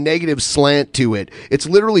doesn't have a negative slant to it. It's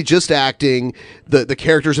literally just acting. The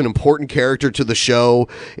character's an important character to the show.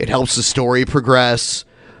 It helps the story progress.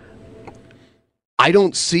 I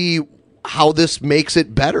don't see how this makes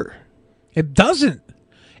it better. It doesn't.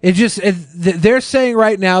 They're saying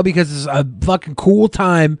right now, because it's a fucking cool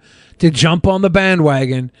time to jump on the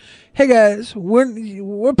bandwagon. Hey guys,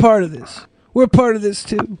 we're part of this. We're part of this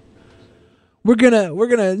too. We're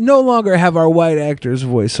gonna no longer have our white actors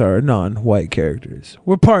voice our non-white characters.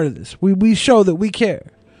 We're part of this. We show that we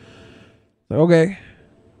care. Okay,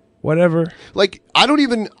 whatever. Like I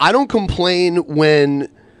don't complain when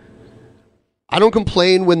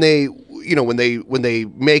they when they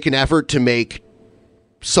make an effort to make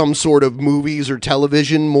some sort of movies or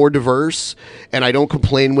television more diverse, and I don't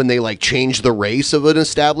complain when they like change the race of an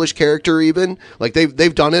established character. Even like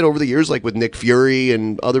they've done it over the years, like with Nick Fury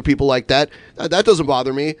and other people like that. That doesn't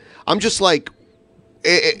bother me. I'm just like,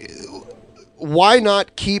 why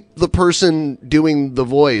not keep the person doing the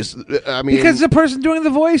voice? I mean, because the person doing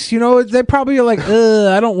the voice, they probably are like,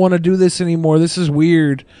 I don't want to do this anymore. This is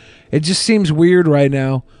weird. It just seems weird right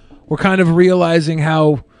now. We're kind of realizing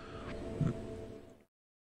how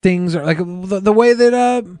things are like the way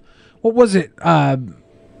that what was it?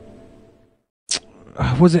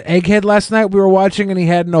 Was it Egghead last night we were watching and he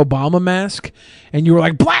had an Obama mask and you were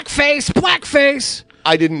like, blackface.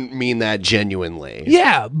 I didn't mean that genuinely.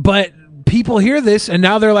 Yeah, but people hear this and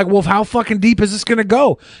now they're like, well, how fucking deep is this gonna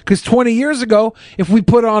go? Because 20 years ago, if we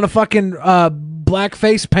put on a fucking black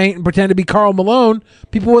face paint and pretend to be Karl Malone,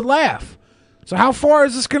 people would laugh. So how far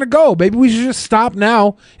is this gonna go? Maybe we should just stop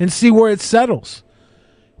now and see where it settles.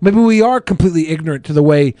 Maybe we are completely ignorant to the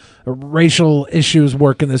way racial issues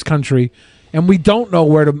work in this country, and we don't know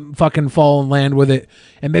where to fucking fall and land with it.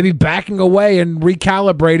 And maybe backing away and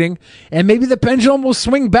recalibrating, and maybe the pendulum will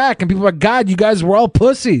swing back, and people are like, God, you guys were all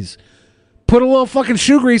pussies. Put a little fucking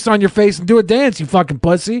shoe grease on your face and do a dance, you fucking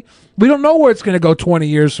pussy. We don't know where it's going to go 20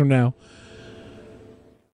 years from now.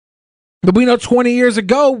 But we know 20 years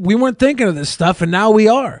ago, we weren't thinking of this stuff, and now we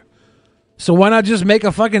are. So why not just make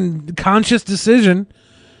a fucking conscious decision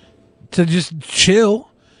to just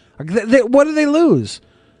chill? What do they lose?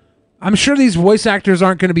 I'm sure these voice actors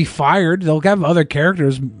aren't going to be fired. They'll have other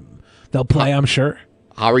characters they'll play, I'm sure.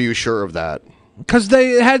 How are you sure of that? Because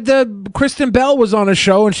they had Kristen Bell was on a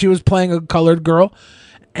show and she was playing a colored girl,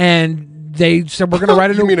 and they said we're going to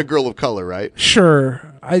write a new. You mean a girl of color, right?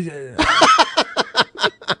 Sure,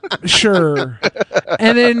 sure.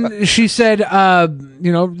 And then she said, they're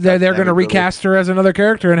going to recast her as another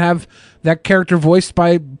character and have that character voiced by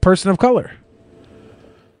a person of color.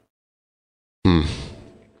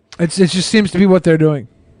 It just seems to be what they're doing.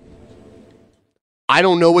 I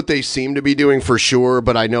don't know what they seem to be doing for sure,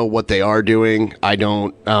 but I know what they are doing. I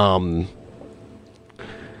don't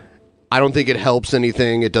think it helps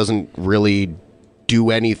anything. It doesn't really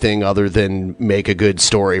do anything other than make a good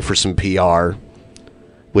story for some PR,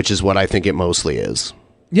 which is what I think it mostly is.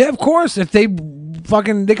 Yeah, of course. If they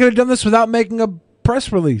could have done this without making a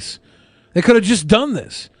press release. They could have just done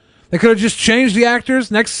this. They could have just changed the actors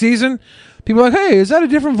next season. People are like, hey, is that a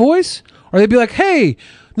different voice? Or they'd be like, hey,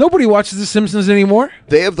 nobody watches The Simpsons anymore.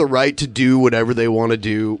 They have the right to do whatever they want to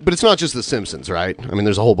do, but it's not just The Simpsons, right? I mean,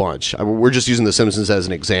 there's a whole bunch. We're just using The Simpsons as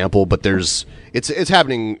an example, but it's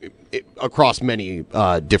happening across many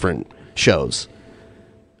different shows.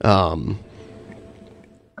 Yeah.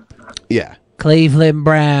 Cleveland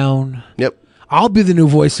Brown. Yep. I'll be the new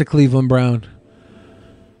voice of Cleveland Brown.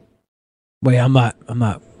 Wait, I'm not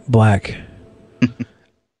black.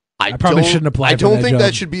 I probably shouldn't apply. I don't think job.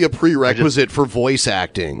 that should be a prerequisite for voice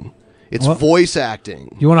acting. It's voice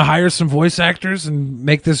acting. You want to hire some voice actors and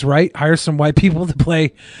make this right? Hire some white people to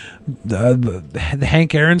play the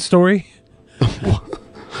Hank Aaron story?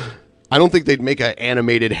 I don't think they'd make an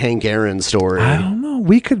animated Hank Aaron story. I don't know.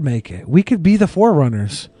 We could make it. We could be the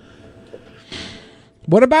forerunners.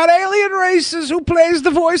 What about alien races? Who plays the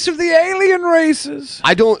voice of the alien races?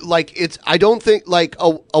 I don't think like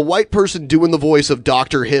a white person doing the voice of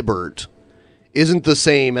Dr. Hibbert isn't the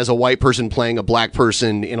same as a white person playing a black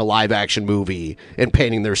person in a live action movie and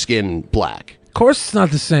painting their skin black. Of course it's not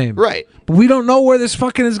the same. Right. But we don't know where this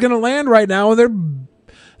fucking is going to land right now.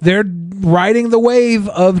 They're riding the wave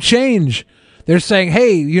of change. They're saying,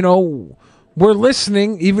 hey, we're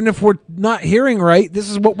listening, even if we're not hearing right. This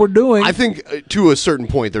is what we're doing. I think to a certain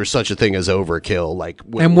point, there's such a thing as overkill.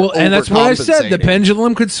 And that's what I said. The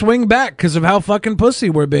pendulum could swing back because of how fucking pussy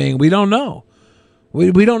we're being. We don't know.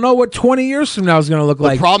 We don't know what 20 years from now is going to look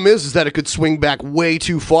like. The problem is that it could swing back way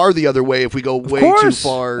too far the other way if we go way too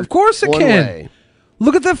far. Of course it can.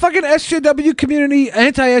 Look at the fucking SJW community,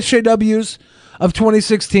 anti-SJWs. of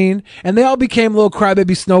 2016, and they all became little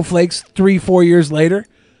crybaby snowflakes 3-4 years later.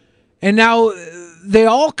 And now they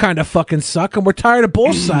all kind of fucking suck, and we're tired of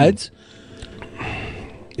both sides.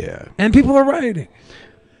 Yeah. And people are rioting.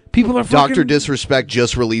 People are fucking... Dr. Disrespect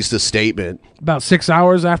just released a statement. About 6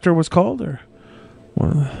 hours after it was called, or...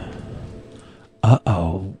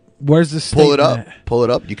 Uh-oh. Where's the statement? Pull it up. Pull it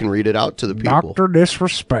up. You can read it out to the people. Dr.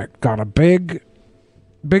 Disrespect got a big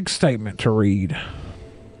statement to read.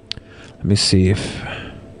 Let me see if...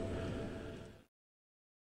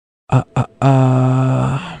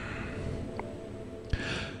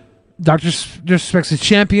 Dr. Disrespect says,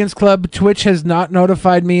 Champions Club, Twitch has not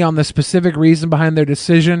notified me on the specific reason behind their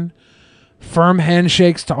decision. Firm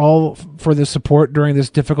handshakes to all for the support during this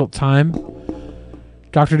difficult time.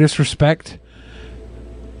 Dr. Disrespect.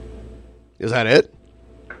 Is that it?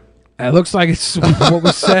 It looks like it's what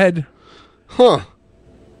was said. Huh.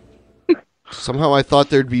 Somehow I thought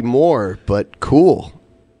there'd be more, but cool.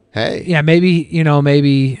 Hey. Yeah,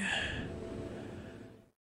 maybe...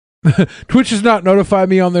 Twitch has not notified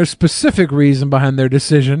me on their specific reason behind their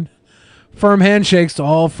decision. Firm handshakes to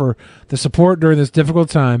all for the support during this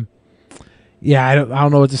difficult time. Yeah, I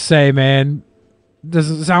don't know what to say, man.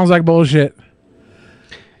 This sounds like bullshit.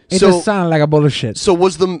 It just sounds like a bullshit. So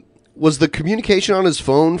was the communication on his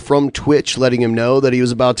phone from Twitch letting him know that he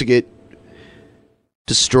was about to get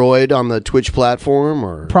destroyed on the Twitch platform,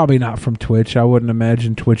 or probably not from Twitch? I wouldn't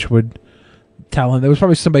imagine Twitch would tell him. There was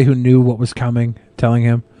probably somebody who knew what was coming telling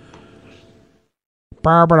him.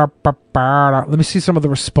 Let me see some of the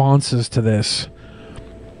responses to this.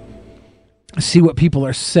 See what people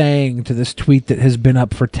are saying to this tweet that has been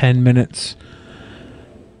up for 10 minutes.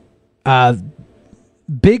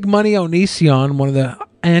 Big Money Onision, one of the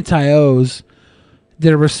anti-O's,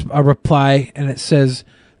 did a reply, and it says,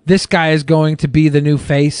 this guy is going to be the new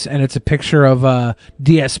face, and it's a picture of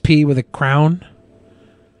DSP with a crown.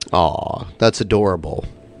 Aw, that's adorable.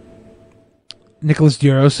 Nicholas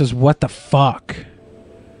Duro says, what the fuck?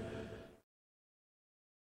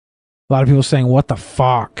 A lot of people saying, what the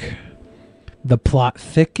fuck? The plot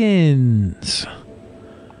thickens.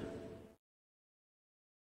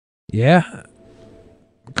 Yeah.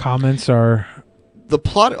 Comments are... The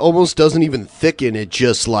plot almost doesn't even thicken. It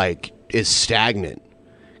just, is stagnant.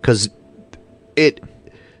 Because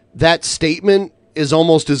that statement is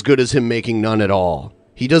almost as good as him making none at all.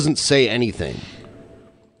 He doesn't say anything.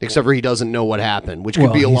 Except for he doesn't know what happened, which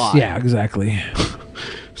could be a lie. Yeah, exactly.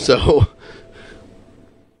 So...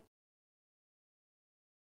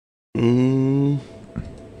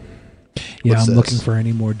 Yeah, I'm looking for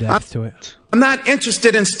any more depth to it. I'm not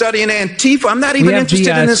interested in studying Antifa. I'm not even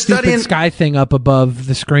interested in studying... Sky thing up above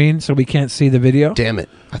the screen so we can't see the video. Damn it.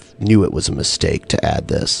 I knew it was a mistake to add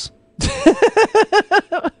this.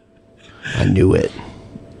 I knew it.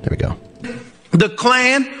 There we go. The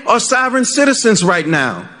Klan are sovereign citizens right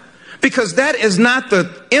now. Because that is not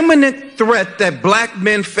the imminent threat that black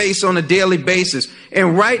men face on a daily basis.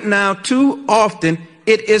 And right now, too often,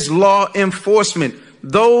 it is law enforcement.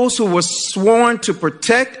 Those who were sworn to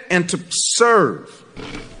protect and to serve.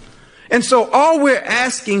 And so all we're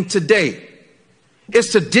asking today is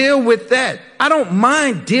to deal with that. I don't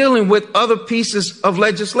mind dealing with other pieces of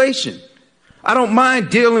legislation. I don't mind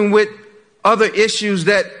dealing with other issues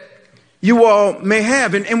that you all may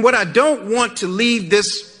have. And what I don't want to leave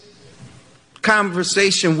this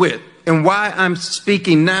conversation with, and why I'm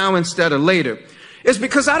speaking now instead of later, is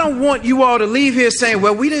because I don't want you all to leave here saying,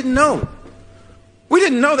 well, we didn't know. We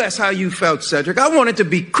didn't know that's how you felt, Cedric. I want it to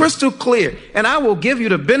be crystal clear, and I will give you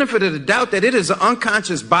the benefit of the doubt that it is an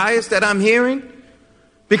unconscious bias that I'm hearing,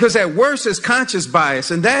 because at worst it's conscious bias,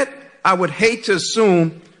 and that I would hate to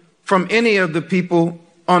assume from any of the people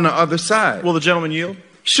on the other side. Will the gentleman yield?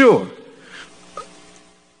 Sure.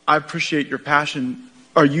 I appreciate your passion.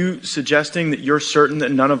 Are you suggesting that you're certain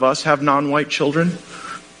that none of us have non-white children?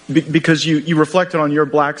 Because you reflected on your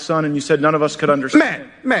black son and you said none of us could understand.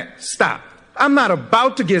 Man, stop. I'm not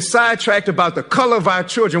about to get sidetracked about the color of our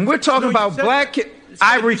children. We're talking about black kids.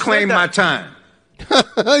 I reclaim my time.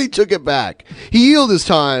 He took it back. He yielded his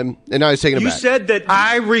time, and now he's taking it back. You said that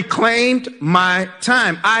I reclaimed my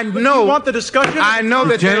time. I know. You want the discussion? I know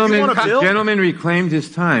that gentleman reclaimed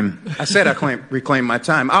his time. I said I reclaimed my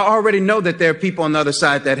time. I already know that there are people on the other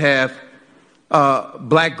side that have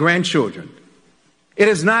black grandchildren. It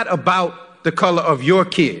is not about the color of your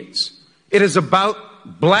kids. It is about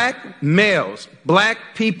black males, black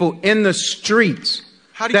people in the streets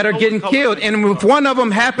that are getting killed. And if one of them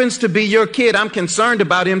happens to be your kid, I'm concerned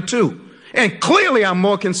about him too. And clearly I'm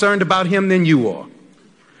more concerned about him than you are.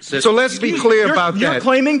 So let's be clear about you're that.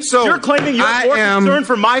 Claiming, So you're claiming you're I more am- concerned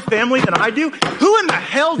for my family than I do? Who in the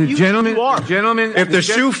hell do you think you are? Gentlemen, If the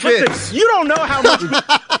shoe fits. Listen, you don't know how much...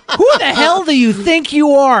 Who the hell do you think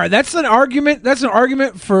you are? That's an argument. That's an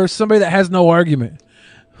argument for somebody that has no argument.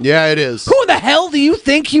 Yeah, it is. Who the hell do you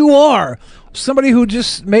think you are? Somebody who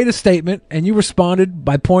just made a statement and you responded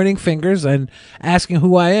by pointing fingers and asking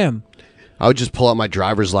who I am. I would just pull out my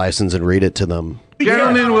driver's license and read it to them.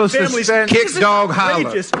 Gentlemen will Families- suspend. This is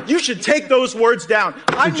outrageous. You should take those words down.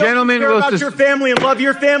 I know gentleman you care will about sus- your family and love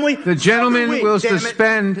your family. The gentleman So do we, will damn it.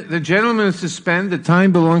 suspend. The gentleman will suspend. The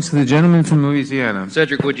time belongs to the gentleman from Louisiana.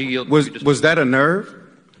 Cedric, would you yield? Was that a nerve?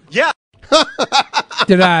 Yeah.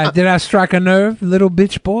 Did I strike a nerve, little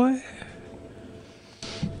bitch boy?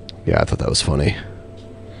 Yeah, I thought that was funny.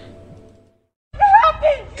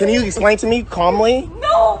 Can you explain to me calmly?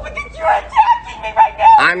 No, because you're attacking me right now.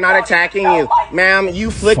 I'm not attacking you. Ma'am, you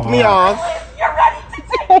flicked me Fuck. off. You're ready to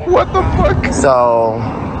take What the fuck? So,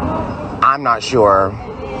 I'm not sure.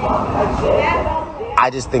 I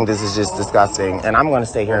just think this is just disgusting. And I'm going to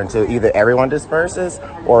stay here until either everyone disperses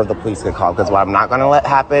or the police get called. Because what I'm not going to let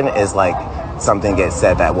happen is like something gets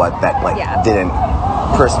said that didn't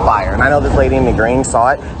perspire. And I know this lady in the green saw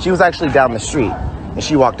it. She was actually down the street. And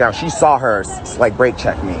she walked down. She saw her like brake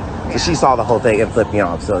check me. So she saw the whole thing and flipped me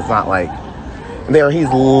off. So it's not like he's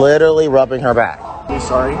literally rubbing her back. I'm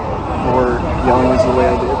sorry for yelling the way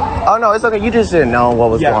I did. Oh no, it's okay. You just didn't know what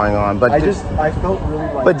was going on. But I felt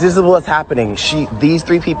really like. But this is what's happening. These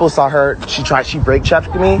three people saw her. She brake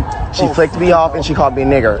checked me. She flicked me off and she called me a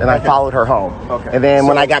nigger. And I followed her home. Okay. And then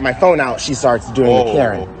when I got my phone out, she starts doing the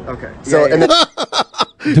Karen. Okay. So and then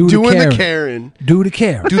Doing the Karen. Do the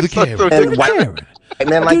Karen. Do the Karen. and why- And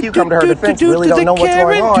then, like, you come to her defense, really don't know what's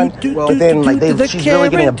going on. But then, like, she's really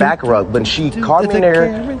getting a back rub. When she called me a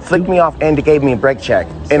nigger, flicked me off, and gave me a brake check.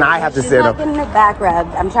 And I have to She's sit not up. getting her back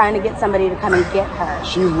rubbed. I'm trying to get somebody to come and get her.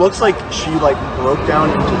 She looks like she broke down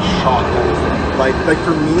into shock. Like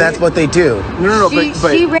for me, that's what they do. No,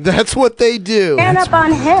 but that's what they do. Ran up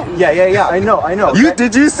on him. Yeah. I know.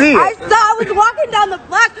 Did you see I it? saw. I was walking down the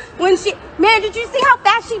block when she. Man, did you see how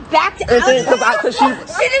fast she backed out? And then, cause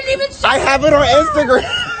she didn't even. I have it on Instagram.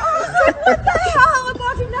 What the hell? I'm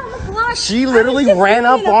walking down the block. She literally ran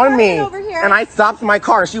up on me, and I stopped my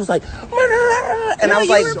car. She was like, and I was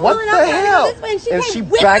like, what the hell? And she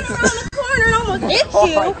backed around the corner and almost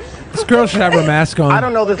hit you. This girl should have her mask on. I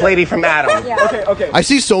don't know this lady from Adam. Okay. I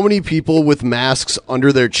see so many people with masks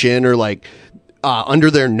under their chin or like under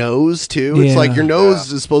their nose too. It's Yeah. like your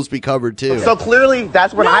nose is supposed to be covered too. So clearly,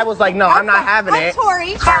 that's when I was like, no, I'm not having it.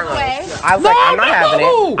 Tori, halfway. I was like, I'm not having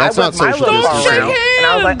it. That's I not whipped my social little car distancing. around, and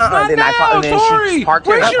I was like, Then I thought, and then she parked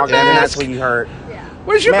her Where's up, your and then that's mask? when you heard.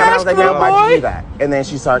 Where's your Man, I mask, was like, little man, why'd you do boy? that? And then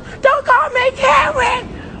she started, don't call me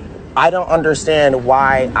Karen. I don't understand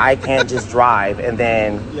why I can't just drive, and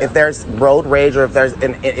then if there's road rage or if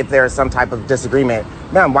there's some type of disagreement,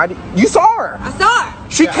 man, why did you saw her? I saw her.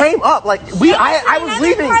 She came up like I was another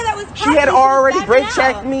leaving. car that was She had parked, already she was brake backing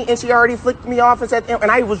checked out. me, and she already flicked me off and said, and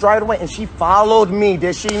I was driving away, and she followed me.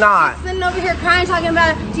 Did she not? Sitting over here crying, talking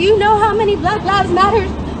about, do you know how many Black Lives Matter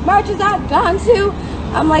marches I've gone to?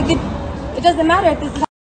 I'm like, it doesn't matter at this time.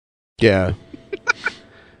 Yeah.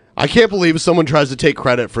 I can't believe someone tries to take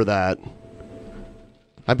credit for that.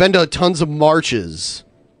 I've been to tons of marches.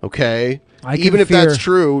 Okay, I can even if fear- that's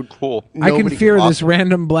true, cool. I can fear this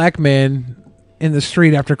random black man in the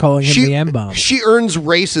street after calling him the M-bomb. She earns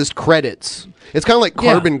racist credits. It's kind of like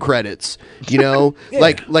carbon credits, you know.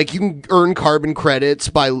 Like you can earn carbon credits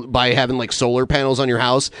by having like solar panels on your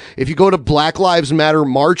house. If you go to Black Lives Matter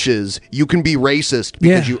marches, you can be racist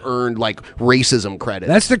because you earned like racism credits.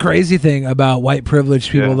 That's the crazy thing about white privilege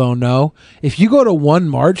people don't know. If you go to one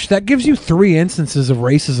march, that gives you 3 instances of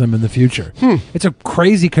racism in the future. It's a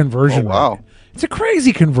crazy conversion rate. It's a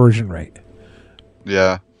crazy conversion rate.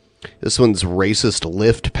 Yeah. This one's racist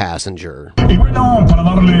Lyft passenger. Y bueno, para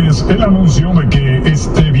darles el anuncio de que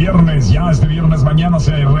este viernes mañana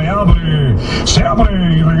se abre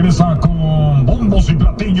y regresa con bombos y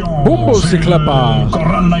platillos. Bombos y clapa.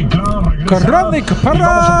 Corral y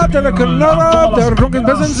Capara de la Canada de Rocket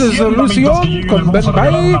Business Solución con Ben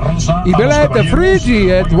Bay y Bela de Fridge y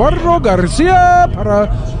Eduardo García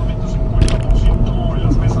para...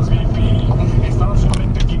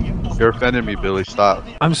 You're offending me, Billy. Stop.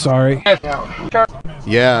 I'm sorry.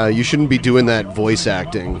 Yeah, you shouldn't be doing that voice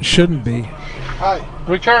acting. Shouldn't be. Hi,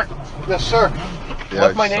 Richard. Yes, sir. Yeah,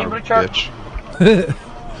 What's my you name, son of a Richard?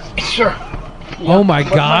 bitch. Sir. Oh my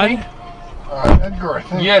What's God. name? Edgar, I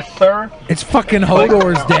think. Yes, sir. It's fucking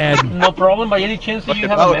Hodor's dad. No problem. By any chance, do you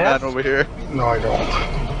have a Fucking mask? over here. No, I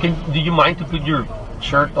don't. Do you mind to put your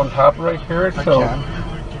shirt on top right here? I So can.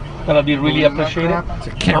 That'll be really appreciated.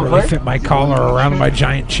 Can't really fit my collar around my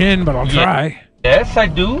giant chin, but I'll try. Yes, I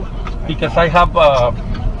do, because I have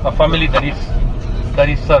a family that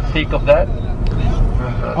is sick of that.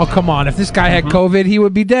 Oh, come on. If this guy had COVID, he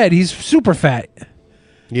would be dead. He's super fat.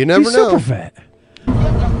 You never He's know. super fat.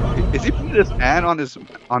 Is he putting his hand on his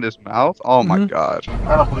mouth? Oh my god.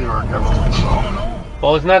 I don't believe our government, so.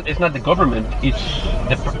 Well, it's not the government. It's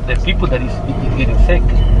the people that is getting sick.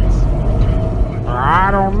 I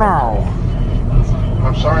don't know.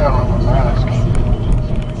 I'm sorry I don't have a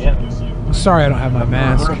mask. Yeah. I'm sorry I don't have my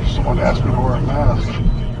mask. I heard someone asked me to wear a mask.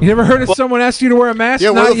 You never heard of someone ask you to wear a mask?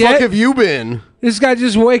 Yeah, where Not the yet? fuck have you been? This guy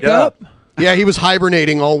just wake up? Yeah, he was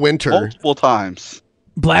hibernating all winter. Multiple times.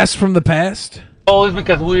 Blast from the past? Oh, it's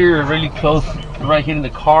because we're really close right here in the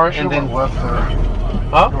car, and then left there.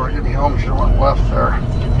 Huh? You want to get me home? You should have went left there.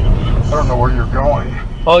 I don't know where you're going.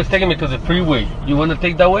 Oh, it's taking me to the freeway. You want to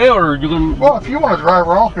take that way, or you gonna? Well, if you want to drive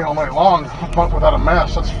around with me all night long without a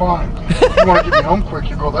mask, that's fine. If you want to get me home quick,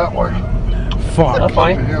 you go that way. Fuck. That's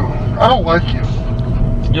fine. Up to you. I don't like you.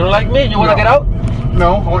 You don't like me? You want to get out?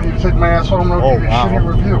 No, I want you to take my ass home and give you a shitty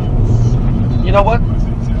review. You know what?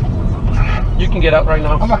 You can get out right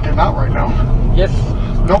now. I'm not getting out right now. Yes.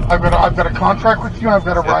 Nope, I've got a contract with you and I've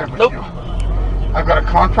got a ride with you. I've got a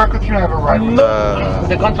contract with you and I have a ride with you.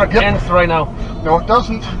 The contract ends right now. No, it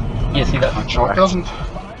doesn't. Yes, it does. No, it doesn't.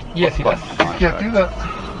 Yes, it does. You can't do that.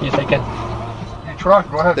 Yes, I can. You try.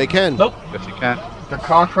 Go ahead. They can. Nope. Yes, you can. The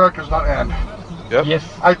contract does not end. Yep.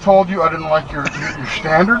 Yes. I told you I didn't like your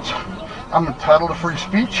standards. I'm entitled to free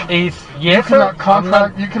speech. Yes, you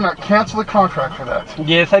cannot you cannot cancel the contract for that.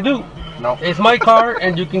 Yes, I do. No. It's my car,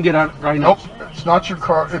 and you can get out right now. Nope. It's not your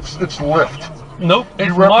car. It's Lyft. Nope.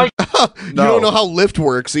 It's my. You don't know how Lyft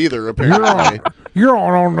works either, apparently. You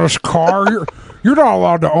don't own this car. You're not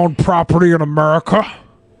allowed to own property in America.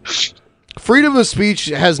 Freedom of speech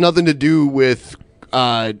has nothing to do with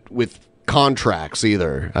contracts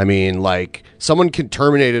either. I mean, like, someone can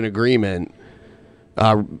terminate an agreement.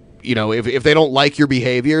 You know, if they don't like your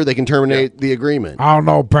behavior, they can terminate the agreement. I don't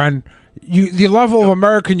know, Ben. The level of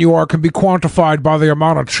American you are can be quantified by the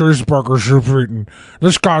amount of cheeseburgers you've eaten.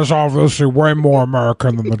 This guy's obviously way more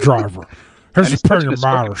American than the driver. His opinion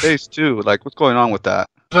matters. Face too. Like, what's going on with that?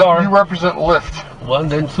 You represent Lyft. Well,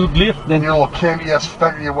 then suit Lyft. Then your little candy-ass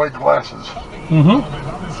faggy white glasses.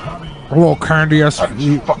 Mm-hmm. A little candy-ass. I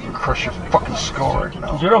just fucking crush your fucking skull right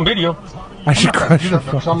now. You're on video. I should crush your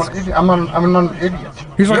I'm an idiot. I'm an idiot.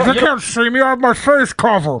 He's like, you can't see me. I have my face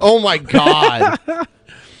covered. Oh my god.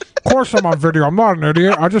 Of course I'm on video. I'm not an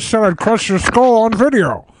idiot. I just said I'd crush your skull on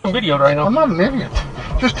video. On video right now. I'm not an idiot.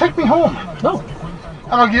 Just take me home. No.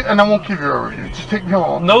 And I won't give you a review. Just take me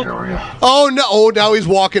home. Nope. Oh no! Oh, now he's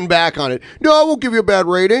walking back on it. No, I won't give you a bad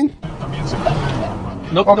rating.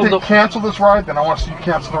 Nope. Okay, nope. Cancel this ride. Then I want to see you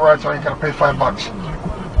cancel the ride, so I ain't gotta pay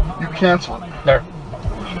 $5. You cancel it. There.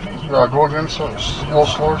 Go again, so it's a little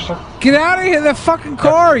slower, sir. Get out of here, that fucking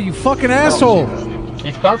car, you fucking asshole.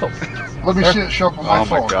 It's canceled. Let me see it show up on my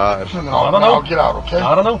phone. Oh my god. And then I don't know. I'll get out, okay?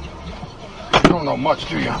 I don't know. You don't know much,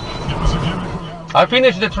 do you? I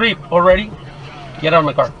finished the trip already. Get out of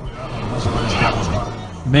my car.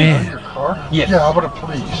 Man. Your car? Yes. Yeah, how about it,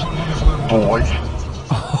 please? Boy.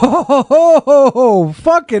 Oh,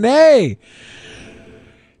 fucking A.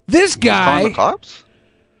 This guy. The cops?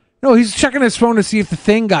 No, he's checking his phone to see if the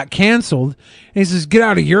thing got canceled. And he says, get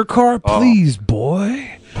out of your car, please,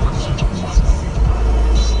 boy.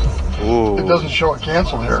 Ooh. It doesn't show it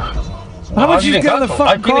canceled here. How about you just get out of the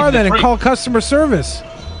fucking car then and call customer service?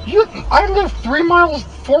 I live 4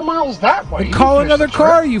 miles that way. And call another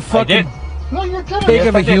car, you fucking No, you didn't. pig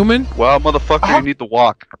of a human. Well, motherfucker, you need to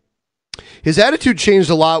walk. His attitude changed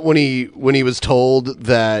a lot when he was told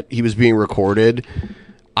that he was being recorded.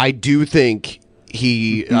 I do think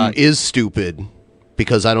he is stupid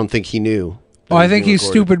because I don't think he knew. Oh, I think he's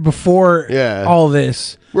stupid before all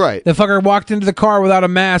this. Right. The fucker walked into the car without a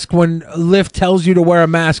mask when Lyft tells you to wear a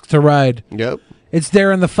mask to ride. Yep. It's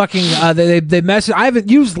there in the fucking they message. I haven't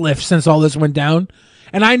used Lyft since all this went down,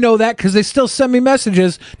 and I know that because they still send me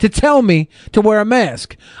messages to tell me to wear a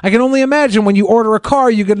mask. I can only imagine when you order a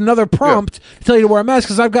car, you get another prompt to tell you to wear a mask.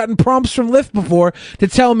 Because I've gotten prompts from Lyft before to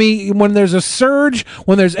tell me when there's a surge,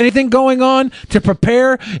 when there's anything going on, to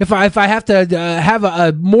prepare. If I have to have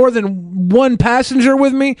a more than one passenger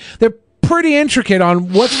with me, they're pretty intricate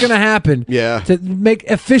on what's going to happen. Yeah. To make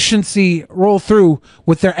efficiency roll through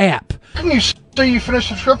with their app. Can you say you finished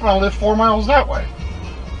the trip and I live 4 miles that way?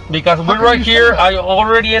 Because we're right here. I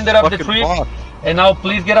already ended up the trip, and now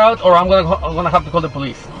please get out, or I'm gonna have to call the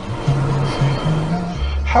police.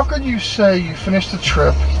 How could you say you finished the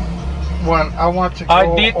trip when I want to go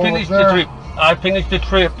I did finish the trip. I finished the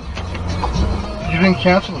trip, You didn't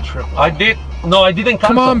cancel the trip. I did. No, I didn't cancel.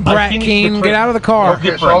 Come on, I Brat finished Keen, the trip. get out of the car.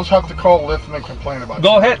 Okay, so I'll just have to call Lyft and complain about it.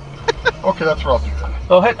 Go ahead. Okay, that's what I'll do then.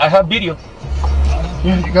 Go ahead. I have video.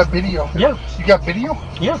 Yeah, you got video. Yeah. You got video?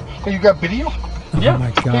 Yeah. Hey, you got video? Yeah. Oh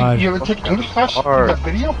my God. Hey, you ever take English class? You got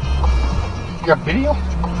video? You got video?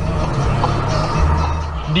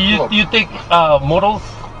 Do you take models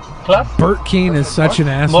class? Bert Keen is such an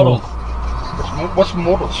asshole. Models. What's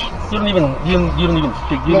models? You don't even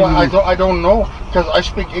speak. No, I don't know because I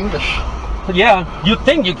speak English. Yeah, you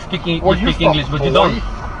think you speak English, but you don't.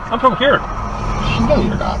 I'm from here. No,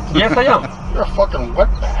 you're not. Yes, I am. You're a fucking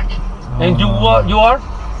wetback. And you are?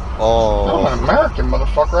 I'm an American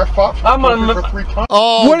motherfucker. I fought for for 3 times.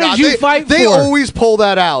 Oh, What did you fight They for? always pull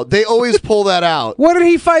that out. They always pull that out. What did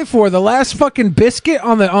he fight for? The last fucking biscuit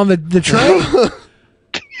on the tray?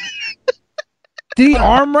 Did he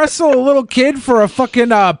arm wrestle a little kid for a fucking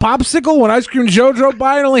popsicle when Ice Cream Joe drove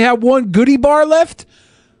by and only had one goodie bar left?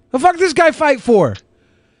 The fuck this guy fight for?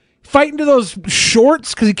 Fighting to those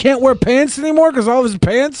shorts because he can't wear pants anymore because all of his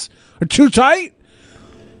pants are too tight?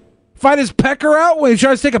 Fight his pecker out when he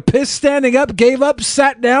tries to take a piss standing up, gave up,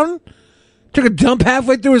 sat down, took a dump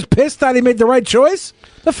halfway through his piss, thought he made the right choice?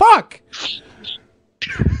 The fuck?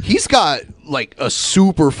 He's got like a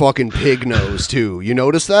super fucking pig nose too. You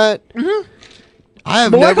notice that? Mm-hmm. I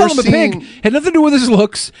have But why never call him seen. a pig? Had nothing to do with his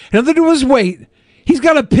looks, had nothing to do with his weight. He's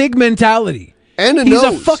got a pig mentality. And a He's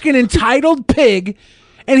a nose. fucking entitled pig,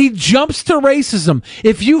 and he jumps to racism.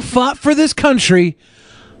 If you fought for this country,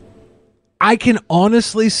 I can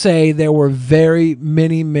honestly say there were very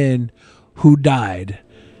many men who died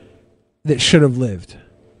that should have lived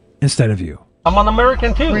instead of you. I'm an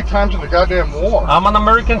American too. 3 times in the goddamn war. I'm an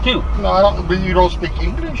American too. No, I don't. But you don't speak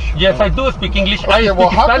English. Yes, I do speak English. Okay, I speak well,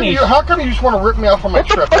 how Spanish. come you just want to rip me off on my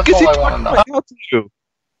trip? That's all I want to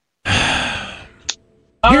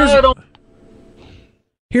know.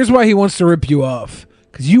 Here's why he wants to rip you off.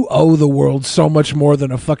 Because you owe the world so much more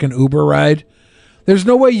than a fucking Uber ride. There's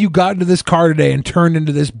no way you got into this car today and turned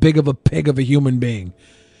into this big of a pig of a human being.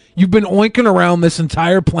 You've been oinking around this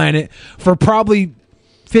entire planet for probably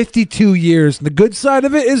 52 years. The good side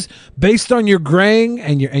of it is based on your graying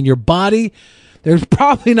and your body, there's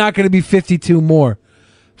probably not going to be 52 more.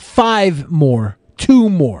 5 more. 2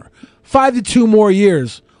 more. 5 to 2 more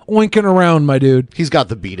years oinking around, my dude. He's got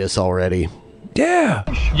the beatus already. Yeah.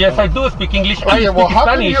 Yes, I do speak English. I Okay, speak well, how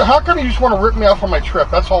Spanish. come you just want to rip me off on my trip?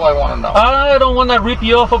 That's all I want to know. I don't want to rip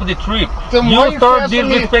you off of the trip. Then You why you start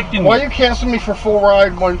canceling disrespecting me. Why you canceling me for full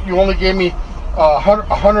ride when you only gave me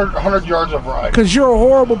 100 yards of ride? Because you're a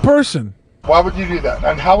horrible person. Why would you do that?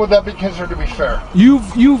 And how would that be considered to be fair? You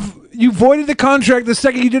voided the contract the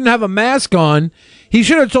second you didn't have a mask on. He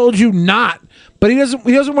should have told you not, but he doesn't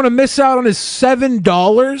want to miss out on his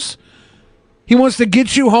 $7. He wants to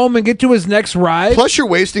get you home and get to his next ride. Plus, you're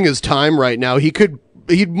wasting his time right now.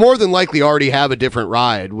 He'd more than likely already have a different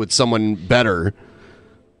ride with someone better.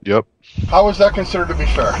 Yep. How is that considered to be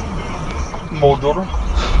fair? Moldova?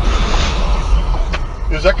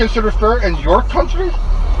 Is that considered fair in your country?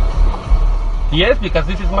 Yes, because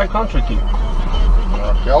this is my country too.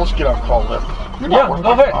 Okay, I'll just get on call then. You're not Yeah, worth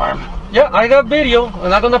go my ahead. time. Yeah, I got video,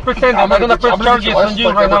 and I'm gonna present. I'm gonna press charges on you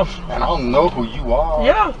right now. And I'll know who you are.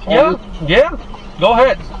 Yeah. Go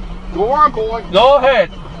ahead. Go on, boy. Go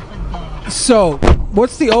ahead. So,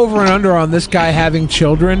 what's the over and under on this guy having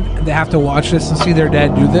children? They have to watch this and see their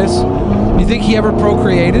dad do this. You think he ever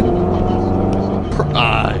procreated?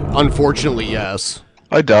 Unfortunately, yes.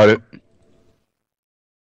 I doubt it.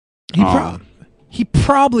 He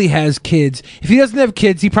probably has kids. If he doesn't have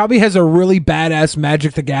kids, he probably has a really badass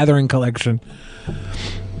Magic the Gathering collection.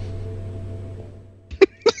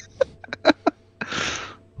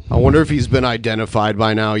 I wonder if he's been identified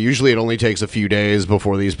by now. Usually it only takes a few days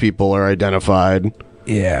before these people are identified.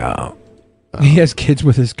 Yeah. He has kids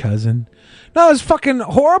with his cousin. No, it's fucking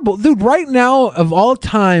horrible. Dude, right now, of all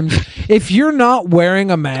times, if you're not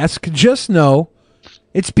wearing a mask, just know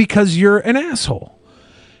it's because you're an asshole.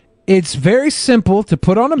 It's very simple to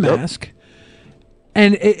put on a mask.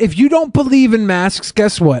 And if you don't believe in masks,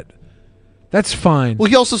 guess what? That's fine. Well,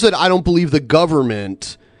 he also said, I don't believe the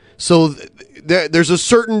government. So there's a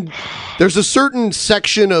certain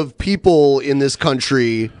section of people in this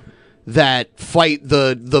country that fight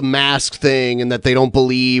the mask thing, and that they don't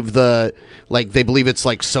believe they believe it's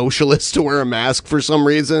like socialist to wear a mask for some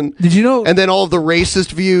reason. Did you know? And then all of the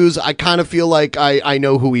racist views, I kind of feel like I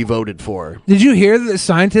know who he voted for. Did you hear that the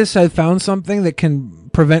scientists have found something that can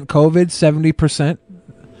prevent COVID 70%?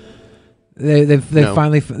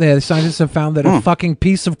 The scientists have found that a fucking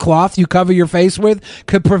piece of cloth you cover your face with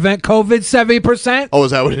could prevent COVID 70%. Oh,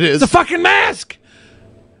 is that what it is? It's a fucking mask.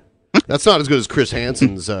 That's not as good as Chris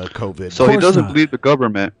Hansen's COVID. So he doesn't believe the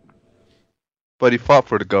government, but he fought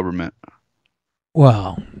for the government.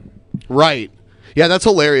 Well, right. Yeah, that's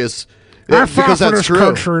hilarious. I fought for this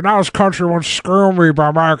country. Now this country wants to screw me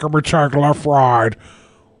by making me take left ride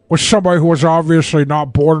with somebody who was obviously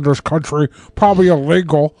not born in this country, probably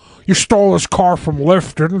illegal. You stole this car from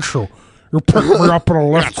Lyft, didn't you? You picked me up in a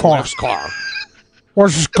Lyft car.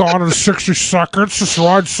 Was this gone in 60 seconds? This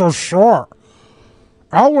ride's so short.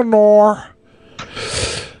 Eleanor.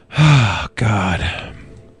 Oh, God.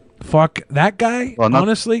 Fuck that guy, Well, not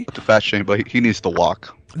honestly. the fat shame, but he needs to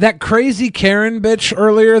walk. That crazy Karen bitch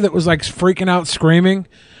earlier that was like freaking out screaming,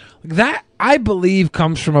 that I believe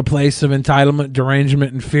comes from a place of entitlement,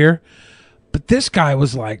 derangement, and fear. But this guy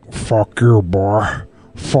was like, fuck you, boy.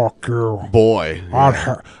 Fuck you. Boy.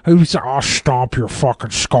 He said, I'll stomp your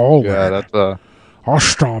fucking skull in. Yeah, that's I'll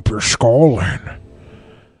stomp your skull in.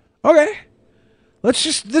 Okay. Let's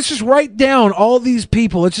just write down all these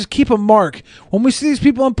people. Let's just keep a mark. When we see these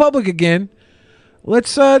people in public again,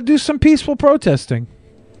 let's do some peaceful protesting.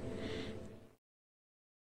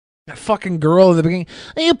 That fucking girl at the beginning.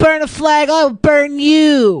 You burn a flag, I'll burn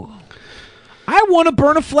you. I want to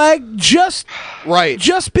burn a flag just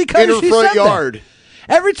because in her she front said yard. That.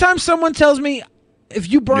 Every time someone tells me,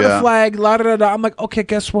 if you burn a flag, la da da da, I'm like, okay,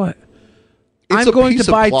 guess what? It's I'm a going piece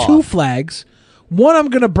to of buy cloth. 2 flags. One I'm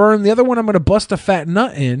going to burn, the other one I'm going to bust a fat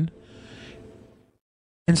nut in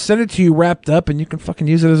and send it to you wrapped up, and you can fucking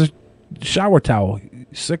use it as a shower towel. You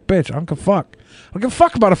sick bitch. I don't give a fuck. I don't give a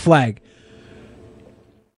fuck about a flag.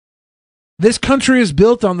 This country is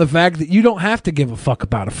built on the fact that you don't have to give a fuck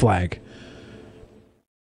about a flag.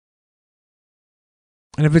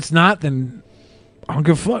 And if it's not, then I don't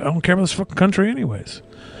give a fuck. I don't care about this fucking country anyways.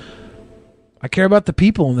 I care about the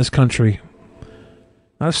people in this country.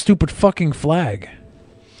 Not a stupid fucking flag.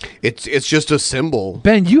 It's just a symbol.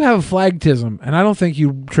 Ben, you have a flagtism, and I don't think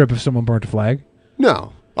you trip if someone burnt a flag.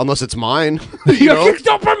 No, unless it's mine. You know?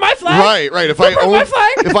 Don't burn my flag. Right. If Don't burn my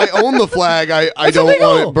flag. if I own the flag, I That's don't illegal.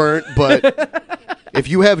 want it burnt. But if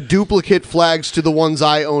you have duplicate flags to the ones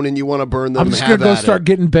I own and you want to burn them, I'm just going to go start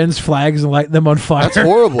getting Ben's flags and light them on fire. That's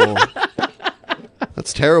horrible.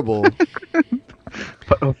 That's terrible.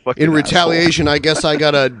 In retaliation, I guess I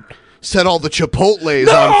gotta set all the Chipotles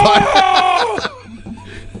on fire.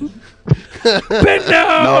 Ben,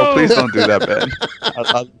 no! No, please don't do that, Ben.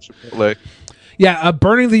 I Chipotle. Yeah,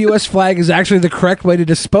 burning the U.S. flag is actually the correct way to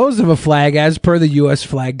dispose of a flag as per the U.S.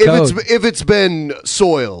 flag code. If it's been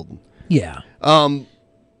soiled. Yeah.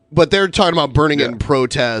 But they're talking about burning it in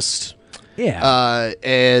protest. Yeah.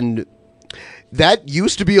 And that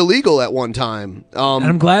used to be illegal at one time. And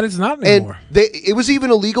I'm glad it's not anymore. And it was even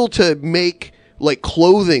illegal to make like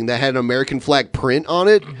clothing that had an American flag print on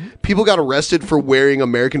it. Mm-hmm. People got arrested for wearing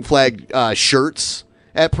American flag shirts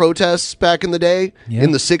at protests back in the day,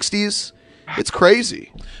 in the 60s. It's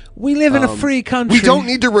crazy. We live in a free country. We don't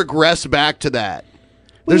need to regress back to that.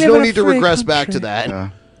 We There's live no in a need to free regress back to country.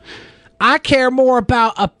 that. I care more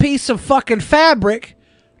about a piece of fucking fabric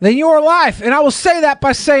than your life. And I will say that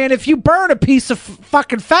by saying, if you burn a piece of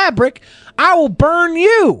fucking fabric, I will burn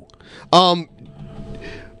you.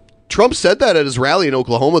 Trump said that at his rally in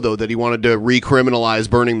Oklahoma, though, that he wanted to recriminalize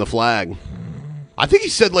burning the flag. I think he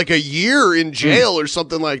said like a year in jail or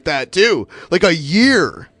something like that, too. Like a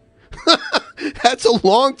year. That's a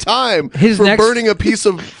long time for burning a piece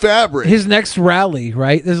of fabric. His next rally,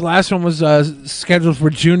 right? This last one was scheduled for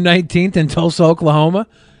June 19th in Tulsa, Oklahoma.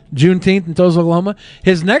 Juneteenth in Tulsa, Oklahoma.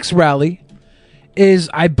 His next rally is,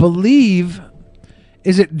 I believe,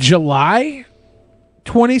 is it July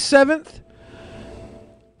 27th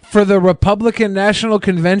for the Republican National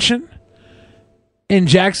Convention in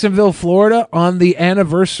Jacksonville, Florida, on the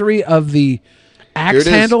anniversary of the Axe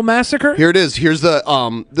Handle Massacre. Here it is. Here's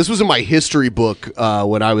the this was in my history book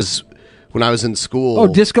when I was in school.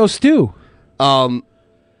 Oh, Disco Stew.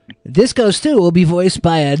 Disco Stew will be voiced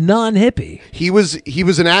by a non-hippie. He was an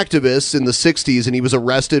activist in the 60s, and he was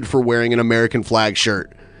arrested for wearing an American flag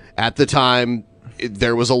shirt. At the time,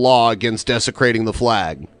 there was a law against desecrating the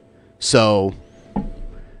flag. So,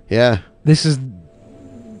 yeah. This is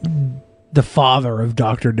the father of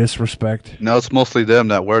Dr. Disrespect. No, it's mostly them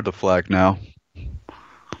that wear the flag now.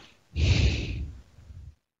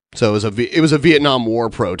 So it was a Vietnam War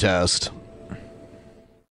protest.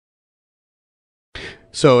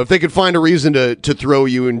 So if they could find a reason to throw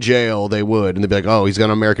you in jail, they would. And they'd be like, oh, he's got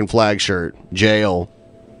an American flag shirt. Jail.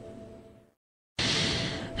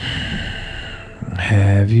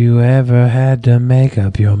 Have you ever had to make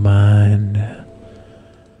up your mind?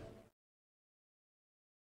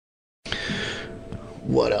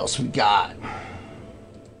 What else we got?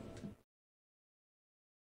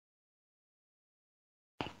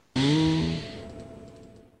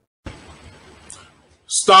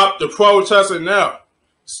 Stop the protesting now.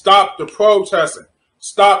 Stop the protesting.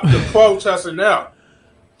 Stop the protesting now.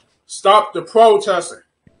 Stop the protesting.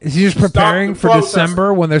 Is he just preparing for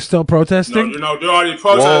December when they're still protesting? No, do all these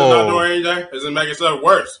protests not doing anything. It's just making stuff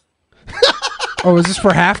worse. Or is this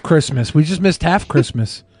for half Christmas? We just missed half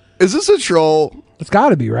Christmas. Is this a troll? It's got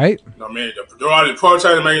to be, right? I mean, do all these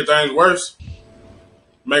protests making things worse.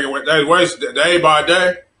 Making things worse day by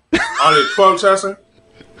day. All these protesting.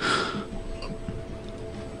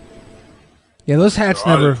 Yeah, those hats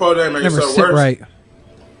all never these protests making never stuff sit worse. right.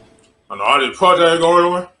 I know all these protests going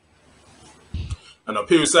on. I know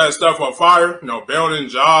people set stuff on fire.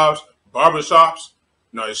 Buildings, jobs, barbershops.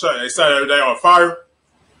 They set everything on fire.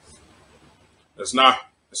 It's not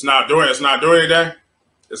doing anything.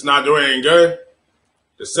 It's not doing any good.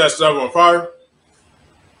 To set stuff on fire.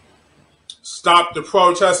 Stop the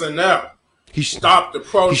protesting now. Stop the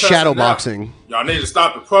protesting. He's shadowboxing. Y'all need to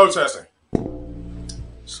stop the protesting.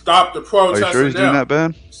 Stop the Are protesting you sure he's now. doing that,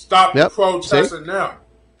 Ben? Stop the protesting now.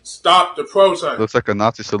 Stop the protesting. Looks like a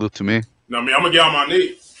Nazi salute to me. I'm gonna get on my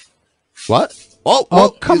knees. What?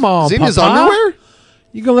 Oh, come on, is he in his Papa? underwear?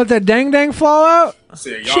 You gonna let that dang fall out?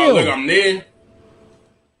 See, y'all Chill. look, I'm kneeling.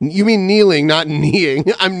 You mean kneeling, not kneeing.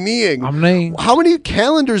 I'm kneeing. I'm kneeling. How many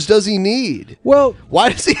calendars does he need? Well, why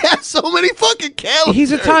does he have so many fucking calendars?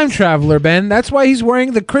 He's a time traveler, Ben. That's why he's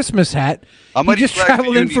wearing the Christmas hat. How He many just flags traveled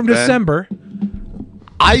do you in from need, Ben? December.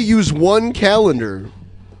 I use one calendar.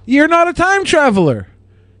 You're not a time traveler.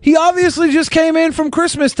 He obviously just came in from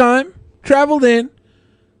Christmas time, traveled in,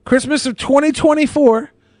 Christmas of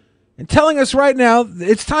 2024, and telling us right now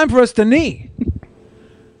it's time for us to knee.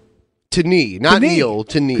 To knee, not kneel,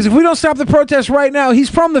 to knee. Because if we don't stop the protest right now, he's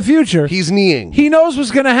from the future. He's kneeing. He knows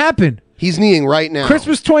what's going to happen. He's kneeing right now.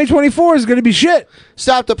 Christmas 2024 is going to be shit.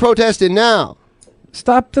 Stop the protesting now.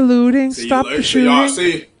 Stop the looting. Stop the shooting. Y'all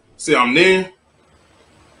see, I'm kneeling.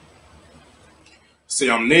 See,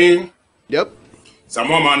 I'm kneeling. Yep. So I'm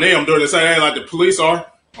on my knee. I'm doing the same thing like the police are.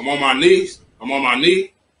 I'm on my knees. I'm on my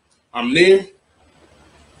knee. I'm kneeling.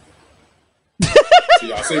 See,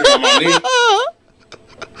 y'all see me on my knee?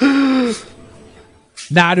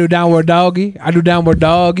 Now I do downward doggy. I do downward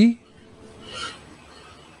doggy.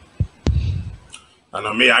 I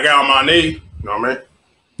know me. I got on my knee. You know what I mean?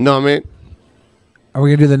 No, I mean. Are we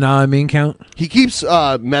going to do the nah I mean count? He keeps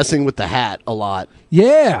messing with the hat a lot.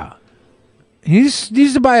 Yeah. He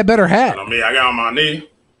needs to buy a better hat. I know me. I got on my knee.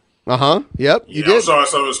 Uh-huh. Yep, you I'm did. showing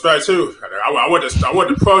some respect, too. I want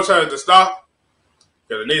the protest to stop.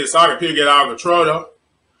 Because it needs to stop and people get out of control, though.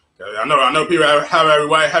 I know people have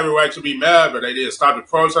every right to be mad, but they need to stop the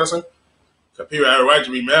protesting. Because people have every right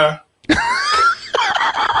to be mad. They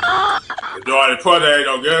do all the protest ain't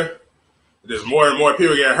no good. There's more and more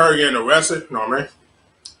people getting hurt, getting arrested. You know what I mean?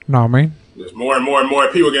 No, man. There's more and more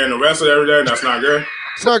people getting arrested every day, and that's not good.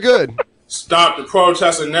 It's not good. Stop the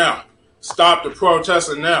protesting now. Stop the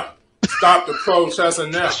protesting now. Stop the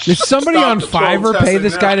protesting now. Did somebody Stop on the Fiverr pay protesting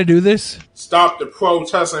this now. guy to do this? Stop the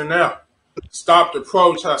protesting now. Stop the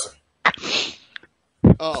protesting.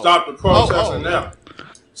 Stop the protesting now.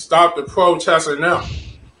 Stop the protesting now.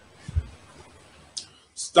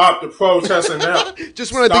 Stop the protesting now.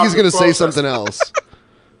 Just when I think he's going to say something else.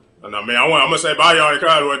 And I'm going to say bye, y'all.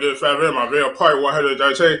 Because what did Fat in my real part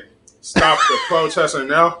 113. Stop the protesting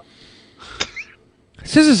now.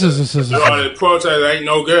 All these protests ain't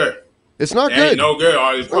no good. It's not It good. ain't no good.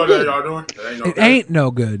 All these Not protests good. y'all doing, it ain't no It good. ain't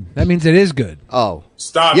no good. That means it is good. Oh.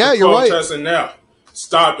 Stop Yeah, the you're right. protesting now.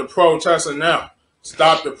 Stop the protesting now.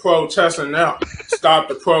 Stop the protesting now. Stop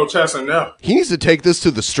the protesting now. He needs to take this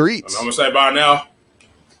to the streets. I'm going to say bye now.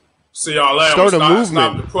 See y'all later. Start a Stop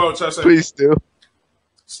movement. the protesting. Please do.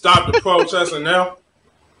 Stop the protesting now.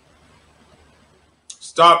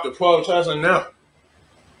 Stop the protesting now.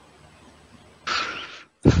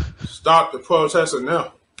 Stop the protesting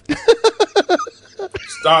now.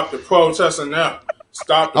 Stop the protesting now.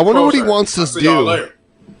 Stop the I wonder what he protesting. wants I'll to see y'all do. later.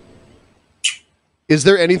 Is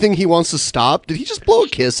there anything he wants to stop? Did he just blow a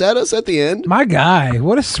kiss at us at the end? My guy,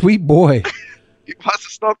 what a sweet boy. He wants to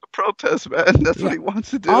stop the protest, man. That's what he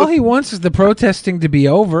wants to do. All he wants is the protesting to be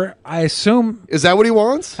over. I assume. Is that what he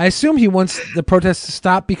wants? I assume he wants the protest to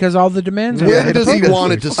stop because all the demands are When there. does The he protest-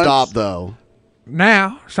 want it to stop, though?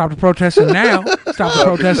 Now. Stop the protesting now. Stop the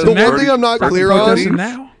protesting The now. one thing I'm not Stop the clear protesting on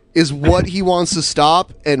now. is what he wants to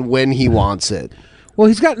stop and when he wants it. Well,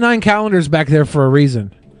 he's got 9 calendars back there for a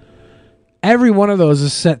reason. Every one of those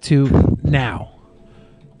is set to now.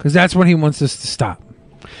 Because that's when he wants us to stop.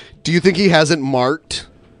 Do you think he hasn't marked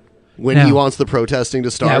when he No. wants the protesting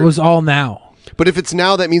to start? Yeah, it was all now. But if it's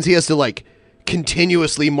now, that means he has to, like,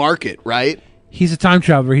 continuously mark it, right? He's a time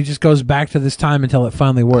traveler. He just goes back to this time until it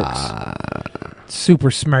finally works.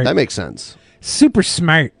 Super smart. That makes sense. Super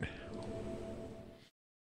smart.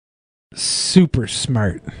 Super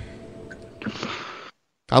smart.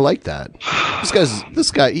 I like that.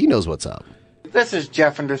 This guy, he knows what's up. This is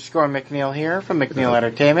Jeff _McNeil here from McNeil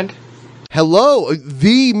Entertainment. Hello,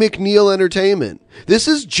 the McNeil Entertainment. This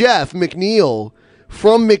is Jeff McNeil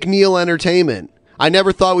from McNeil Entertainment. I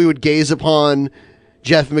never thought we would gaze upon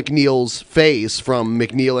Jeff McNeil's face from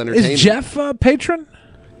McNeil Entertainment. Is Jeff a patron?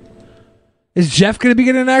 Is Jeff going to be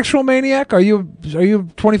getting an actual Maniac? Are you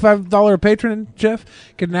 $25 patron, Jeff?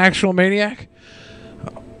 Get an actual Maniac?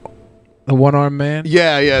 The one-armed man?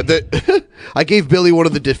 Yeah. I gave Billy one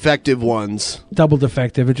of the defective ones. Double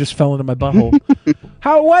defective. It just fell into my butthole.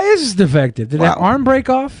 Why is this defective? Did that arm break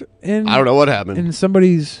off? I don't know what happened. In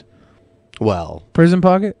somebody's prison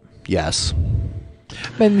pocket? Yes.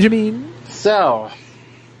 Benjamin. So,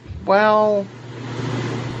 well,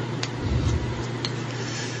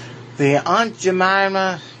 the Aunt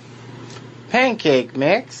Jemima pancake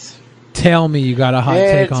mix. Tell me you got a hot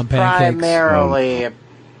take on pancakes. Primarily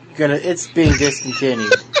it's being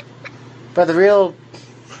discontinued. But the real,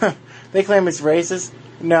 they claim it's racist.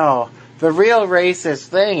 No, the real racist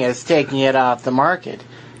thing is taking it off the market.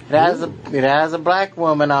 It has a black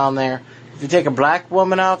woman on there. If you take a black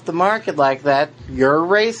woman off the market like that, you're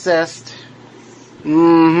racist.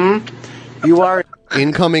 Mm-hmm. You are.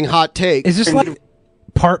 Incoming hot take. Is this like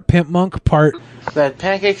part pimp monk, part... That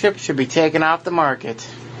pancake chip should be taken off the market.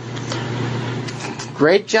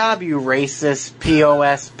 Great job, you racist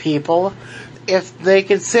POS people. If they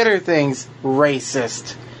consider things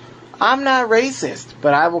racist. I'm not racist,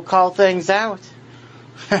 but I will call things out.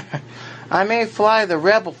 I may fly the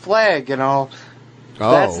rebel flag and all.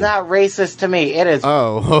 Oh. That's not racist to me. It is.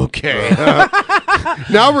 Oh, okay.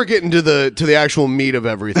 Now we're getting to the actual meat of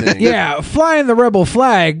everything. Yeah, flying the rebel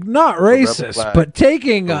flag, not racist, flag. but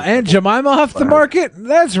taking Aunt Jemima off the market,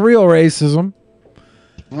 that's real racism.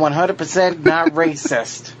 100% not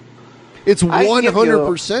racist. It's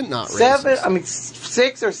 100% not racist.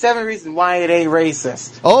 6 or 7 reasons why it ain't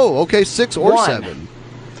racist. Oh, okay, 6 or 7.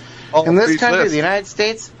 In this country, the United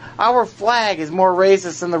States, our flag is more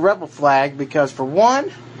racist than the rebel flag because, for one,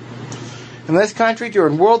 in this country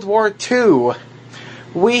during World War II,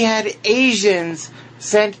 we had Asians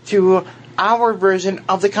sent to our version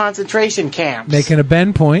of the concentration camps. Making a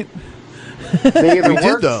bend point. They either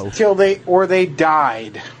worked till they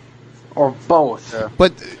died, or both. Yeah.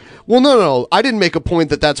 But no. I didn't make a point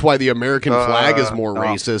that's why the American flag is more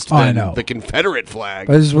racist than the Confederate flag.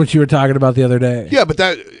 This is what you were talking about the other day. Yeah, but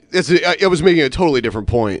I was making a totally different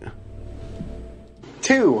point.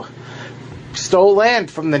 2, stole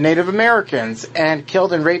land from the Native Americans and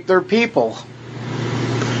killed and raped their people.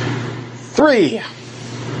 3,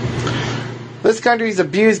 this country's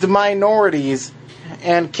abused minorities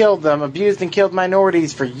and killed them, abused and killed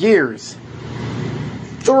minorities for years.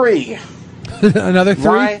 3. Another 3?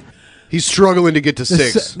 Why? He's struggling to get to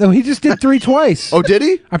 6. No, he just did 3 twice. Oh, did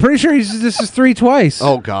he? I'm pretty sure this is 3 twice.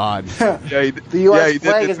 Oh, God. The U.S.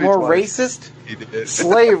 flag is more racist. He did.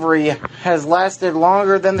 Slavery has lasted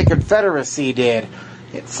longer than the Confederacy did.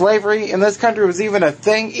 Slavery in this country was even a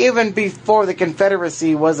thing even before the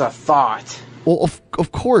Confederacy was a thought. Well,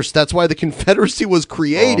 of course, that's why the Confederacy was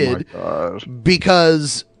created. Oh my gosh.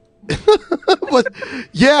 Because, but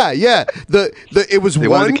yeah, it was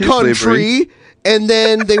one country, slavery. and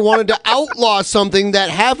then they wanted to outlaw something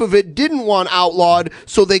that half of it didn't want outlawed,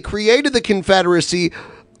 so they created the Confederacy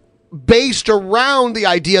based around the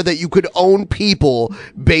idea that you could own people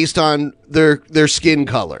based on their skin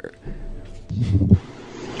color.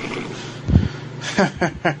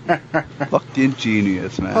 Fucking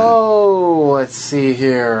genius, man. Oh, let's see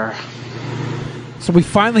here. So we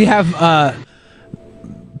finally have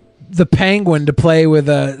the Penguin to play with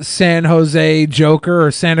a San Jose Joker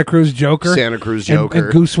or Santa Cruz Joker. Santa Cruz Joker.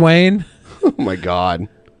 And Goose Wayne. Oh my God.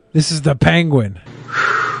 This is the Penguin.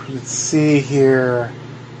 Let's see here.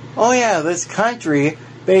 Oh yeah, this country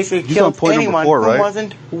basically killed anyone who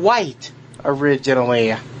wasn't white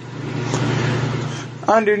originally.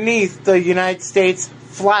 Underneath the United States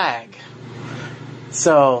flag.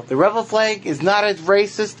 So, the rebel flag is not as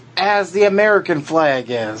racist as the American flag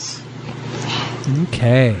is.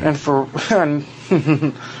 Okay. And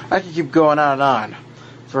I can keep going on and on.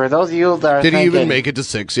 For those of you that are Did he even make it to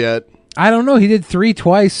 6 yet? I don't know. He did 3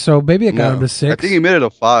 twice, so maybe it got him to 6. I think he made it a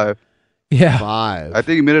 5. Yeah. 5. I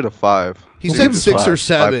think he made it a 5. He said 6 or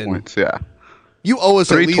 7. 5 points, yeah. You owe us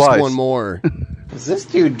 3 at least twice. one more. Is this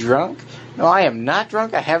dude drunk? No, I am not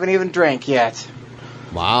drunk. I haven't even drank yet.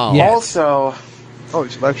 Wow. Yes. Also, oh,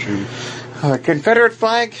 it's live stream. The Confederate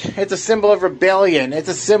flag, it's a symbol of rebellion. It's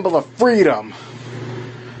a symbol of freedom.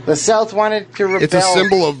 The South wanted to rebel. It's a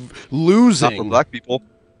symbol of losing. Not for black people.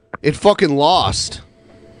 It fucking lost.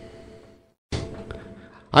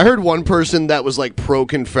 I heard one person that was like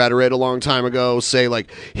pro-Confederate a long time ago say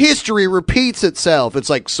like, history repeats itself. It's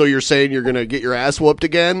like, so you're saying you're going to get your ass whooped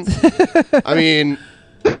again? I mean...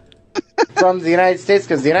 From the United States,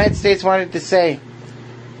 because the United States wanted to say,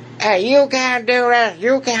 hey, you can't do this,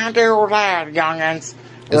 you can't do that, youngins.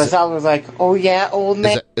 The South was like, oh yeah, old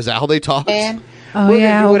man. Is that how they talk? Man. Oh, We're yeah,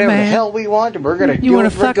 gonna do old whatever the man. hell we want, and we're gonna do You it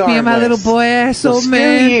want to fuck me and my little regardless. boy ass, So old screw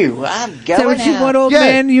man? you. I'm Is going that what you out. want, old Yeah.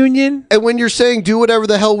 man union? And when you're saying do whatever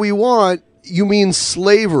the hell we want, you mean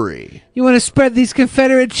slavery. You want to spread these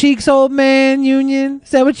Confederate cheeks, old man union?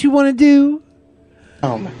 Is that what you want to do?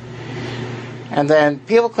 And then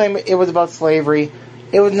people claim it was about slavery.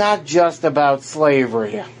 It was not just about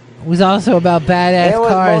slavery. It was also about badass It was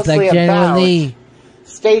cars like mostly General about Lee.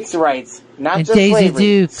 States' rights, not And just Daisy slavery.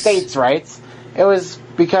 Dukes. States' rights. It was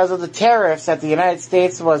because of the tariffs that the United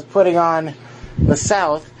States was putting on the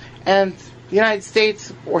South, and the United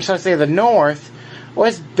States, or should I say the North,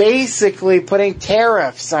 was basically putting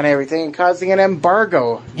tariffs on everything and causing an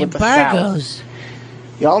embargo with the South. Embargoes.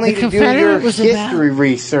 Y'all need The to do your Confederate was about history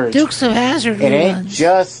research. Dukes of Hazzard It ain't ones.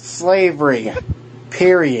 just slavery.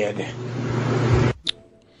 Period.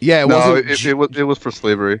 Yeah, No, it was for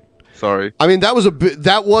slavery. Sorry. I mean, that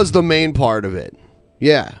was the main part of it.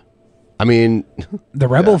 Yeah. I mean... The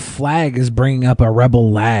rebel flag is bringing up a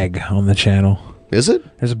rebel lag on the channel. Is it?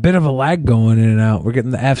 There's a bit of a lag going in and out. We're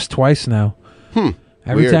getting the Fs twice now.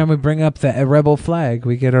 Every Weird. time we bring up the rebel flag,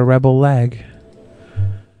 we get a rebel lag.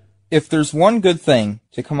 If there's one good thing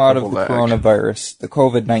to come out of the Lag. coronavirus, the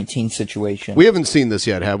COVID-19 situation, We haven't seen this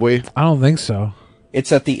yet, have we? I don't think so. it's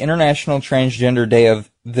that the International Transgender Day of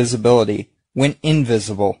Visibility went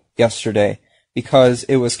invisible yesterday because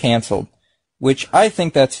it was canceled. Which I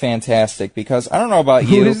think that's fantastic because I don't know about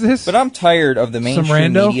Who you, is this? but I'm tired of the Some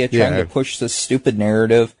mainstream rando? media trying Yeah. to push this stupid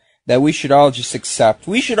narrative that we should all just accept.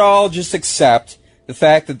 We should all just accept the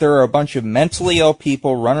fact that there are a bunch of mentally ill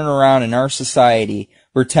people running around in our society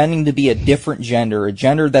pretending to be a different gender, a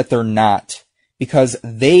gender that they're not, because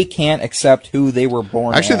they can't accept who they were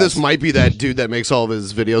born Actually, as. this might be that dude that makes all of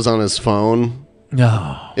his videos on his phone.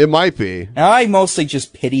 No. It might be. Now, I mostly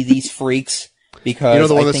just pity these freaks because You know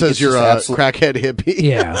the one I that think says it's you're just a absolute- crackhead hippie?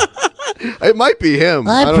 Yeah. It might be him.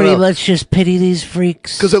 I don't pretty know. much just pity these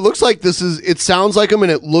freaks. Because it looks like this is... It sounds like him,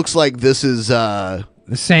 and it looks like this is... the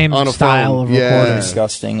same on a style phone. of Yeah. recording.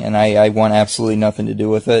 disgusting, and I want absolutely nothing to do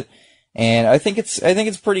with it. And I think it's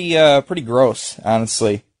pretty gross,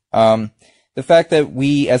 honestly. The fact that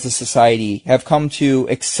we as a society have come to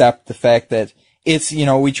accept the fact that it's,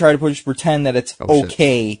 we try to pretend that it's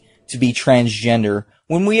okay to be transgender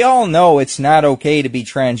when we all know it's not okay to be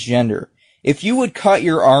transgender. If you would cut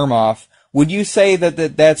your arm off, would you say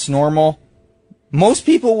that that's normal? Most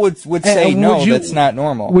people would say And no, would you- that's not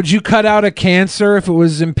normal. Would you cut out a cancer if it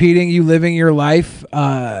was impeding you living your life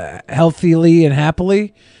healthily and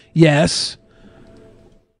happily? Yes.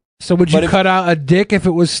 So would you But if- cut out a dick if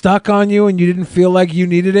it was stuck on you and you didn't feel like you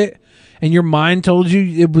needed it? And your mind told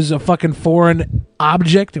you it was a fucking foreign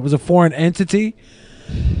object? It was a foreign entity?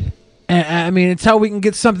 And, I mean, it's how we can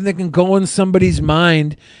get something that can go in somebody's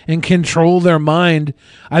mind and control their mind.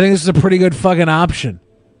 I think this is a pretty good fucking option.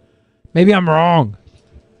 Maybe I'm wrong.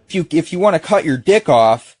 If you want to cut your dick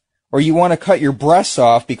off, or you want to cut your breasts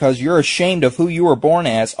off because you're ashamed of who you were born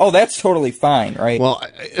as, oh, that's totally fine, right? Well,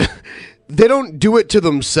 they don't do it to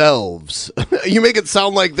themselves. You make it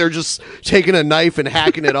sound like they're just taking a knife and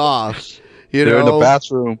hacking it off. You They're know? in the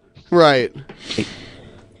bathroom. Right.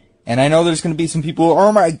 And I know there's going to be some people,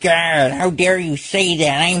 oh my god, how dare you say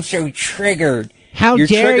that? I'm so triggered. How You're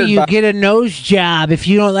dare triggered you by- get a nose job if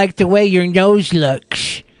you don't like the way your nose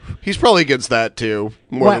looks? He's probably against that too.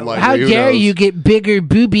 More than likely. How Who dare knows? you get bigger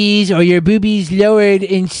boobies or your boobies lowered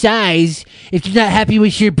in size if you're not happy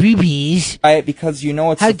with your boobies? Because you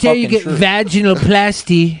know it's How the dare you fucking get truth.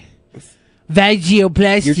 vaginoplasty?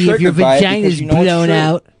 Vagioplasty if your triggered by it vagina's because you know it's blown true.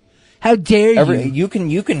 out. How dare you?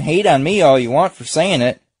 You can hate on me all you want for saying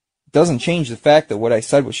it. It doesn't change the fact that what I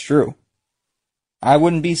said was true. I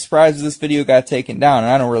wouldn't be surprised if this video got taken down,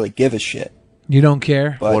 and I don't really give a shit. You don't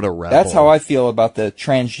care? But What a rebel. that's how I feel about the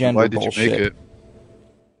transgender Why did bullshit. you make it?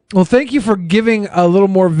 Well, thank you for giving a little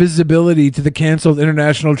more visibility to the canceled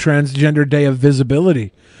International Transgender Day of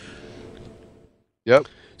Visibility. Yep.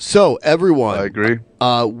 So, everyone. I agree.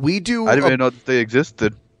 We do... I didn't even know that they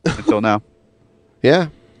existed until now. Yeah.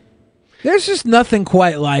 There's just nothing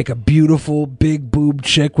quite like a beautiful, big boob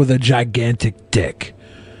chick with a gigantic dick.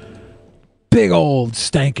 Big old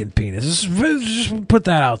stankin' penis. Just put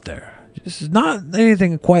that out there. Just not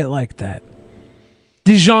anything quite like that.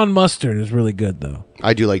 Dijon mustard is really good, though.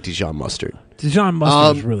 I do like Dijon mustard. Dijon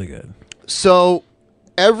mustard is really good. So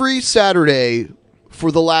every Saturday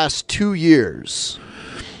for the last 2 years,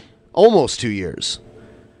 almost 2 years,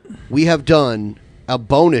 we have done a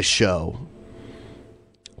bonus show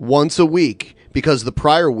once a week because the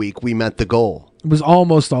prior week we met the goal. It was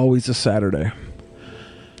almost always a Saturday.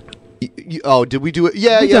 Oh, did we do it?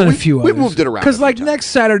 Yeah, We've yeah. done a few we others. moved it around. Because like next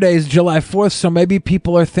Saturday is July 4th, so maybe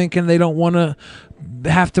people are thinking they don't want to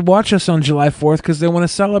have to watch us on July 4th because they want to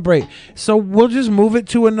celebrate. So we'll just move it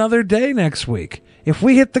to another day next week. If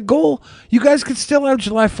we hit the goal, you guys could still have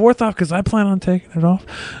July 4th off because I plan on taking it off.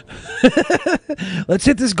 Let's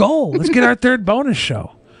hit this goal. Let's get our third bonus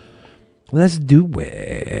show. Let's do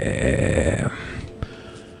it.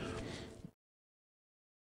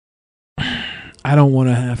 I don't want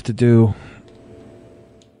to have to do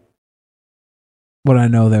what I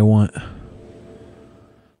know they want.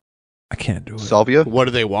 I can't do it. Salvia? What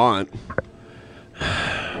do they want?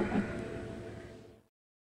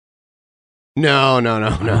 No. I'm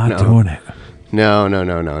not doing it. No.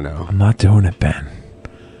 I'm not doing it, Ben.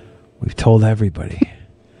 We've told everybody.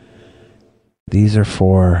 These are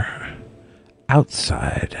for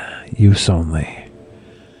outside use only.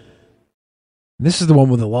 This is the one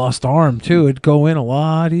with the lost arm, too. It'd go in a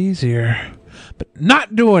lot easier. But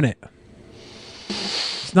not doing it.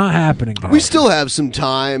 It's not happening, guys. We still have some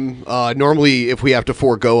time. Normally, if we have to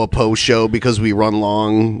forego a post show because we run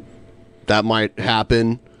long, that might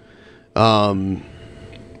happen.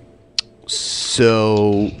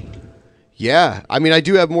 So, yeah. I mean, I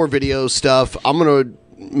do have more video stuff. I'm going to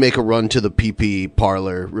make a run to the PP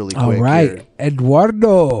parlor really quick. All right, here.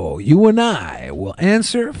 Eduardo, you and I will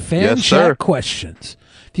answer fan Yes, chat sir. questions.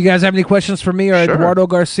 If you guys have any questions for me or Sure. Eduardo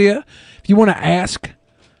Garcia, if you want to ask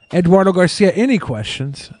Eduardo Garcia any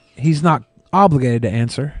questions, he's not obligated to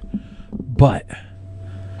answer, but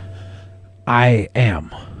I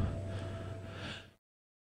am.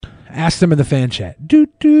 Ask them in the fan chat.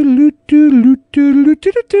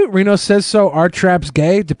 Reno says so. Our trap's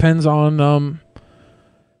gay. Depends on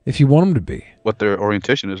if you want them to be. What their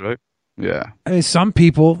orientation is, right? Yeah. I mean, some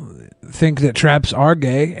people think that traps are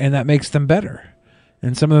gay, and that makes them better.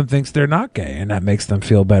 And some of them thinks they're not gay, and that makes them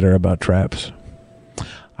feel better about traps.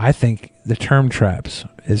 I think the term traps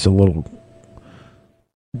is a little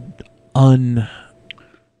No,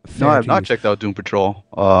 I have not checked out Doom Patrol.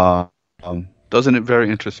 Doesn't it very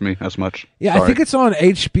interest me as much? Yeah, Sorry. I think it's on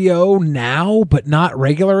HBO now, but not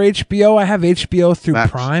regular HBO. I have HBO through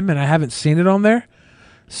Prime, and I haven't seen it on there.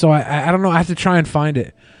 So I don't know. I have to try and find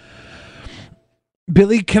it.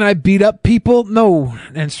 Billy, can I beat up people? No,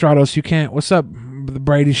 and Stratos, you can't. What's up, the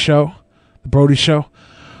Brady Show? The Brody Show?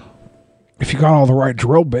 If you got all the right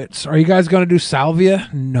drill bits. Are you guys going to do salvia?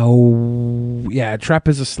 No. Yeah, trap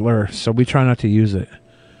is a slur, so we try not to use it.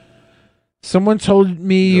 Someone told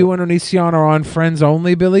me you and Onision are on Friends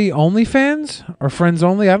Only, Billy. OnlyFans? Or Friends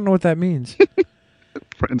Only? I don't know what that means.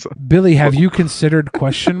 Friends. Billy, have you considered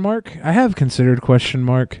question mark? I have considered question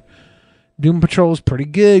mark. Doom Patrol is pretty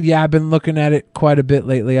good. Yeah, I've been looking at it quite a bit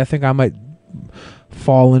lately. I think I might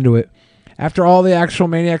fall into it. After all the actual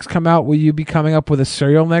Maniacs come out, will you be coming up with a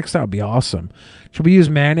cereal next? That would be awesome. Should we use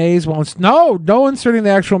mayonnaise? Well, no inserting the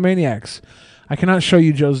actual Maniacs. I cannot show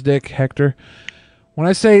you Joe's dick, Hector. When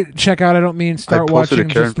I say check out, I don't mean start posted a watching.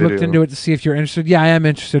 Karen Just looked video. into it to see if you're interested. Yeah, I am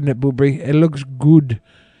interested in it, Boobry. It looks good.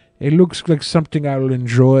 It looks like something I will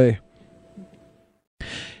enjoy.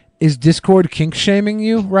 Is Discord kink shaming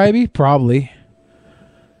you, Ryby? Probably.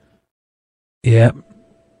 Yep.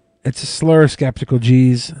 It's a slur, Skeptical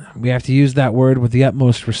G's. We have to use that word with the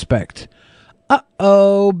utmost respect.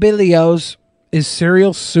 Uh-oh, Billy-O's. Is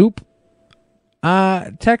cereal soup?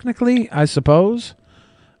 Technically, I suppose.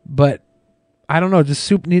 But I don't know. Does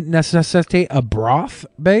soup necessitate a broth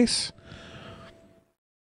base?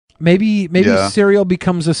 Maybe Yeah. cereal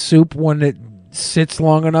becomes a soup when it sits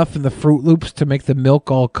long enough in the Fruit Loops to make the milk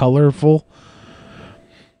all colorful.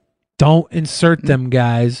 Don't insert them,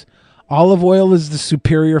 guys. Olive oil is the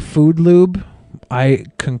superior food lube. I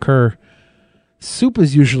concur. Soup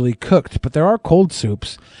is usually cooked, but there are cold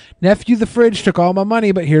soups. Nephew the Fridge took all my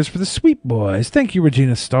money, but here's for the sweet boys. Thank you,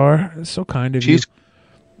 Regina Starr. It's so kind of you.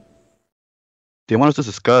 They want us to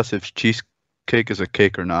discuss if cheesecake is a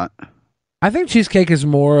cake or not. I think cheesecake is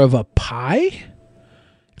more of a pie.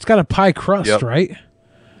 It's got a pie crust, Yep. right?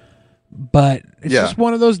 But it's Yeah. just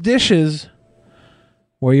one of those dishes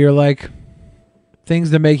where you're like, things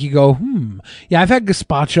that make you go, Yeah, I've had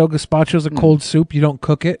gazpacho. Gazpacho's a cold soup. You don't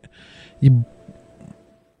cook it.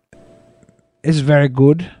 It's very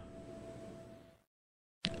good.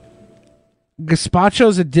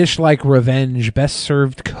 Gazpacho's a dish like revenge, best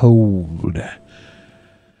served cold.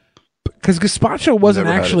 Because gazpacho wasn't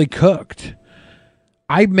Never had actually cooked.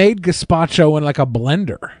 I made gazpacho in like a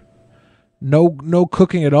blender. No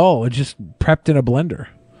cooking at all. It just prepped in a blender.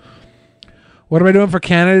 What am I doing for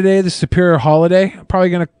Canada Day? The Superior Holiday? I'm probably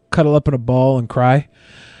going to cuddle up in a ball and cry.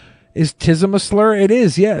 Is Tism a slur? It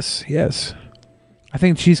is, yes. I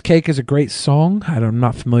think Cheesecake is a great song. I'm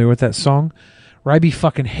not familiar with that song. Ryby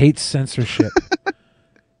fucking hates censorship.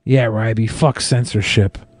 Yeah, Ryby, fuck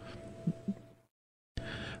censorship.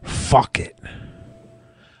 Fuck it.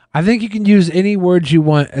 I think you can use any words you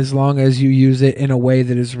want as long as you use it in a way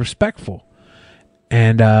that is respectful.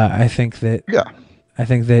 And I think that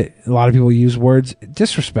a lot of people use words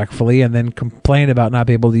disrespectfully and then complain about not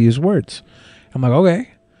being able to use words. I'm like, okay,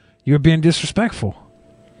 you're being disrespectful.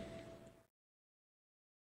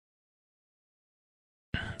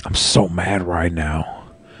 I'm so mad right now.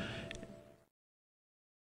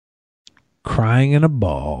 Crying in a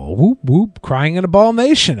ball. Whoop, whoop. Crying in a ball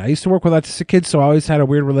nation. I used to work with autistic kids, so I always had a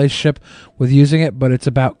weird relationship with using it, but it's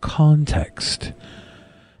about context.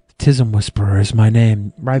 Tism Whisperer is my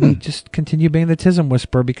name. Ryby, just continue being the Tism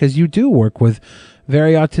Whisperer because you do work with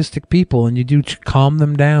very autistic people and you do calm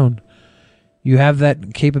them down. You have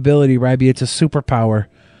that capability, Ryby. It's a superpower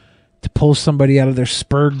to pull somebody out of their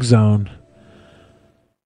spurg zone.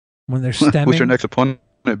 When they're stemming. Who's your next opponent,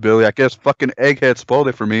 Billy? I guess fucking Egghead spoiled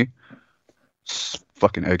it for me.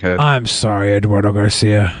 Fucking Egghead. I'm sorry, Eduardo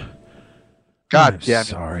Garcia. God I'm damn it.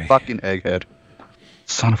 sorry. Fucking Egghead.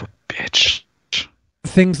 Son of a bitch.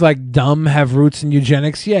 Things like dumb have roots in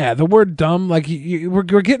eugenics. Yeah, the word dumb, like we're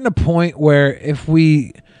getting a point where if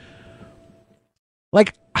we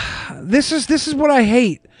like this is what I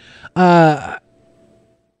hate. I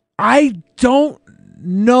don't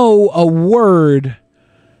know a word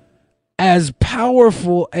as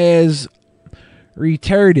powerful as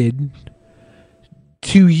retarded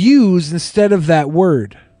to use instead of that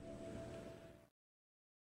word.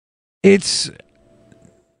 It's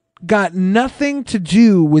got nothing to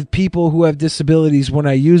do with people who have disabilities when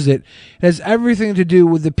I use it. It has everything to do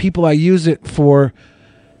with the people I use it for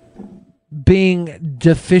being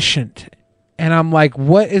deficient. And I'm like,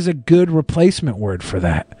 what is a good replacement word for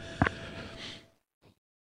that?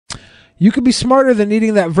 You could be smarter than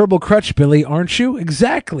needing that verbal crutch, Billy, aren't you?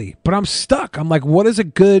 Exactly. But I'm stuck. I'm like, what is a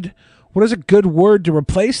good word to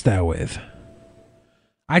replace that with?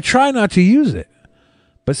 I try not to use it,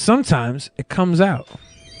 but sometimes it comes out.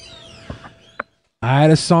 I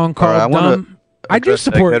had a song called Dumb. I do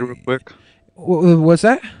support. Egghead real quick. What's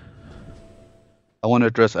that? I want to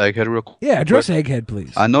address Egghead real quick. Yeah, address Egghead,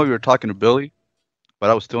 please. I know you were talking to Billy,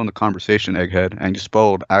 but I was still in the conversation, Egghead, and you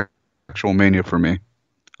spoiled Actual Mania for me.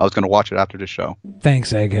 I was going to watch it after this show.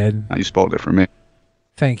 Thanks, Egghead. And you spoiled it for me.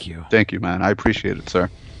 Thank you. Thank you, man. I appreciate it, sir.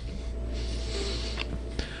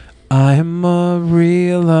 I'm a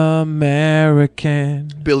real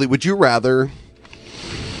American. Billy, would you rather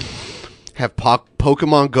have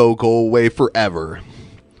Pokemon Go away forever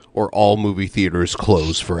or all movie theaters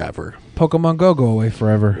close forever? Pokemon Go away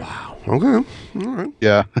forever. Wow. Okay. All right.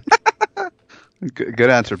 Yeah. Good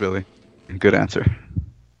answer, Billy. Good answer.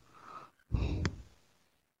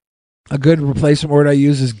 A good replacement word I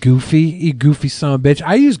use is goofy. You goofy son of a bitch.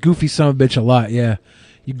 I use goofy son of a bitch a lot, yeah.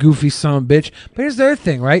 You goofy son of a bitch. But here's the other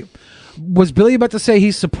thing, right? Was Billy about to say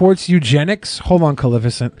he supports eugenics? Hold on,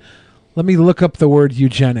 Calificent. Let me look up the word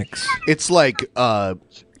eugenics. It's like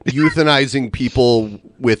euthanizing people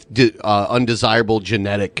with undesirable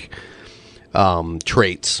genetic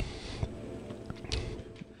traits.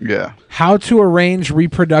 Yeah. How to arrange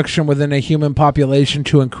reproduction within a human population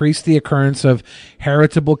to increase the occurrence of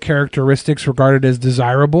heritable characteristics regarded as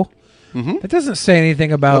desirable. Mm-hmm. It doesn't say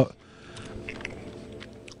anything about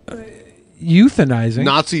euthanizing.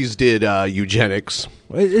 Nazis did eugenics.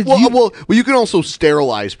 Well, you can also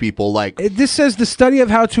sterilize people. Like this says the study of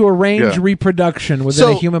how to arrange reproduction within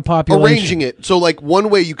a human population. Arranging it. So, like, one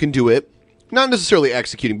way you can do it, not necessarily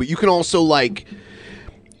executing, but you can also, like,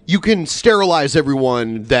 you can sterilize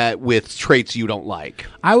everyone that with traits you don't like.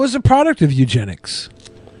 I was a product of eugenics.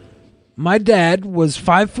 My dad was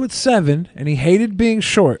 5'7" and he hated being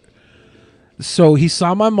short. So he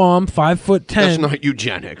saw my mom 5'10". That's not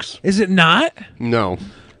eugenics. Is it not? No.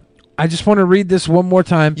 I just want to read this one more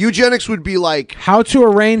time. Eugenics would be like how to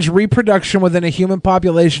arrange reproduction within a human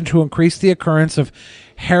population to increase the occurrence of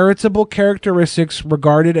heritable characteristics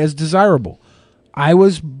regarded as desirable.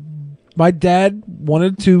 My dad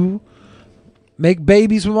wanted to make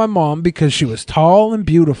babies with my mom because she was tall and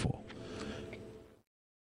beautiful.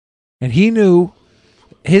 And he knew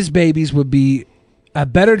his babies would be a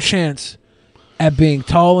better chance at being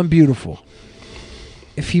tall and beautiful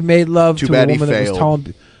if he made love to a woman that was tall and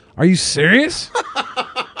beautiful. Are you serious?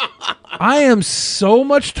 I am so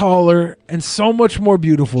much taller and so much more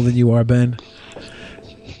beautiful than you are, Ben.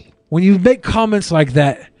 When you make comments like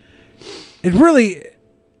that, it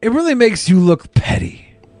really makes you look petty.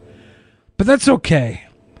 But that's okay.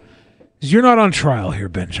 'Cause you're not on trial here,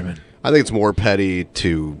 Benjamin. I think it's more petty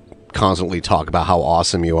to constantly talk about how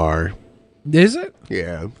awesome you are. Is it?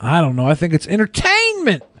 Yeah. I don't know. I think it's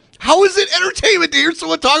entertainment. How is it entertainment to hear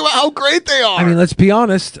someone talk about how great they are? I mean, let's be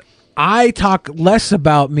honest. I talk less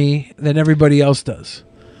about me than everybody else does.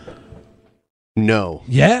 No.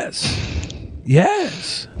 Yes.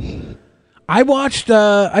 Yes. I watched,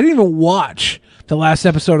 I didn't even watch the last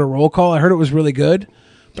episode of Roll Call. I heard it was really good.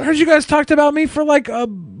 But I heard you guys talked about me for like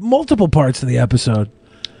multiple parts of the episode.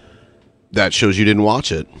 That shows you didn't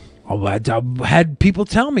watch it. Oh, I had people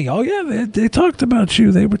tell me, oh yeah, they talked about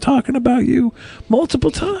you. They were talking about you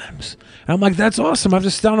multiple times. And I'm like, that's awesome. I have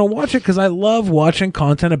to sit down and watch it because I love watching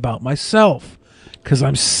content about myself because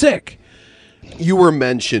I'm sick. You were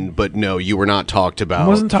mentioned, but no, you were not talked about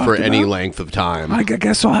Wasn't talked for any about? length of time. I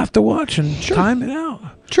guess I'll have to watch and time it out.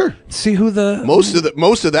 Sure. See who the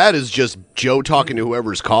most of that is just Joe talking to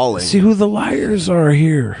whoever's calling. See who the liars are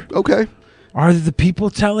here. Okay. Are the people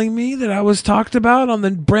telling me that I was talked about on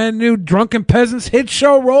the brand new Drunken Peasants hit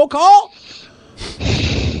show Roll Call?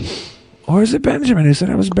 Or is it Benjamin who said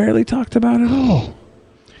I was barely talked about at all?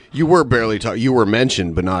 You were barely talked. You were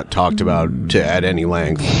mentioned, but not talked about at any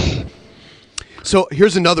length. So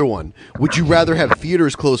here's another one. Would you rather have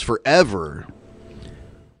theaters closed forever,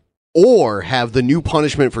 or have the new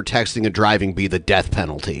punishment for texting and driving be the death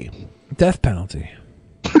penalty? Death penalty.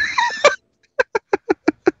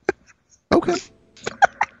 Okay.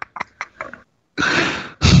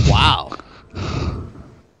 Wow.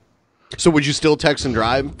 So would you still text and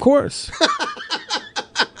drive? Of course.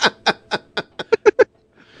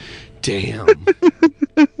 Damn.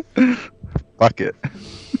 Fuck it.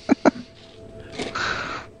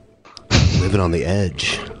 Living on the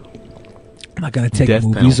edge. I'm not going to take Death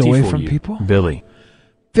movies penalty away for from you, people. Billy.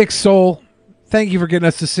 Fix Soul, thank you for getting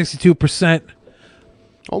us to 62%.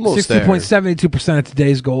 Almost there. 60.72% of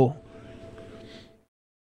today's goal.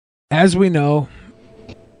 As we know,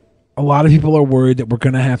 a lot of people are worried that we're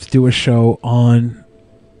going to have to do a show on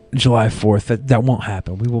July 4th. That won't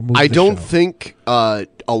happen. We will move I the don't show. think a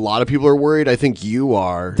lot of people are worried. I think you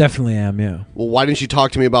are. Definitely am, yeah. Well, why didn't you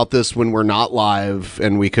talk to me about this when we're not live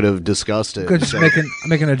and we could have discussed it? Just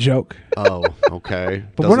making a joke. Oh, okay.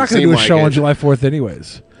 But we're not going to do a show on July 4th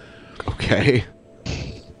anyways. Okay.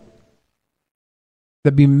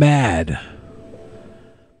 That'd be mad.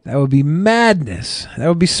 That would be madness. That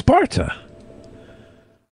would be Sparta.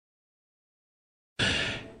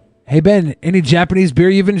 Hey, Ben, any Japanese beer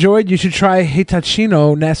you've enjoyed? You should try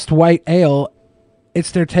Hitachino Nest White Ale. It's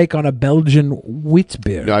their take on a Belgian wheat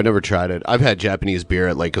beer. No, I've never tried it. I've had Japanese beer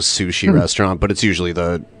at like a sushi Hmm. restaurant, but it's usually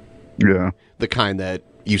the kind that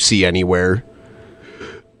you see anywhere.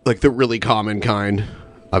 Like the really common kind.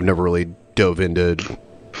 I've never really dove into,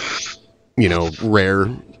 rare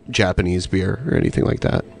Japanese beer or anything like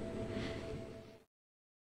that.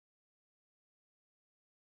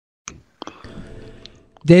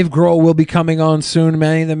 Dave Grohl will be coming on soon.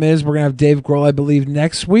 Many of them is. We're going to have Dave Grohl, I believe,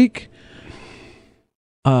 next week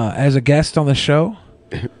as a guest on the show.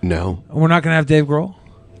 No. We're not going to have Dave Grohl?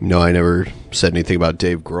 No, I never said anything about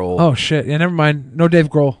Dave Grohl. Oh, shit. Yeah, never mind. No Dave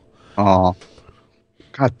Grohl. Oh,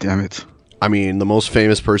 God damn it. I mean, the most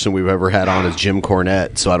famous person we've ever had on is Jim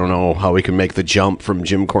Cornette, so I don't know how we can make the jump from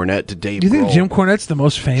Jim Cornette to Dave Do you think Grohl. Jim Cornette's the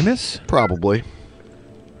most famous? Probably.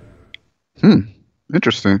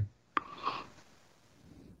 Interesting.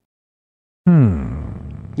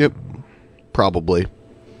 Yep. Probably.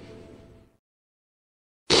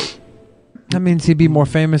 That means he'd be more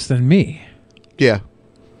famous than me. Yeah.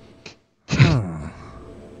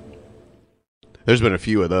 There's been a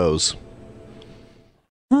few of those.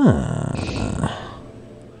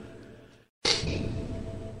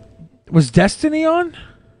 Was Destiny on?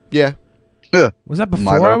 Yeah. Was that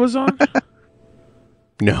before I was on?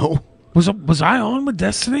 No. Was I on with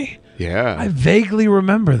Destiny? Yeah. I vaguely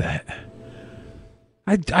remember that.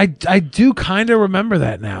 I do kind of remember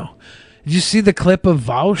that now. Did you see the clip of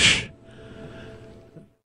Vaush?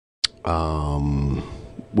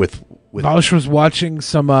 With Vaush was watching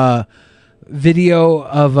some video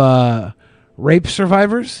of rape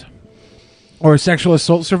survivors or sexual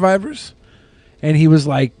assault survivors, and he was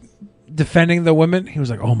like defending the women. He was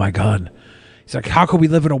like, "Oh my God!" He's like, "How could we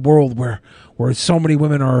live in a world where so many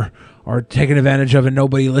women are taken advantage of and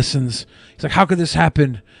nobody listens?" He's like, "How could this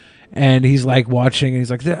happen?" And he's like watching, and he's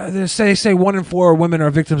like, they say 1 in 4 women are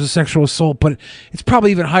victims of sexual assault, but it's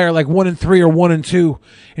probably even higher, like 1 in 3 or 1 in 2.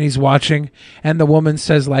 And he's watching, and the woman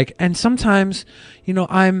says like, and sometimes, you know,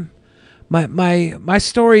 my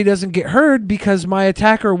story doesn't get heard because my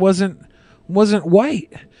attacker wasn't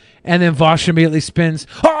white. And then Vosh immediately spins,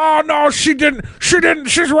 oh no, she didn't,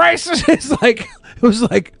 she's racist. It was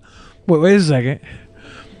like, wait a second,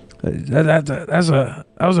 that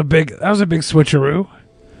was a big switcheroo.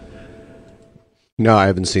 No, I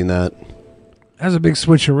haven't seen that. That's a big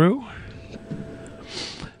switcheroo.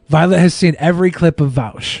 Violet has seen every clip of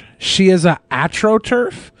Vaush. She is a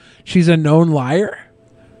AstroTurf. She's a known liar.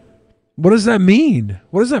 What does that mean?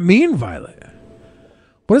 What does that mean, Violet?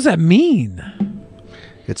 What does that mean?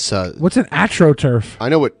 It's what's an AstroTurf? I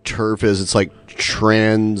know what turf is. It's like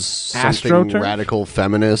trans something AstroTurf? radical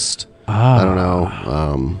feminist. I don't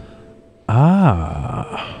know.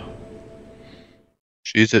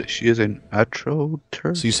 She is an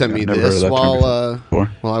AstroTurf. So you sent me I've never heard this of that term while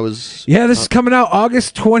before. I was. Yeah, this is coming out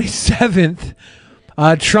August 27th.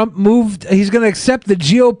 Trump moved. He's going to accept the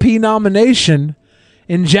GOP nomination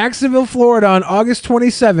in Jacksonville, Florida on August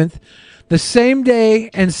 27th, the same day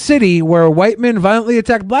and city where white men violently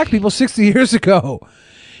attacked black people 60 years ago.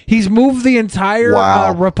 He's moved the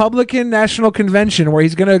entire Republican National Convention, where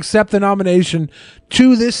he's going to accept the nomination,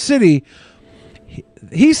 to this city.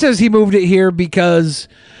 He says he moved it here because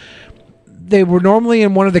they were normally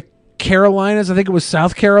in one of the Carolinas. I think it was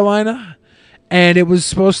South Carolina, and it was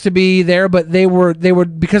supposed to be there, but they were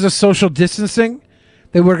because of social distancing,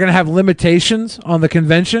 they were going to have limitations on the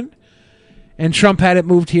convention, and Trump had it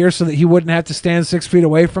moved here so that he wouldn't have to stand 6 feet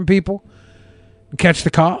away from people and catch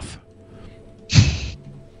the cough.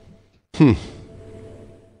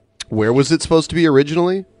 Where was it supposed to be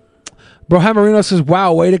originally? Bro Hamarino says,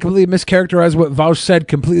 wow, way to completely mischaracterize what Vaush said,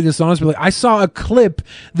 completely dishonest. But like, I saw a clip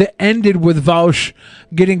that ended with Vaush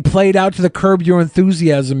getting played out to the Curb Your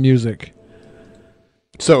Enthusiasm music.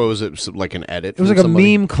 So was it like an edit? It was like a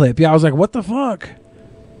meme clip. Yeah, I was like, what the fuck?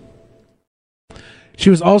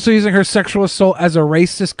 She was also using her sexual assault as a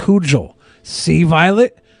racist cudgel. See,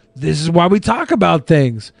 Violet? This is why we talk about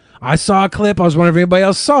things. I saw a clip. I was wondering if anybody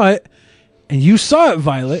else saw it. And you saw it,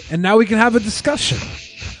 Violet. And now we can have a discussion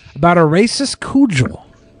about a racist cudgel.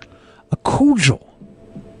 A cudgel.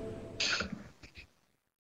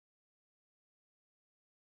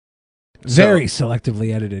 Very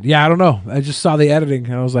selectively edited. Yeah, I don't know. I just saw the editing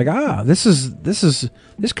and I was like,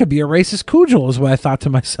 this could be a racist cudgel, is what I thought to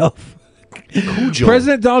myself.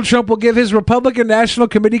 President Donald Trump will give his Republican National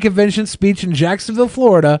Committee convention speech in Jacksonville,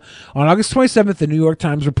 Florida on August 27th, the New York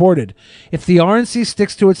Times reported. If the RNC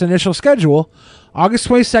sticks to its initial schedule, August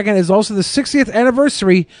 22nd is also the 60th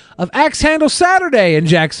anniversary of Axe Handle Saturday in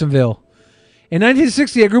Jacksonville. In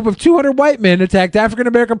 1960, a group of 200 white men attacked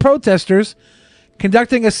African-American protesters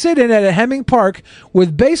conducting a sit-in at a Hemming Park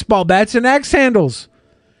with baseball bats and axe handles.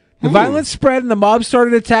 The violence spread and the mob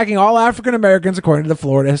started attacking all African Americans, according to the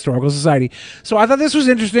Florida Historical Society. So I thought this was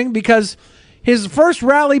interesting because his first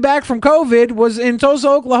rally back from COVID was in Tulsa,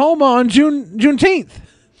 Oklahoma on Juneteenth.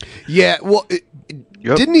 Yeah, well,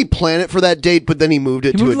 didn't he plan it for that date, but then he moved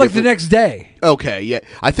it He moved like the next day. Okay, yeah.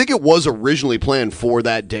 I think it was originally planned for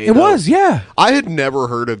that day. It was, yeah. I had never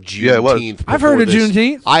heard of Juneteenth. I've heard of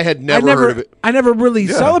Juneteenth. I had never heard of it. I never really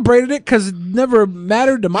celebrated it because it never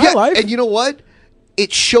mattered to my life. And you know what?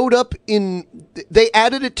 It showed up they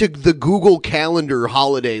added it to the Google Calendar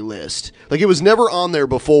holiday list. Like, it was never on there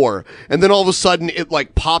before. And then all of a sudden it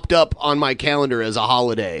like popped up on my calendar as a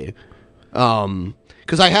holiday.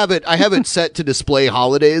 Because I have it set to display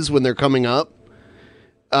holidays when they're coming up.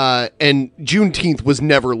 And Juneteenth was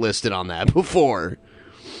never listed on that before.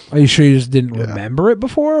 Are you sure you just didn't remember it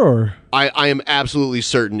before? Or I am absolutely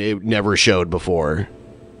certain it never showed before.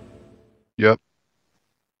 Yep.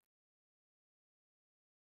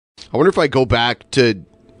 I wonder if I go back to...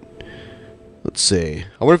 Let's see.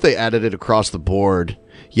 I wonder if they added it across the board.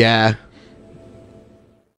 Yeah.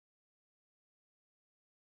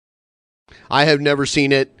 I have never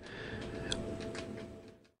seen it.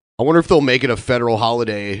 I wonder if they'll make it a federal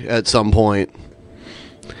holiday at some point.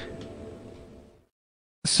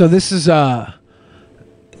 So this is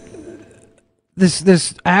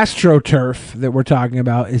this AstroTurf that we're talking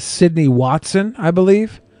about is Sydney Watson, I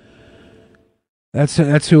believe. That's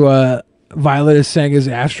who Violet is saying is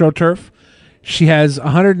AstroTurf. She has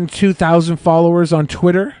 102,000 followers on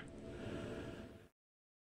Twitter.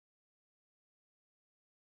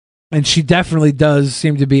 And she definitely does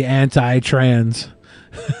seem to be anti-trans.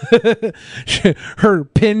 Her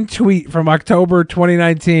pinned tweet from October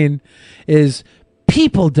 2019 is,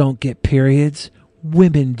 "People don't get periods,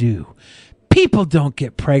 women do. People don't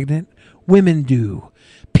get pregnant. Women do.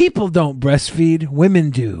 People don't breastfeed.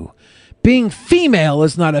 Women do. Being female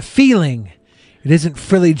is not a feeling. It isn't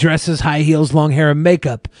frilly dresses, high heels, long hair, and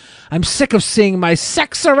makeup. I'm sick of seeing my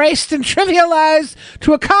sex erased and trivialized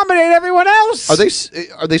to accommodate everyone else.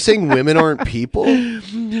 Are they saying women aren't people?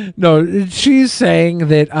 No, she's saying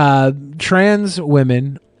that trans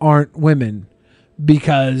women aren't women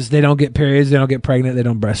because they don't get periods, they don't get pregnant, they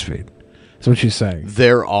don't breastfeed. That's what she's saying.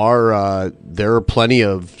 There are plenty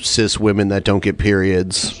of cis women that don't get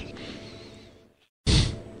periods.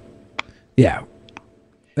 Yeah.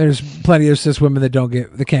 There's plenty of cis women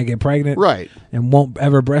that can't get pregnant, right, and won't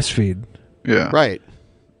ever breastfeed. Yeah, right.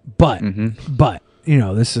 But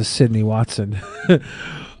this is Sydney Watson.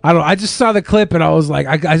 I just saw the clip and I was like,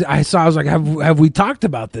 I was like, have we talked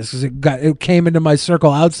about this? Because it came into my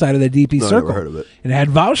circle outside of the DP No, I circle, never heard of it. and it had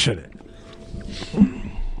Vaush in it.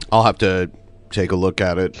 I'll have to take a look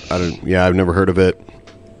at it. I've never heard of it.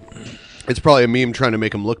 It's probably a meme trying to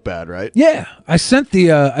make him look bad, right? Yeah, I sent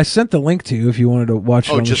the link to you if you wanted to watch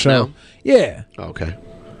it on just the show. now? Yeah. Okay.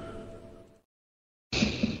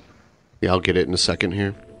 Yeah, I'll get it in a second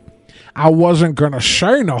here. I wasn't gonna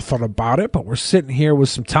say nothing about it, but we're sitting here with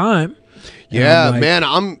some time. Yeah,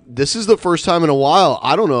 man, this is the first time in a while.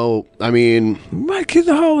 I don't know. I mean, we might get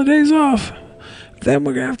the holidays off. Then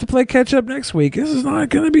we're gonna have to play catch up next week. This is not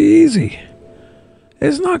gonna be easy.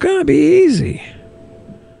 It's not gonna be easy.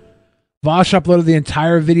 Vosh uploaded the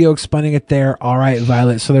entire video explaining it there. All right,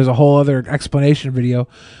 Violet. So there's a whole other explanation video.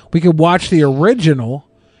 We could watch the original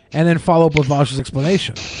and then follow up with Vosh's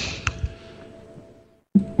explanation.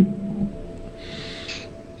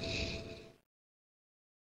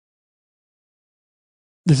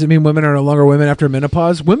 Does it mean women are no longer women after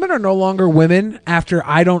menopause? Women are no longer women after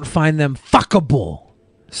I don't find them fuckable,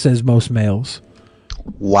 says most males.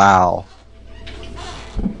 Wow.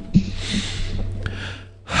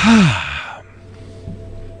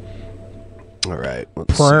 All right.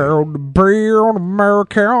 Proud to be an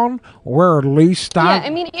American, where at least Yeah,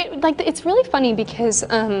 I mean, it's really funny because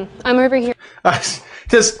I'm over here.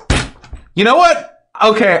 You know what?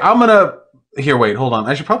 Okay, I'm gonna. Here, wait, hold on.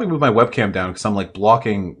 I should probably move my webcam down because I'm like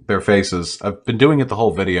blocking their faces. I've been doing it the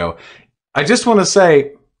whole video. I just want to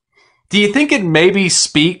say, do you think it maybe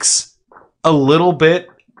speaks a little bit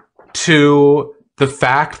to the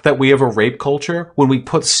fact that we have a rape culture when we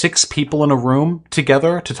put 6 people in a room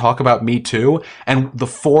together to talk about Me Too, and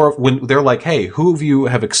when they're like, hey, who of you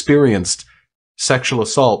have experienced sexual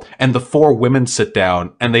assault? And the 4 women sit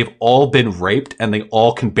down and they've all been raped and they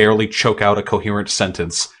all can barely choke out a coherent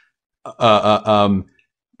sentence. Do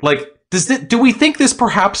we think this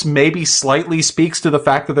perhaps maybe slightly speaks to the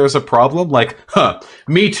fact that there's a problem? Like,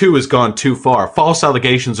 Me Too has gone too far. False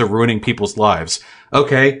allegations are ruining people's lives.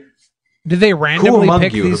 Okay. Did they randomly Who among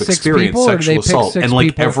pick you these have 6 experienced people, or did they sexual pick assault 6 and like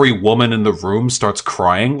people? every woman in the room starts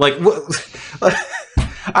crying? Like,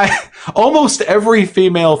 almost every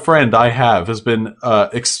female friend I have has been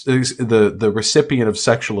the recipient of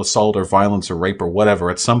sexual assault or violence or rape or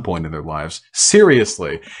whatever at some point in their lives.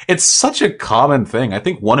 Seriously, it's such a common thing. I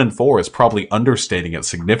think 1 in 4 is probably understating it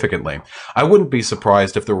significantly. I wouldn't be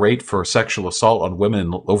surprised if the rate for sexual assault on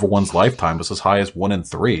women over one's lifetime was as high as 1 in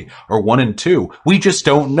 3 or 1 in 2. We just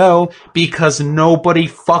don't know because nobody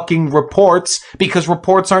fucking reports, because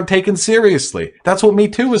reports aren't taken seriously. That's what Me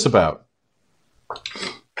Too is about.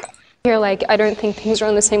 Here, I don't think things are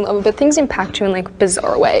on the same level, but things impact you in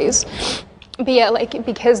bizarre ways. But yeah,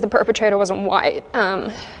 because the perpetrator wasn't white,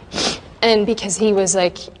 and because he was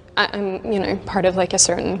I'm part of a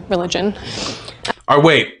certain religion. Are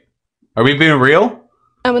we being real?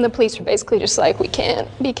 And the police were basically just we can't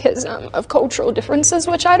because of cultural differences,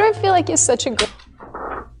 which I don't feel like is such a good.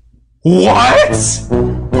 What?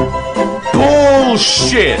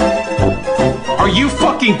 Bullshit! Are you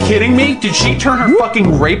fucking kidding me? Did she turn her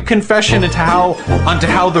fucking rape confession onto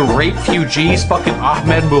how the rape fugees fucking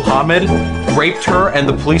Ahmed Muhammad raped her and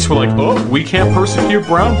the police were like, oh, we can't persecute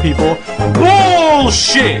brown people?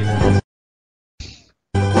 Bullshit!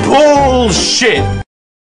 Bullshit!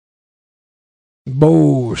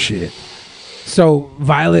 Bullshit. So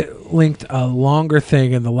Violet linked a longer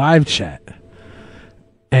thing in the live chat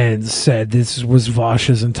and said this was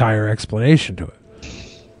Vosh's entire explanation to it.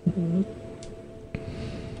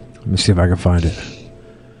 Let me see if I can find it.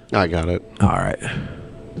 I got it. All right.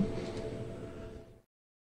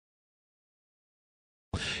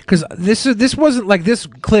 Because this wasn't this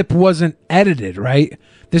clip wasn't edited, right?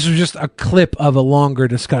 This was just a clip of a longer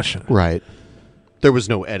discussion. Right. There was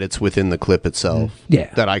no edits within the clip itself.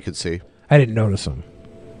 Yeah. That I could see. I didn't notice them.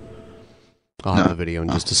 I'll have the video in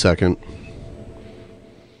just a second.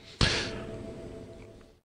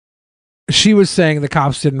 She was saying the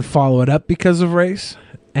cops didn't follow it up because of race,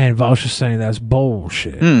 and Valsh was saying that's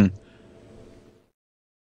bullshit.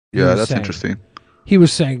 Yeah, that's interesting. He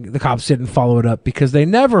was saying the cops didn't follow it up because they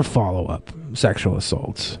never follow up sexual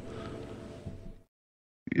assaults.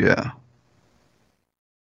 Yeah.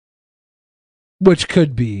 Which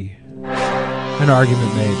could be an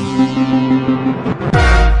argument made.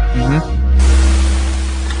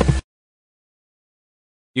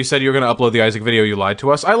 You said you were going to upload the Isaac video. You lied to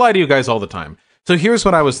us. I lie to you guys all the time. So here's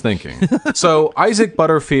what I was thinking. So Isaac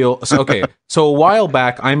Butterfield. So a while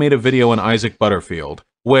back, I made a video on Isaac Butterfield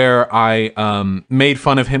where I made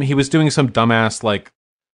fun of him. He was doing some dumbass, like,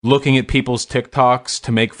 looking at people's TikToks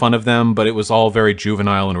to make fun of them, but it was all very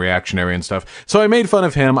juvenile and reactionary and stuff. So I made fun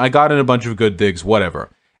of him. I got in a bunch of good digs, whatever.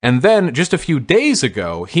 And then just a few days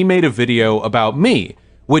ago, he made a video about me,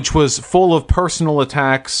 which was full of personal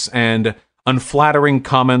attacks and unflattering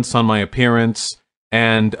comments on my appearance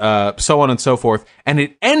and so on and so forth. And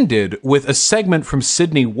it ended with a segment from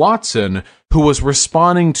Sydney Watson, who was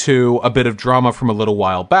responding to a bit of drama from a little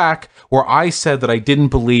while back, where I said that I didn't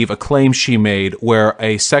believe a claim she made where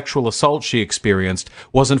a sexual assault she experienced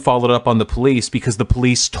wasn't followed up on the police because the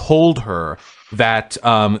police told her that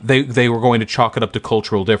they were going to chalk it up to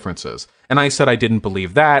cultural differences. And I said I didn't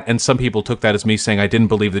believe that, and some people took that as me saying I didn't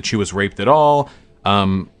believe that she was raped at all.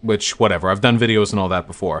 Which, whatever, I've done videos and all that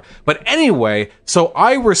before. But anyway, so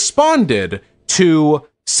I responded to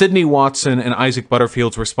Sydney Watson and Isaac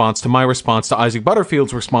Butterfield's response to my response to Isaac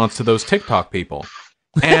Butterfield's response to those TikTok people.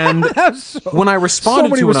 And when I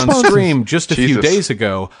responded to it on stream just a few days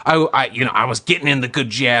ago, I was getting in the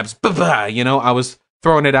good jabs, I was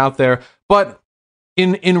throwing it out there. But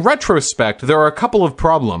in retrospect, there are a couple of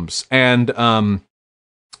problems, and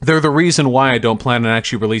they're the reason why I don't plan on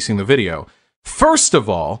actually releasing the video. First of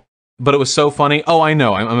all, but it was so funny. Oh, I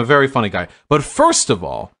know, I'm a very funny guy. But first of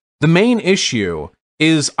all, the main issue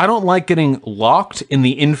is I don't like getting locked in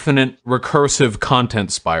the infinite recursive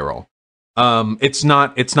content spiral. It's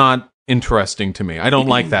not interesting to me. I don't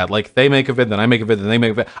like that. Like, they make a vid, then I make a vid, then they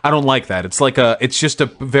make a vid. I don't like that. It's just a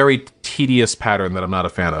very tedious pattern that I'm not a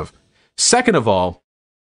fan of. Second of all,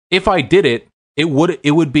 if I did it, it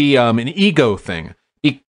would be an ego thing.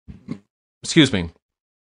 Excuse me.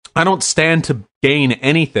 I don't stand to gain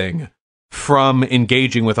anything from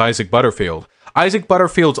engaging with Isaac Butterfield. Isaac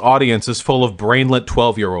Butterfield's audience is full of brainlet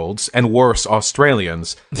 12-year-olds and worse,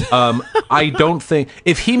 Australians. I don't think...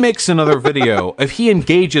 If he makes another video, if he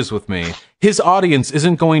engages with me, his audience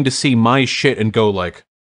isn't going to see my shit and go like,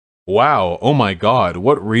 wow, oh my god,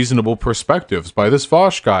 what reasonable perspectives by this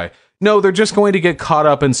Vosh guy. No, they're just going to get caught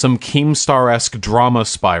up in some Keemstar-esque drama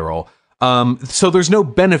spiral. So there's no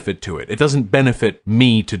benefit to it. It doesn't benefit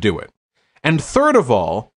me to do it. And third of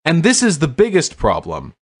all, and this is the biggest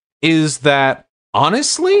problem, is that,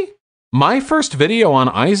 honestly, my first video on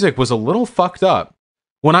Isaac was a little fucked up.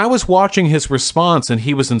 When I was watching his response and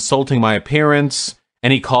he was insulting my appearance,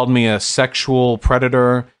 and he called me a sexual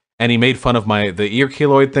predator, and he made fun of the ear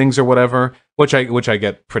keloid things or whatever, which I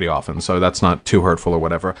get pretty often, so that's not too hurtful or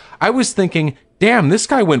whatever, I was thinking, damn, this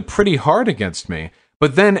guy went pretty hard against me.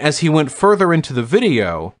 But then, as he went further into the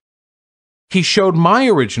video, he showed my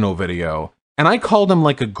original video, and I called him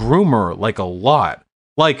like a groomer, like a lot.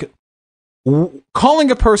 Like, calling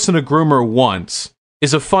a person a groomer once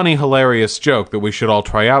is a funny, hilarious joke that we should all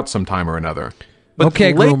try out sometime or another. But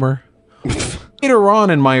okay, groomer. Later on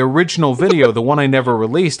in my original video, the one I never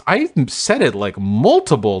released, I said it like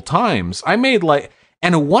multiple times.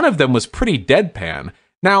 And one of them was pretty deadpan.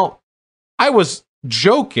 Now, I was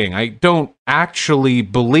joking. I don't actually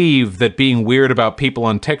believe that being weird about people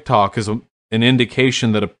on TikTok is an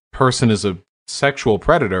indication that a person is a sexual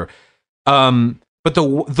predator. But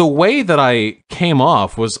the way that I came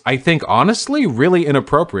off was, I think, honestly, really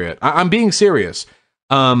inappropriate. I'm being serious.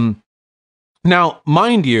 Now,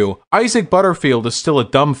 mind you, Isaac Butterfield is still a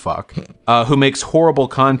dumb fuck who makes horrible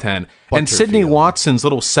content. And Sydney Watson's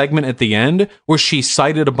little segment at the end, where she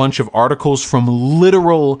cited a bunch of articles from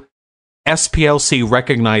literal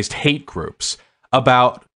SPLC-recognized hate groups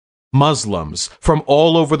about Muslims from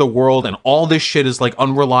all over the world, and all this shit is like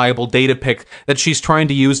unreliable data pick that she's trying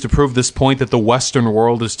to use to prove this point that the Western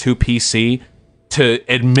world is too PC to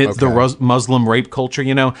admit the Muslim rape culture,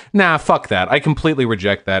 Nah, fuck that. I completely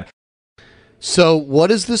reject that. So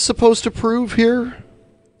what is this supposed to prove here?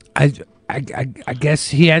 I guess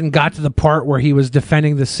he hadn't got to the part where he was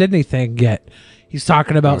defending the Sydney thing yet. He's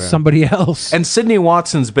talking about somebody else. And Sydney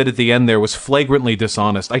Watson's bit at the end there was flagrantly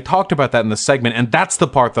dishonest. I talked about that in the segment, and that's the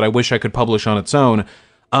part that I wish I could publish on its own.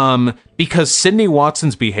 Because Sydney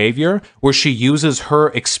Watson's behavior, where she uses her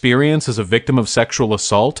experience as a victim of sexual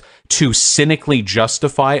assault to cynically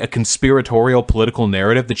justify a conspiratorial political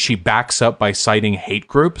narrative that she backs up by citing hate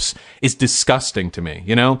groups, is disgusting to me.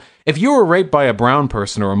 You know, if you were raped by a brown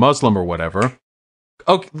person or a Muslim or whatever,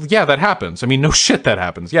 okay, yeah, that happens. I mean, no shit, that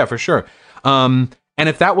happens. Yeah, for sure. And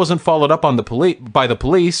if that wasn't followed up on by the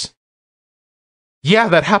police, yeah,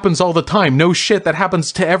 that happens all the time. No shit, that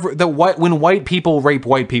happens to when white people rape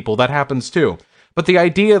white people, that happens too. But the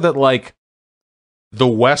idea that, like, the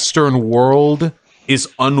Western world is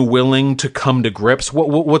unwilling to come to grips,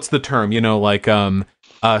 what's the term? You know, like,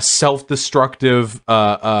 self-destructive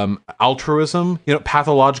altruism, you know,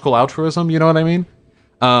 pathological altruism, you know what I mean?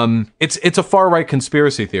 It's a far-right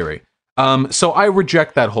conspiracy theory. So I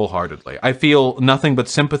reject that wholeheartedly. I feel nothing but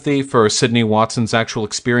sympathy for Sydney Watson's actual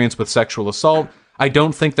experience with sexual assault. I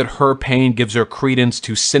don't think that her pain gives her credence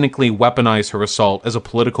to cynically weaponize her assault as a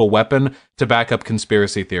political weapon to back up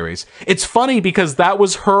conspiracy theories. It's funny because that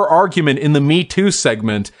was her argument in the Me Too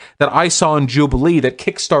segment that I saw in Jubilee that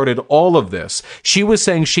kickstarted all of this. She was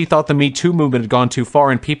saying she thought the Me Too movement had gone too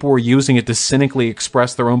far and people were using it to cynically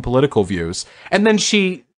express their own political views. And then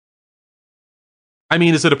I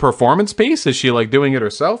mean, is it a performance piece? Is she, like, doing it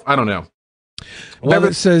herself? I don't know. Well,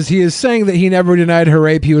 it says he is saying that he never denied her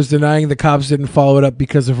rape. He was denying the cops didn't follow it up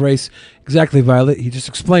because of race. Exactly, Violet. He just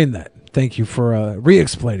explained that. Thank you for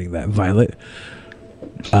re-explaining that, Violet.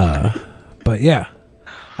 But yeah,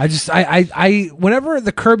 I whenever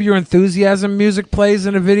the Curb Your Enthusiasm music plays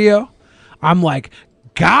in a video, I'm like,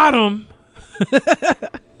 got him.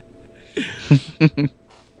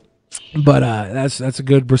 But that's a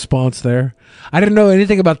good response there. I didn't know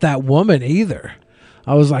anything about that woman either.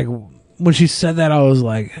 I was like, when she said that, I was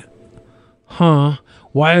like, huh,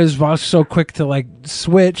 why is Vosh so quick to, like,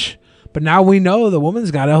 switch? But now we know the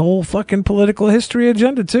woman's got a whole fucking political history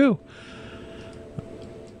agenda too.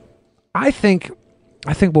 I think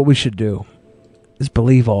what we should do is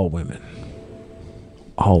believe all women.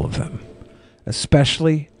 All of them.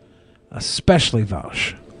 Especially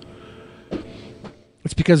Vosh.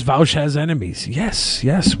 It's because Vosh has enemies.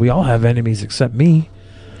 Yes, we all have enemies except me.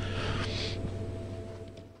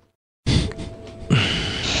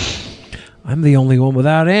 I'm the only one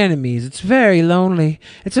without enemies. It's very lonely.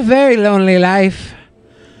 It's a very lonely life.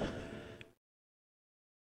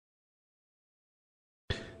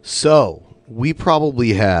 So, we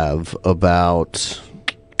probably have about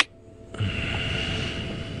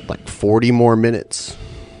like 40 more minutes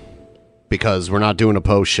because we're not doing a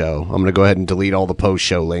post show. I'm going to go ahead and delete all the post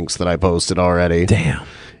show links that I posted already. Damn.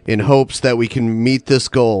 In hopes that we can meet this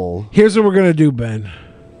goal. Here's what we're going to do, Ben.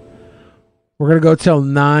 We're going to go till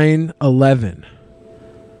 9/11.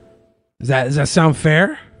 Does that sound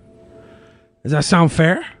fair? Does that sound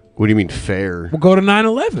fair? What do you mean fair? We'll go to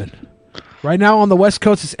 9/11. Right now on the West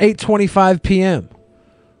Coast, it's 8:25 p.m.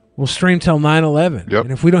 We'll stream till 9/11. Yep.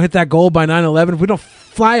 And if we don't hit that goal by 9/11, if we don't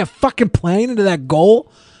fly a fucking plane into that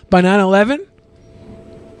goal by 9/11,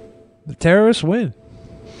 the terrorists win.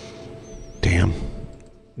 Damn.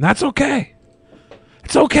 And that's okay.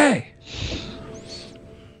 It's okay.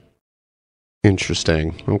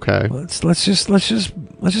 Interesting. Okay. Let's just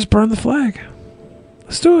burn the flag.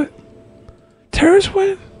 Let's do it. Terrorists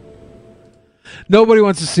win. Nobody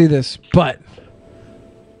wants to see this, but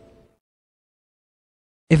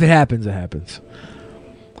if it happens, it happens.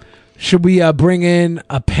 Should we bring in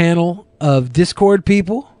a panel of Discord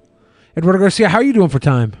people? Eduardo Garcia, how are you doing for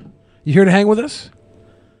time? You here to hang with us?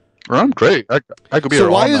 I'm great. I could be here So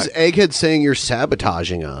all why night. is Egghead saying you're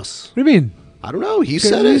sabotaging us? What do you mean? I don't know. He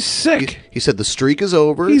said it. He's sick. He said the streak is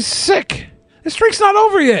over. He's sick. The streak's not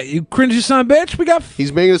over yet, you cringy son of a bitch. We got...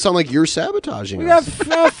 He's making it sound like you're sabotaging We us.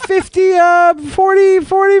 got 40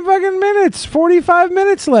 fucking minutes. 45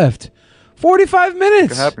 minutes left. 45 minutes.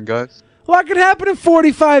 Could happen, guys. A lot could happen in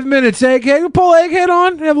 45 minutes, Egghead. We'll pull Egghead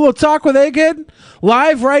on. Have a little talk with Egghead.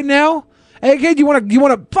 Live right now. Egghead, you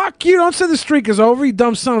wanna fuck you. Don't say the streak is over, you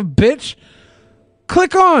dumb son of a bitch.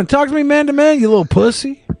 Click on. Talk to me man to man, you little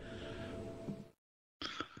pussy.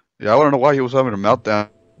 Yeah, I want to know why he was having a meltdown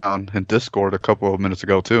in Discord a couple of minutes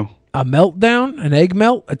ago, too. A meltdown? An egg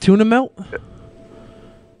melt? A tuna melt?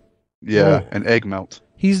 Yeah, Oh. an egg melt.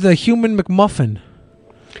 He's the human McMuffin.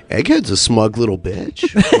 Egghead's a smug little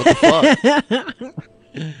bitch. What the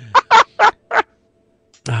fuck?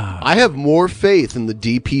 I have more faith in the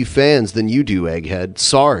DP fans than you do, Egghead.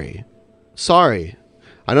 Sorry.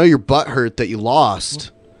 I know you're butthurt that you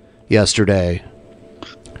lost yesterday.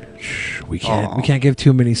 We can't give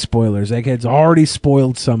too many spoilers. Egghead's already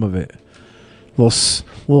spoiled some of it.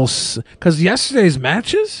 Because yesterday's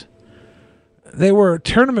matches, they were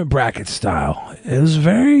tournament bracket style. It was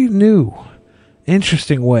very new,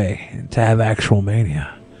 interesting way to have actual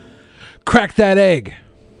Mania. Crack that egg.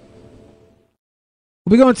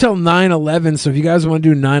 We'll be going until 9/11, so if you guys want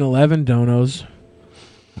to do 9/11 donos,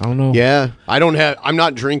 I don't know. Yeah, I'm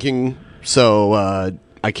not drinking, so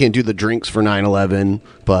I can't do the drinks for 9/11,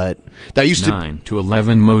 but that used to 9 to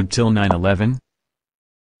 11 mode till 9/11.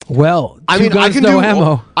 Well, I two mean, guns, no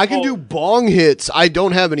ammo. I can do bong hits. I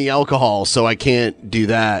don't have any alcohol, so I can't do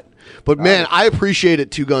that. But man, I appreciate it.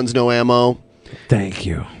 2 guns, no ammo. Thank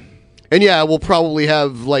you. And yeah, we'll probably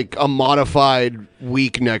have like a modified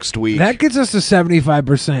week next week. That gets us to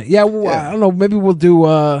 75%. Yeah, well, I don't know. Maybe we'll do.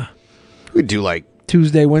 We'd do like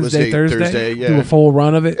Tuesday, Wednesday, Thursday. yeah. Do a full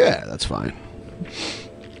run of it. Yeah, that's fine.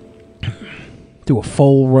 Do a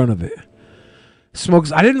full run of it.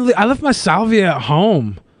 Smokes. I left my salvia at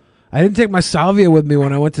home. I didn't take my salvia with me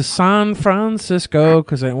when I went to San Francisco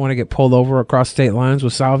because I didn't want to get pulled over across state lines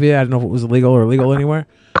with salvia. I didn't know if it was illegal or illegal anywhere.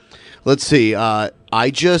 Let's see. I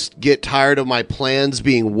just get tired of my plans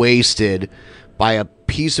being wasted by a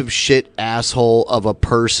piece of shit asshole of a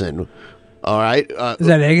person. All right. Is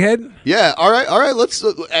that Egghead? Yeah. All right. Let's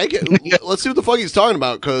Egghead. Let's see what the fuck he's talking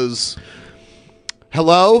about. Because,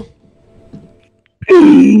 hello.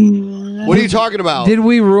 What are you talking about? Did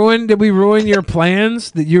we ruin your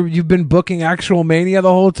plans? That you've been booking actual Mania the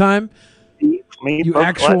whole time? You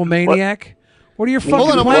actual maniac. What are your fucking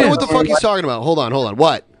Hold on. I plans? wonder what the fuck he's talking about. Hold on.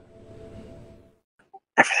 What?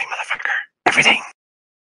 Everything, motherfucker. Everything.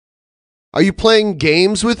 Are you playing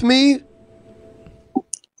games with me?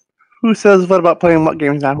 Who says what about playing what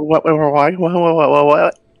games now? What?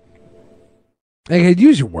 What? Egghead,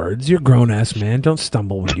 use your words. You're a grown-ass man. Don't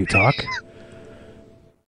stumble when you talk.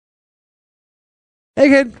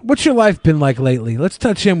 Egghead, what's your life been like lately? Let's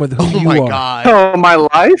touch in with who you are. God. Oh, my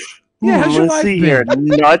life? Yeah, how's your let's life see been? here.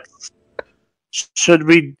 Nuts. Should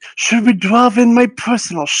we delve in my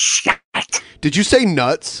personal shit? Did you say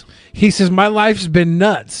nuts? He says my life's been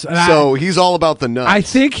nuts. And So he's all about the nuts. I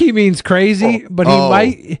think he means crazy, but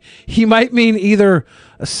he might mean either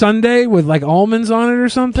a sundae with like almonds on it or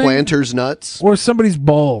something, Planter's nuts, or somebody's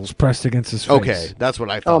balls pressed against his face. Okay, that's what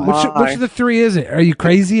I thought. Which of the three is it? Are you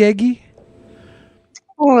crazy, Eggy?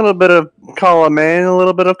 A little bit of column A and a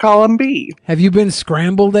little bit of column B. Have you been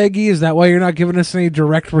scrambled, Eggy? Is that why you're not giving us any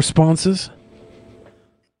direct responses?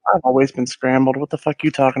 I've always been scrambled. What the fuck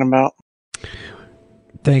you talking about?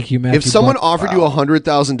 Thank you, Matthew. If someone Buck. offered you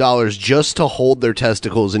 $100,000 just to hold their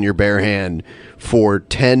testicles in your bare hand for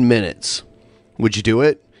 10 minutes, would you do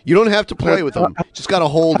it? You don't have to play with them. Just got to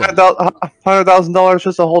hold them. $100,000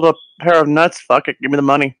 just to hold a pair of nuts? Fuck it. Give me the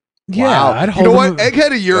money. Yeah, Wow. I'd You hold know him- what?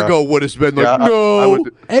 Egghead a year ago would have been like, Yeah, no.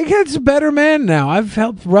 Egghead's a better man now. I've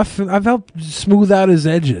helped smooth out his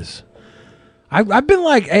edges. I've been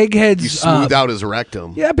like Egghead's. You smooth out his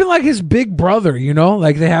rectum. Yeah, I've been like his big brother. You know,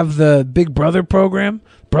 like they have the Big Brother program,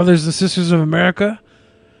 Brothers and Sisters of America.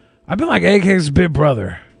 I've been like Egghead's big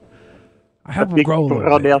brother. I help him grow a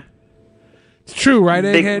little bit. It's true, right,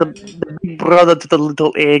 Egghead? The big brother to the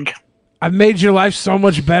little egg. I've made your life so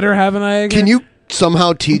much better, haven't I, Egghead? Can you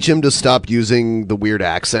somehow teach him to stop using the weird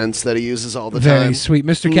accents that he uses all the Very time? sweet.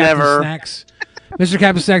 Mr. Captain Snacks. Mr.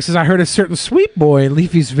 Captain Snacks says, I heard a certain sweet boy in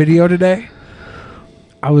Leafy's video today.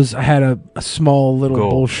 I had a small little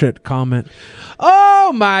bullshit comment.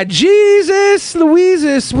 Oh my Jesus,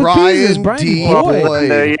 Louises, Brian Brian D. Boyd.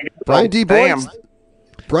 Boyd. Brian D. Boyd.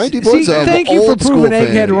 Brian D. Boyd's See, a thank you for old school proving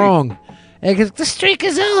Egghead fan. wrong. Egghead, the streak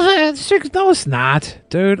is over. No, it's not,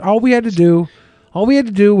 dude. All we had to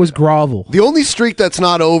do was grovel. The only streak that's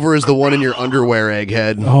not over is the one in your underwear,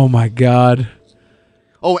 Egghead. Oh my God.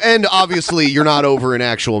 Oh, and obviously you're not over in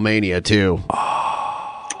actual Mania too.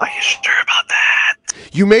 Are you sure about that?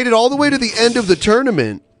 You made it all the way to the end of the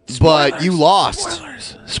tournament, but you lost.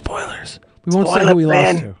 Spoilers. We won't say who we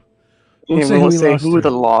lost to. We won't say who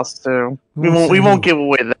the lost to. We won't give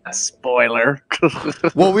away that spoiler.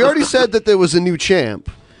 Well, we already said that there was a new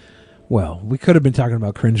champ. Well, we could have been talking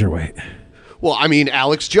about Cringerweight. Well, I mean,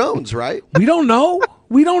 Alex Jones, right? We don't know.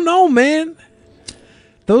 We don't know, man.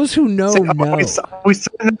 Those who know, know. We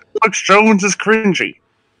said Alex Jones is cringy.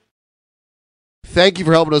 Thank you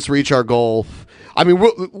for helping us reach our goal. I mean,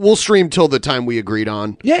 we'll stream till the time we agreed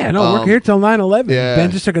on. Yeah, no, we're here till 9/11. yeah.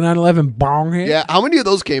 Ben just took a 9/11 bong hit. Yeah, how many of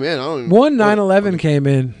those came in? I don't even, One 9/11 came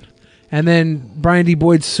in, and then Brian D.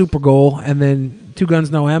 Boyd's super goal, and then 2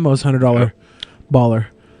 guns no ammo's $100 baller.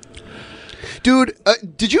 Dude,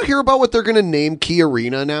 did you hear about what they're going to name Key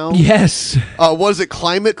Arena now? Yes. What is it?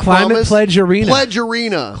 Climate Climate Pledge Arena. Pledge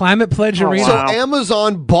Arena. Climate Pledge Arena. So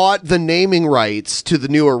Amazon bought the naming rights to the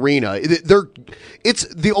new arena. It's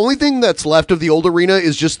the only thing that's left of the old arena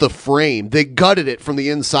is just the frame. They gutted it from the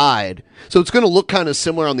inside. So it's going to look kind of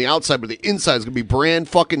similar on the outside, but the inside is going to be brand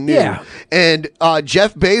fucking new. Yeah. And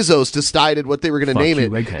Jeff Bezos decided what they were going to name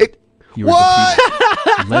it. You're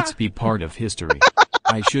What? Let's be part of history.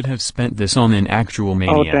 I should have spent this on an actual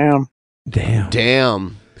maniac. Oh, damn.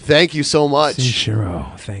 Damn. Thank you so much.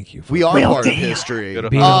 Shiro, thank you. We are Well, part of damn. history.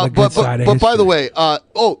 Being on the good side of but by the history.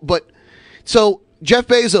 way, so Jeff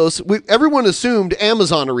Bezos, everyone assumed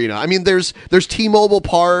Amazon Arena. I mean, there's T-Mobile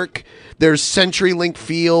Park, there's CenturyLink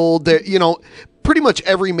Field, pretty much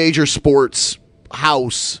every major sports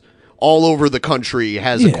house all over the country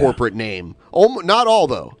has a corporate name. Not all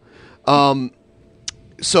though.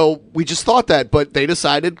 So we just thought that, but they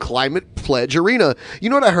decided Climate Pledge Arena.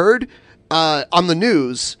 You know what I heard on the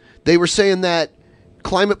news? They were saying that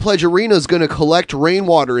Climate Pledge Arena is going to collect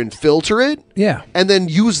rainwater and filter it. Yeah. And then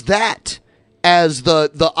use that as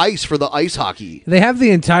the ice for the ice hockey. They have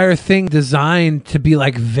the entire thing designed to be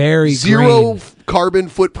like very Zero green. carbon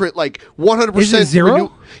footprint, like 100%. Is it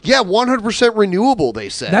zero? Yeah, 100% renewable, they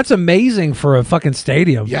said. That's amazing for a fucking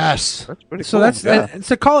stadium. Yes. So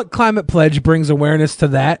to call it Climate Pledge brings awareness to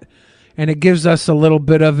that, and it gives us a little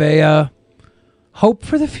bit of a hope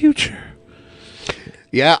for the future.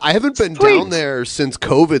 Yeah, I haven't been down there since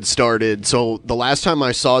COVID started. So the last time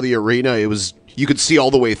I saw the arena, you could see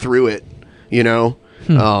all the way through it. The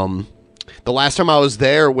last time I was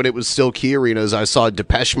there when it was still Key Arenas, I saw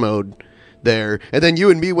Depeche Mode there, and then you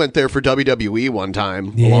and me went there for WWE one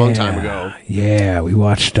time a long time ago. Yeah, we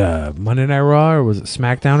watched Monday Night Raw, or was it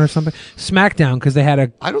SmackDown or something? SmackDown, because they had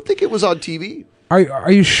a. I don't think it was on TV.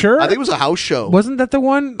 Are you sure? I think it was a house show. Wasn't that the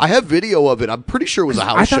one? I have video of it. I'm pretty sure it was a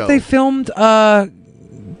house show. I thought they filmed the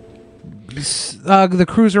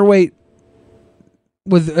Cruiserweight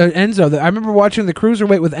with Enzo. I remember watching the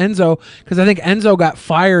Cruiserweight with Enzo because I think Enzo got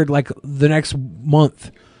fired like the next month.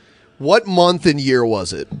 What month and year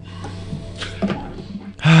was it?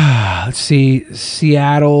 Let's see,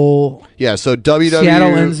 Seattle. Yeah, so WWE. Seattle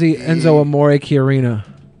Enzo Amore Key Arena,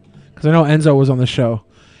 because I know Enzo was on the show,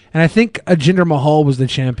 and I think Jinder Mahal was the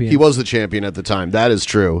champion. He was the champion at the time. That is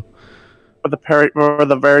true. Or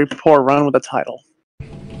the very poor run with the title.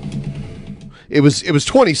 It was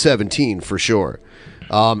 2017 for sure.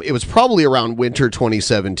 It was probably around winter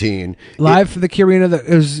 2017. Live for the Key Arena.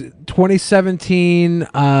 It was 2017,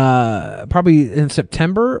 probably in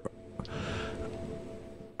September.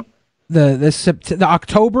 The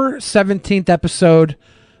October 17th episode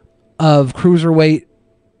of Cruiserweight,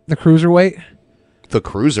 the Cruiserweight, the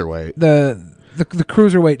Cruiserweight, the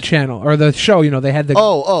Cruiserweight channel, or the show. They had the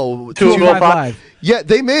 205 Live. Yeah,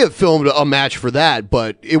 they may have filmed a match for that,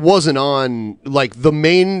 but it wasn't on. Like the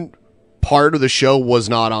main part of the show was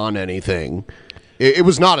not on anything. It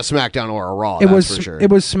was not a SmackDown or a Raw. That's for sure. It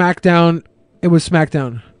was SmackDown. It was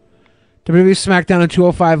SmackDown. WWE SmackDown and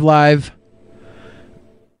 205 Live.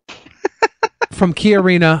 From Key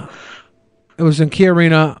Arena. It was in Key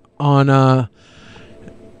Arena on I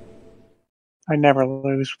never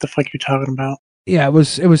lose. What the fuck are you talking about? Yeah, it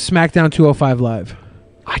was SmackDown 205 Live.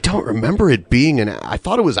 I don't remember it being I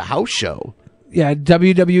thought it was a house show. Yeah,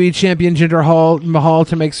 WWE champion Jinder Mahal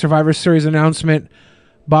to make Survivor Series announcement.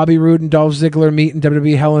 Bobby Roode and Dolph Ziggler meet in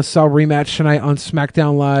WWE Hell in a Cell rematch tonight on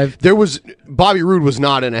SmackDown Live. Bobby Roode was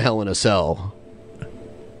not in a Hell in a Cell.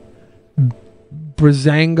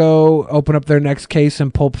 Breezango open up their next case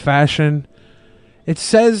in Pulp fashion. It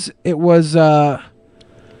says it was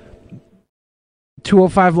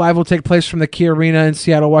 205 Live will take place from the Key Arena in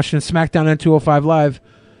Seattle, Washington. SmackDown and 205 Live.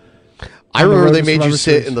 I remember they made you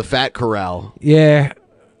sit in the Fat Corral. Yeah,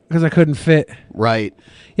 because I couldn't fit. Right.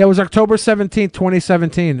 Yeah, it was October 17th,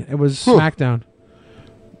 2017. It was SmackDown.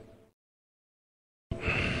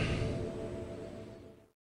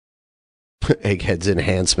 Egghead's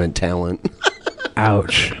enhancement talent.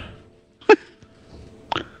 Ouch.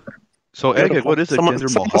 So, Egghead, what is a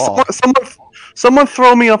Jinder Mahal? Someone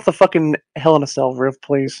throw me off the fucking Hell in a Cell roof,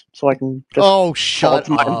 please, so I can just... shut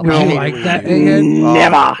up. You don't like that, Egghead?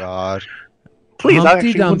 Never. Oh, God. Please,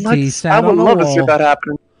 Humpty Dumpty I would love to see that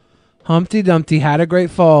happen. Humpty Dumpty had a great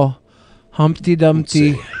fall. Humpty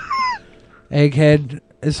Dumpty. Egghead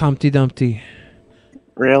is Humpty Dumpty.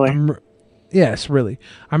 Really? Yes, really.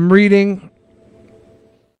 I'm reading...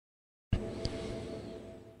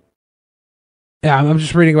 Yeah, I'm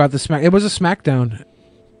just reading about the Smack. It was a SmackDown.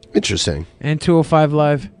 Interesting. And 205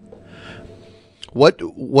 Live.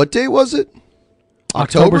 What day was it?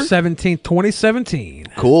 October 17th, 2017.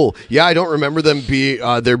 Cool. Yeah, I don't remember them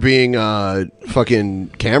there being fucking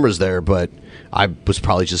cameras there, but I was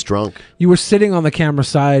probably just drunk. You were sitting on the camera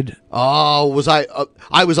side. Oh, was I?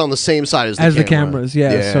 I was on the same side as the cameras.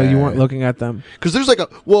 Yeah, so you weren't looking at them. Because there's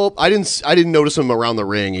I didn't notice them around the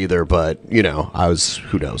ring either, but I was,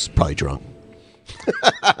 who knows, probably drunk.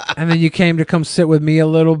 And then you came to come sit with me a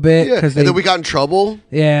little bit. Yeah, and then we got in trouble.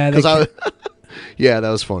 Yeah. Yeah, that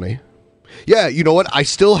was funny. Yeah, you know what? I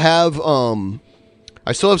still have some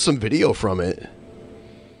video from it.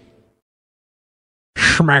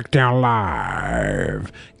 SmackDown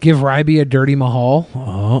Live. Give Ryby a dirty Mahal.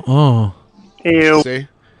 Ew. See?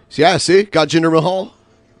 Yeah, see? Got Jinder Mahal.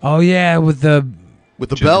 Oh yeah, with the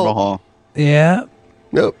Jinder belt. Mahal. Yeah.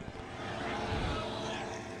 Yep.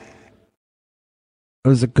 It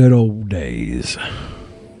was the good old days.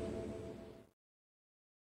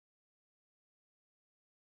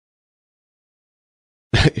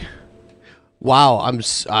 Wow, I'm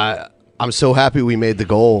so happy we made the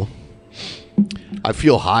goal. I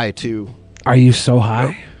feel high too. Are you so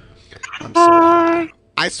high? I'm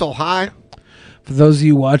so high. For those of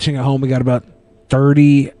you watching at home, we got about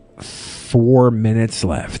 34 minutes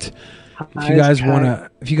left. If you guys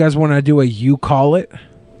want to do a you call it,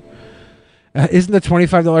 isn't the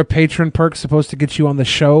 $25 patron perk supposed to get you on the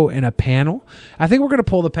show in a panel? I think we're going to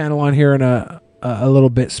pull the panel on here in a little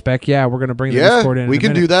bit, Spec. Yeah, we're going to bring the Discord in. We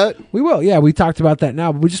can do that. We will. Yeah, we talked about that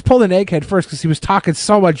now. But we just pulled an Egghead first because he was talking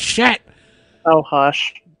so much shit. Oh,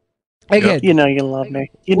 hush. Egghead. You know you love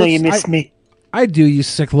me. You know you miss me. I do, you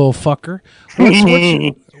sick little fucker.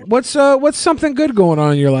 What's something good going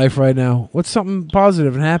on in your life right now? What's something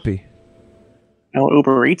positive and happy?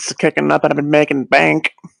 Uber Eats is kicking up and I've been making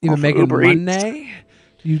bank. You've been making money?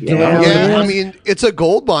 Yeah, I mean, it's a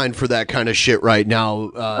gold mine for that kind of shit right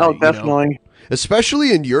now. Oh, definitely.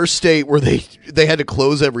 Especially in your state where they had to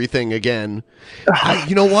close everything again.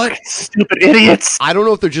 You know what? Stupid idiots. I don't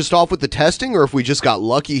know if they're just off with the testing or if we just got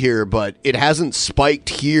lucky here, but it hasn't spiked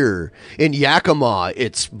here. In Yakima,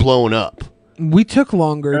 it's blown up. We took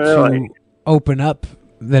longer to open up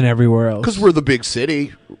than everywhere else. Because we're the big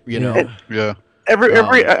city, Yeah.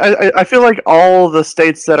 I feel like all the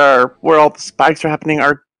states where all the spikes are happening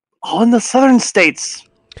are all in the southern states.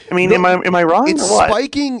 I mean, am I wrong? It's or what?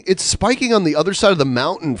 spiking. It's spiking on the other side of the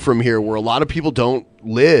mountain from here, where a lot of people don't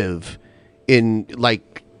live. In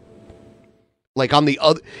like on the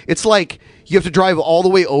other, it's like you have to drive all the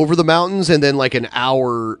way over the mountains and then like an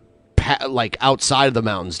hour, outside of the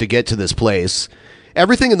mountains to get to this place.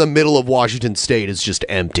 Everything in the middle of Washington State is just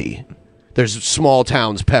empty. There's small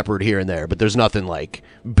towns peppered here and there, but there's nothing like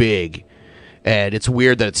big. And it's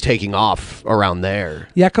weird that it's taking off around there.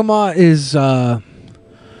 Yakima is a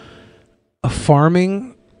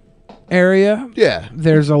farming area. Yeah.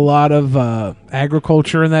 There's a lot of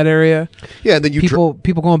agriculture in that area. Yeah, then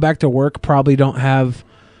people going back to work probably don't have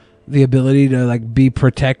the ability to like be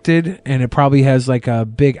protected, and it probably has like a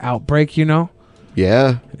big outbreak,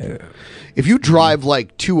 Yeah. If you drive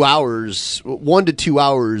like 2 hours, 1 to 2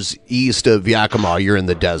 hours east of Yakima, you're in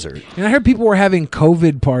the desert. And I heard people were having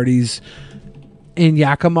COVID parties in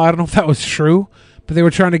Yakima. I don't know if that was true, but they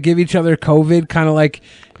were trying to give each other COVID, kind of like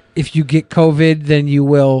if you get COVID, then you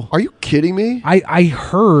will. Are you kidding me? I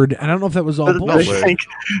heard, and I don't know if that was all bullshit.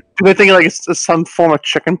 Do they think like it's some form of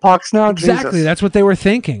chicken pox now? Exactly, Jesus. that's what they were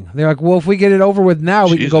thinking. They're like, well, if we get it over with now,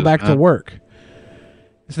 we can go back to work.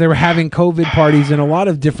 So they were having COVID parties in a lot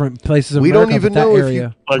of different places of America. We don't even know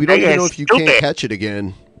if you can't catch it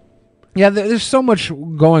again. Yeah, there's so much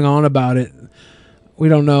going on about it. We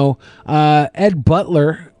don't know. Ed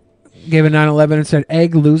Butler gave a 9/11 and said,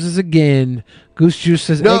 "Egg loses again." Goose Juice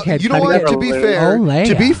says, No, "Egghead." you know what? To be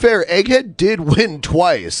fair, Egghead did win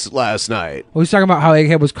twice last night. Well, he's talking about how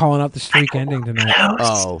Egghead was calling out the streak ending tonight.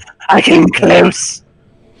 Oh, I came close.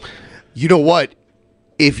 You know what?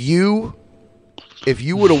 If you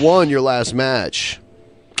would have won your last match,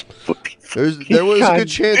 there was a good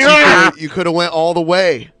chance you could have went all the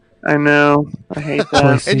way. I know. I hate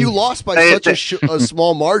that. And you lost by such a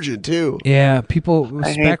small margin too. Yeah, Spec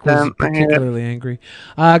was particularly angry.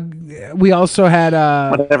 We also had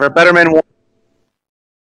whatever. Better man won.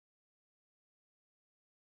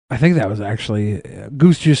 I think that was actually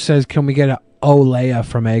Goose Juice says, "Can we get a Olea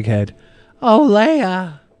from Egghead?"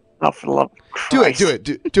 Olea. Oh, for the love of Christ.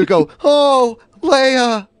 Do it. Go. Oh,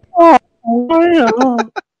 Leia. Oh,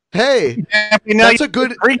 Leia. Hey, that's a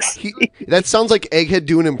good. That sounds like Egghead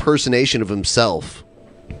doing an impersonation of himself.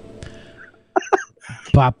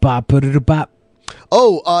 Bop bop bop.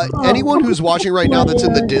 Anyone who's watching right now that's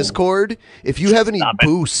in the Discord, if you have any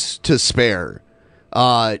boosts to spare,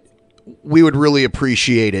 we would really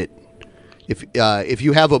appreciate it. If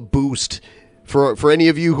you have a boost for any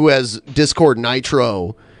of you who has Discord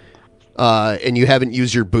Nitro, and you haven't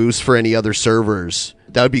used your boost for any other servers,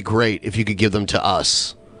 that would be great if you could give them to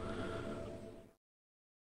us.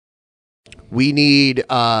 We need.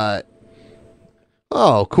 Oh,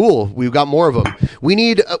 cool! We've got more of them. We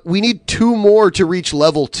need 2 more to reach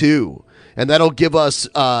level 2, and that'll give us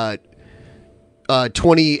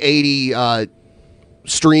 2080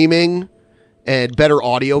 streaming and better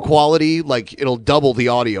audio quality. Like, it'll double the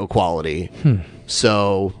audio quality.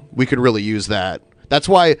 So we could really use that. That's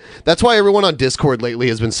why everyone on Discord lately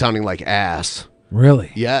has been sounding like ass.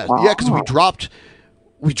 Really? Yeah, yeah, because we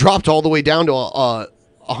dropped all the way down to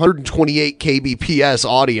 128 kbps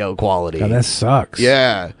audio quality. God, that sucks.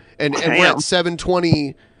 Yeah, and we're at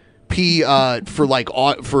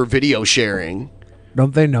 720p for video sharing.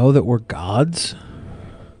 Don't they know that we're gods?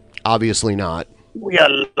 Obviously not. We are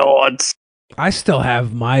lords. I still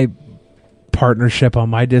have my partnership on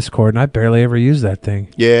my Discord, and I barely ever use that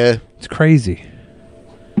thing. Yeah. It's crazy.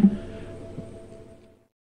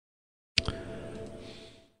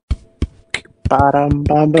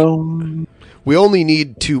 Ba-dum-ba-boom. We only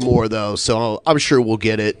need 2 more, though, so I'm sure we'll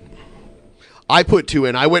get it. I put 2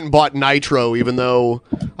 in. I went and bought Nitro, even though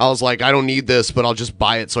I was like, I don't need this, but I'll just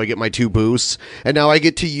buy it so I get my 2 boosts. And now I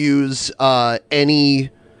get to use any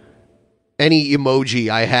emoji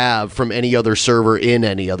I have from any other server in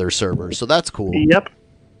any other server. So that's cool. Yep.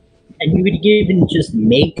 And you could even just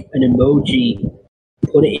make an emoji,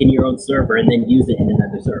 put it in your own server, and then use it in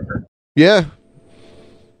another server. Yeah.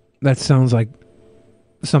 That sounds like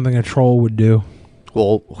something a troll would do.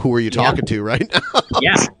 Well, who are you talking to right now?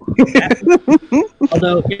 Yeah.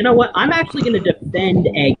 Although, you know what? I'm actually going to defend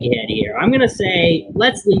Egghead here. I'm going to say,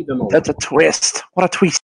 let's leave him alone. That's a twist. What a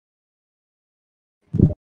twist.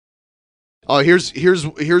 Oh,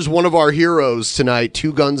 here's one of our heroes tonight.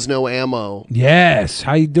 2 guns, no ammo. Yes.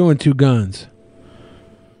 How you doing, 2 guns?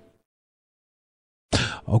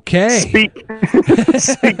 Okay. Speak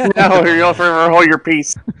now, or you'll forever hold your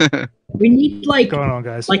peace. We need What's going on,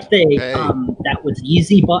 guys? like the that was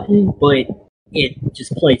easy button, but it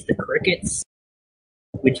just plays the crickets.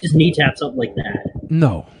 We just need to have something like that.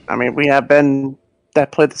 No. I mean, we have Ben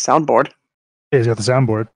that played the soundboard. Yeah, he's got the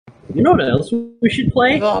soundboard. You know what else we should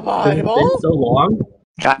play? The It's been so long.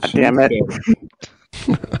 God damn it.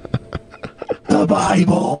 The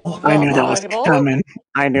Bible. I knew that was coming.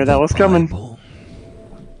 I knew that was coming.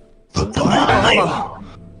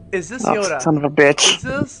 Is this Oh, Yoda? son of a bitch. Is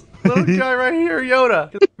this little guy right here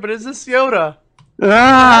Yoda? But is this Yoda?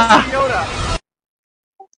 Ah! Is this Yoda?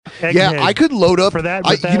 Yeah, I could load up. For that,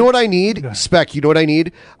 You know what I need? Spec, you know what I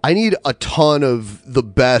need? I need a ton of the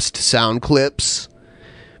best sound clips,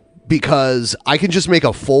 because I can just make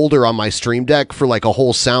a folder on my Stream Deck for like a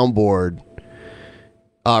whole soundboard.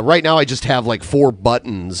 Right now I just have like 4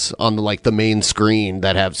 buttons on the main screen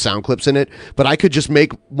that have sound clips in it, but I could just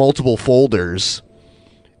make multiple folders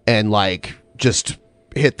and like just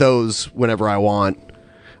hit those whenever I want.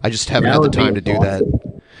 I just haven't had the time to do that.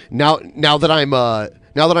 Now that I'm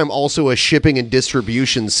also a shipping and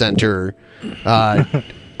distribution center, a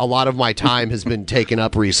lot of my time has been taken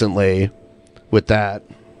up recently with that.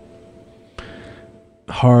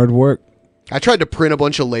 Hard work. I tried to print a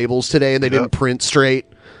bunch of labels today and they didn't print straight.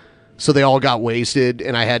 So they all got wasted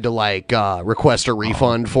and I had to request a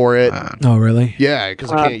refund for it. Oh, really? Yeah,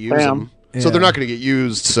 because I can't use them. So they're not going to get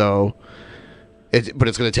used, but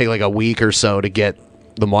it's going to take like a week or so to get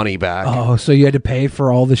the money back. Oh, so you had to pay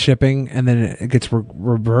for all the shipping and then it gets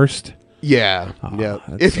reversed? Yeah, yeah.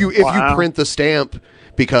 If you print the stamp,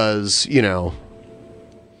 because, Yeah.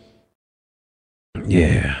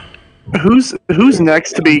 Who's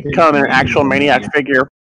next to become an actual Maniac figure?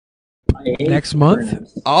 Next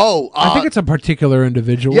month? Oh, I think it's a particular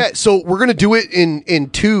individual. Yeah, so we're gonna do it in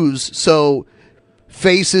twos. So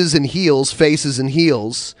faces and heels.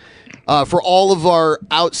 For all of our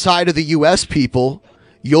outside of the U.S. people,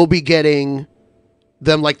 you'll be getting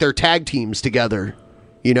them like their tag teams together,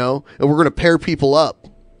 and we're gonna pair people up.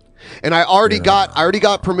 And I already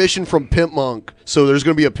got permission from Pimp Monk, so there's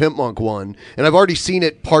gonna be a Pimp Monk one, and I've already seen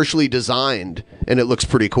it partially designed, and it looks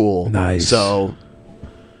pretty cool. Nice. So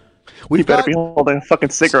We better be holding a fucking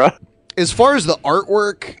cigarette. as far as the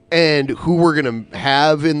artwork and who we're going to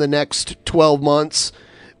have in the next 12 months,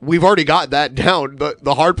 we've already got that down.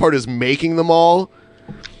 The hard part is making them all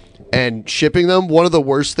and shipping them. One of the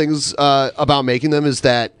worst things about making them is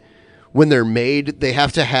that when they're made, they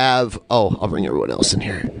have to have... Oh, I'll bring everyone else in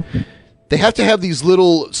here. They have to have these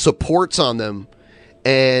little supports on them,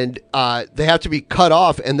 and they have to be cut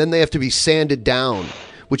off, and then they have to be sanded down,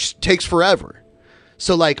 which takes forever.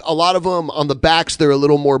 So like a lot of them on the backs, they're a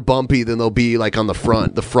little more bumpy than they'll be like on the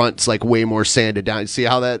front. The front's like way more sanded down. You see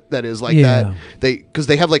how that is like Yeah. that? Because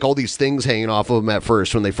they have like all these things hanging off of them at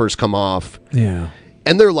first when they first come off. Yeah.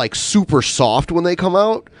 And they're like super soft when they come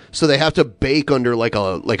out, so they have to bake under like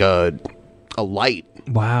a light.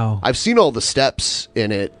 Wow. I've seen all the steps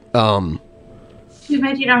in it. Too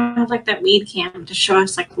bad you don't have like that weed cam to show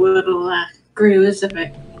us like little grooves of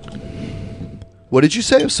it. What did you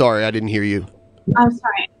say? I'm sorry, I didn't hear you. I'm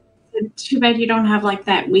sorry. Too bad you don't have like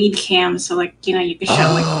that weed cam, so like you can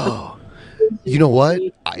show like. You know what?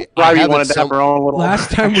 I Robbie have it wanted to have her own little.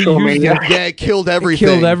 Last time we actual used maniac. it, Yeah, it killed everything.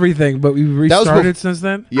 Killed everything, but we That was restarted since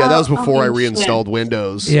then. Yeah, that was before I okay, reinstalled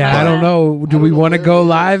Windows. Yeah, I don't know. Do we want to go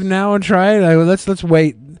live now and try it? Let's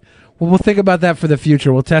wait. We'll think about that for the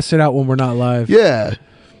future. We'll test it out when we're not live. Yeah.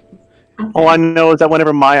 All I know is that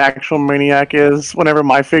whenever my actual maniac is, whenever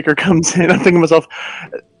my figure comes in, I'm thinking to myself,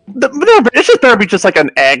 it's just better be just like an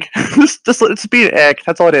egg. just be an egg.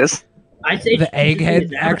 That's all it is. I say The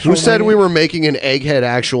egghead actual. Who said we were making an egghead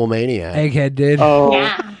actual maniac? Egghead did. Oh.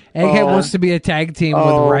 Egghead Oh. wants to be a tag team with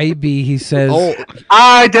Oh. Ryby. He says. Oh,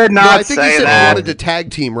 I did no, not I think he say said he that. wanted to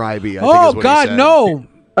tag team Ryby. I think Oh is what he God, said. no!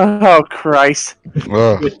 Oh Christ!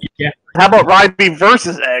 How about Ryby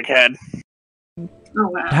versus Egghead? Oh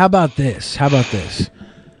wow. How about this?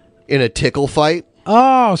 In a tickle fight?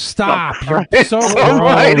 Oh, stop! You're so gross.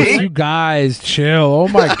 Almighty. You guys, chill. Oh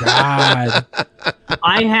my God.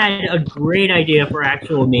 I had a great idea for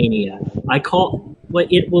actual Mania. I call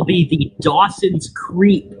it will be the Dawson's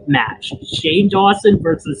Creep match. Shane Dawson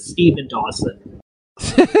versus Steven Dawson.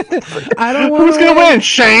 I don't want Who's gonna win?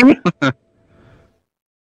 Shane.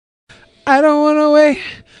 I don't want to wait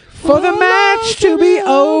for the match to be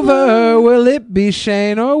over. Will it be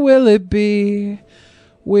Shane or will it be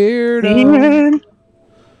Weirdo?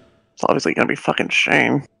 It's obviously gonna be fucking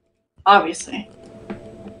Shane. Obviously.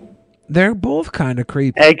 They're both kind of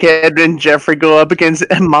creepy. Egghead and Jeffrey go up against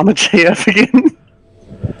Mama JF again.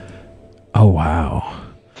 Oh wow.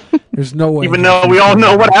 There's no way. Even though we all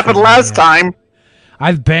know what happened last time.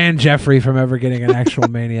 I've banned Jeffrey from ever getting an actual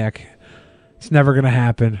maniac. It's never gonna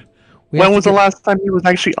happen. When was the last time he was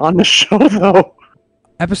actually on the show, though?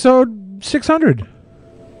 Episode 600.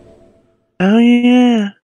 Oh, yeah.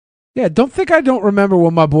 Yeah, don't think I don't remember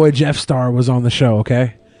when my boy Jeff Star was on the show,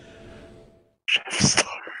 okay? Jeff Star.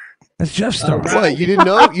 That's Jeff Star. What, you didn't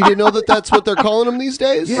know? You didn't know that that's what they're calling him these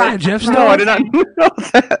days? Yeah, Jeff Star. No, I did not know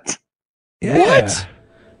that. Yeah. What?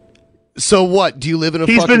 So what? Do you live in a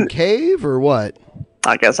fucking cave or what?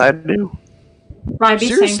 I guess I do. Ryby saying,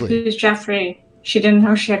 Seriously. who's Jeffrey? She didn't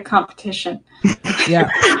know she had competition. Yeah.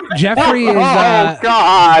 Jeffrey is Oh,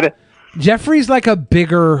 God. Jeffrey's like a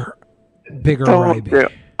bigger Ryby.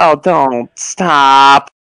 Oh, don't stop.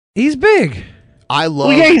 He's big. I love.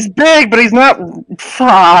 Well, yeah, he's big, but he's not.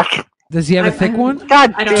 Fuck. Does he have a thick one?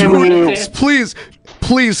 God I don't know what damn it it. is. Please,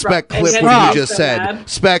 Spec, clip Egghead what he is just so said. bad.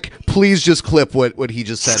 Spec, please just clip what he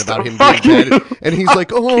just said about him being Fuck you. dead. And he's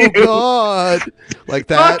like, oh, you. God. Like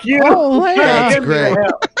that. Fuck you. Oh, yeah. That's Give me great.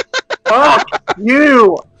 that. Fuck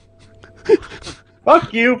you.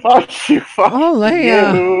 Fuck you. Fuck you. Fuck Oh,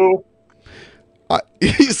 Leia. you.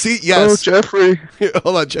 You see, Oh, yes. Jeffrey.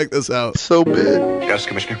 Hold on, check this out. So big. Yes,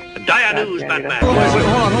 Commissioner. Dire news, Batman.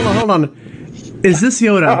 Wait, hold on. Is this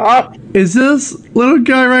Yoda? Is this little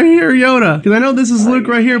guy right here Yoda? Because I know this is Luke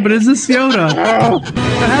right here, but is this Yoda? That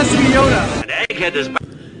has to be Yoda. An egghead is back.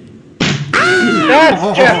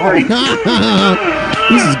 That's Jeffrey.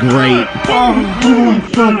 This is great.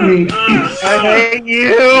 Fuck me. I hate you.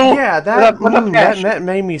 Yeah, that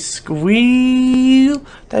made me squeal.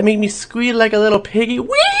 That made me squeal like a little piggy. Wee!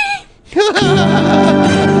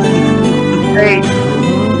 Hey.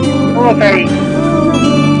 Oh, hey.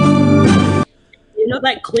 You know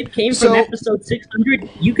that clip came So- from episode 600?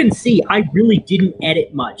 You can see I really didn't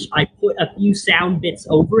edit much. I put a few sound bits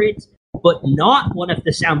over it, but not one of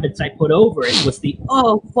the sound bits I put over it was the,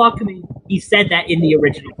 oh, fuck me. He said that in the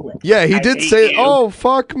original clip. Yeah, he did hate say, you. oh,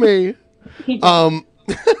 fuck me.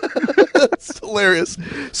 That's hilarious.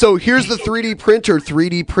 So here's the 3D printer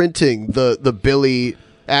 3D printing the Billy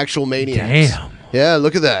actual maniacs. Damn. Yeah,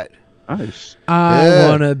 look at that. Nice. I Yeah.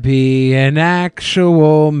 want to be an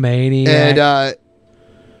actual maniac. And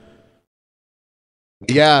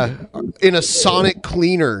yeah, in a sonic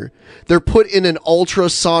cleaner. They're put in an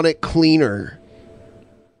ultrasonic cleaner.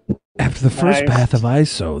 After the first Nice. bath of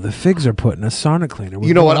ISO, the figs are put in a sonic cleaner. with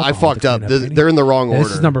You know no what? I alcohol fucked to up. clean any. They're in the wrong Yeah, order.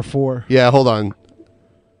 This is number 4. Yeah, hold on.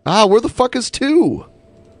 Where the fuck is 2?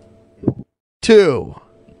 2.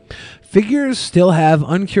 Figures still have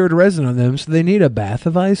uncured resin on them, so they need a bath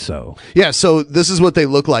of ISO. Yeah, so this is what they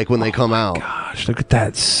look like when they come out. Gosh, look at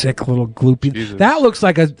that sick little gloopy. That looks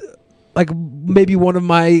like maybe one of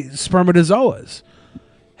my spermatozoas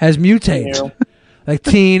has mutated. Ew. Like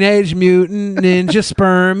Teenage Mutant Ninja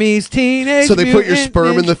Spermies, Teenage So they put your Mutant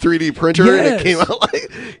sperm in the 3D printer and Yes. it came out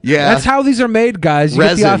like yeah. That's how these are made, guys. You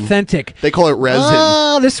get the Resin. authentic. They call it resin.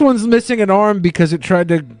 Ah, this one's missing an arm because it tried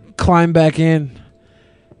to climb back in.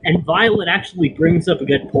 And Violet actually brings up a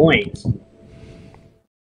good point.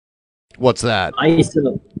 What's that?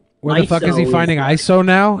 ISO. Where the fuck is he ISO finding ISO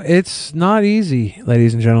now? It's not easy,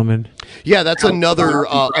 ladies and gentlemen. Yeah, that's another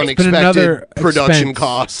It's been unexpected another production expense.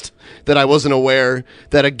 cost that I wasn't aware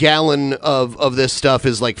that a gallon of this stuff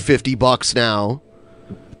is like $50 now.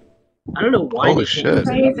 I don't know why Holy they can't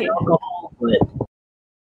shit. use alcohol, but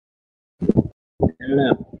I don't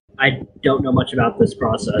know. I don't know much about this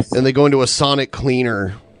process. And they go into a sonic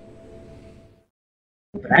cleaner.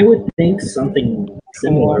 But I would think something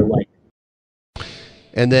similar, like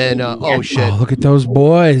And then oh shit. Oh, look at those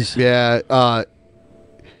boys. Yeah,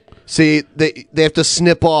 see they have to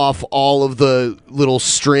snip off all of the little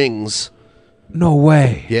strings. No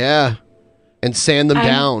way. Yeah. And sand them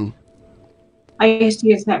down. I used to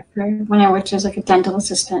use that for when I worked as like a dental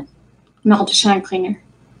assistant. Melt to shine cleaner.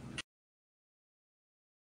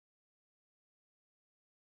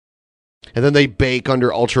 And then they bake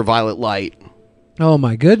under ultraviolet light. Oh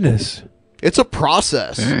my goodness. It's a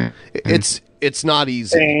process. It's not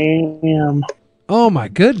easy. Damn. Oh my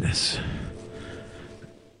goodness.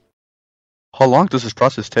 How long does this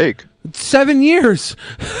process take? 7 years.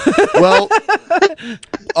 Well,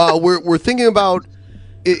 we're thinking about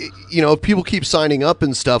if people keep signing up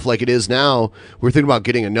and stuff like it is now, we're thinking about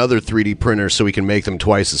getting another 3D printer so we can make them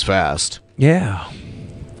twice as fast. Yeah.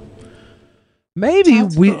 Maybe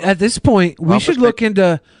we at this point we should look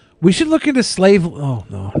into slave. Oh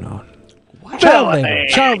no. Child labor.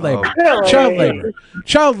 Child labor. Billy. Child labor.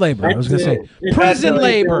 Child labor. I was gonna say prison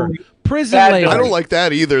labor. Prison labor. I don't like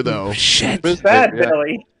that either, though. Shit. Bad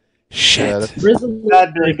Billy. Shit.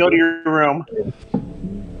 Bad Billy, go to your room.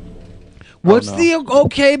 What's the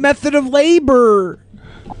okay method of labor?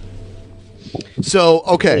 So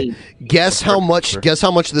okay, guess how much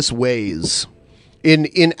this weighs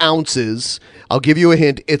in ounces. I'll give you a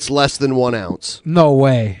hint. It's less than 1 ounce. No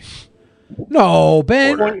way. No,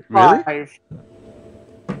 Ben. 0.5.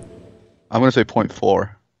 I'm gonna say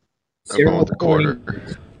 0.4. I'm going with a quarter.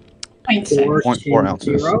 0.4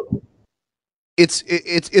 ounces. It's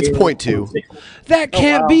 0.2. That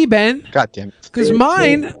can't be, Ben. God damn it. Because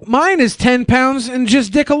mine is 10 pounds and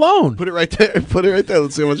just dick alone. Put it right there. Put it right there.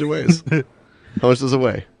 Let's see how much it weighs. How much does it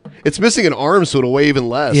weigh? It's missing an arm, so it'll weigh even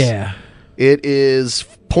less. Yeah. It is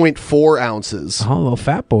 0.4 ounces. Oh, a little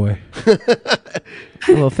fat boy. A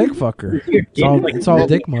little thick fucker. It's all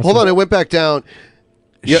dick muscle. Hold on, it went back down.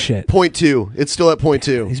 Yep, Shit. 0.2. It's still at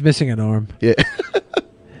 0.2. He's missing an arm. Yeah.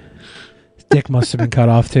 His dick must have been cut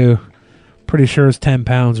off, too. Pretty sure it's 10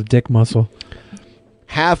 pounds of dick muscle.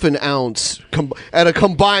 Half an ounce at a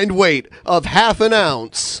combined weight of half an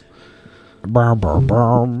ounce.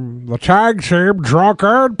 The tag team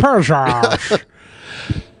drunkard peasants.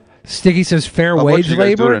 Sticky says fair How much wage you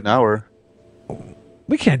guys do labor. in an hour?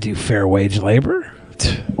 We can't do fair wage labor.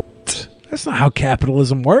 That's not how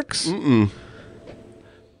capitalism works. Mm-mm.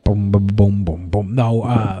 Boom, boom, boom, boom, boom. No,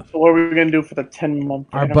 So what are we gonna do for the 10-month?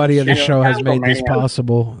 our buddy of the show has made this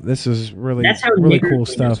possible. This is really, That's how really nigger cool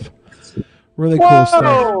cleaners stuff. Really cool stuff.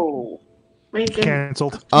 Whoa!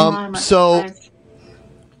 Cancelled. So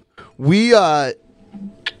we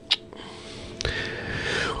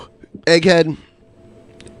Egghead,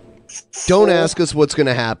 don't ask us what's going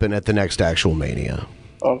to happen at the next actual Mania.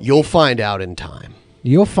 You'll find out in time.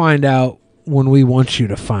 You'll find out when we want you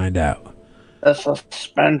to find out. The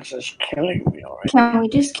suspense is killing me already. Can we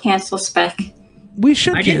just cancel Spec? We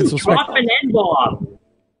should I didn't cancel Spec. drop an N-bomb.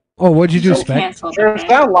 Oh, what'd you do, Spec? Cancel Sure that.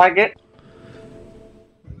 sound like it.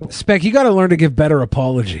 Spec, you got to learn to give better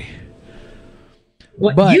apology.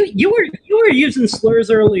 What But- you were using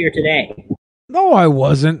slurs earlier today. No, I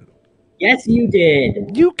wasn't. Yes, you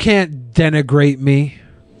did. You can't denigrate me.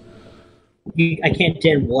 I can't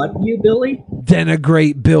den what you, Billy?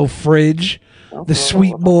 Denigrate Bill Fridge, the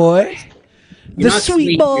sweet boy. You're The not sweet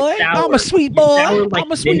sweet, boy. you're sour. I'm a sweet You're boy. sour like I'm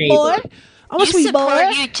a the sweet neighbor. boy. I'm a You sweet support boy.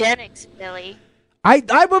 eugenics, Billy.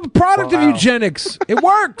 I'm a product of eugenics. It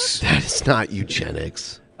works. That is not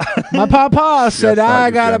eugenics. My papa said, That's not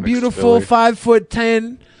I got a eugenics, beautiful Billy.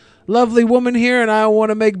 5'10" lovely woman here, and I want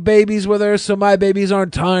to make babies with her so my babies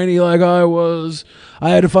aren't tiny like I was. I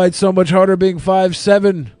had to fight so much harder being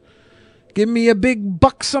 5'7". Give me a big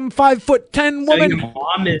buxom 5'10" So your woman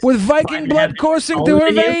mom is with Viking blood coursing through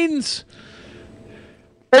her veins.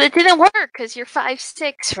 But it didn't work because you're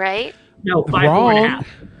 5'6", right? No, 5'4.5".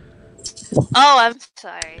 Oh, I'm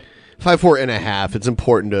sorry. 5'4.5". It's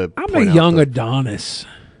important to. I'm a young Adonis.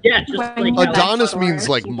 Yeah, just like Adonis means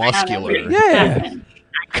like muscular. Yeah.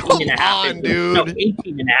 Come on, dude.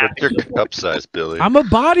 18 and a half. What's your cup size, Billy? I'm a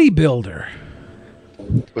bodybuilder.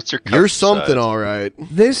 What's your cup You're something, size? all right.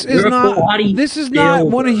 This is not. This is not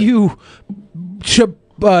one of you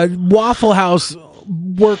Waffle House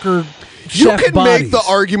worker. You chef can bodies. make the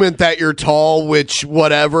argument that you're tall, which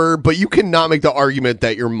whatever, but you cannot make the argument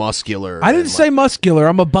that you're muscular. I didn't say muscular.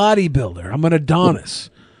 I'm a bodybuilder. I'm an Adonis.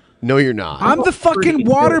 No, you're not. I'm the fucking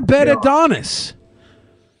waterbed Adonis.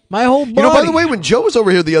 My whole body. You know, by the way, when Joe was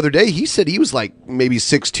over here the other day, he said he was like maybe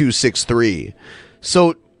 6'2", 6'3".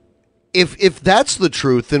 So if that's the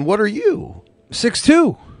truth, then what are you?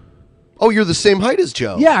 6'2". Oh, you're the same height as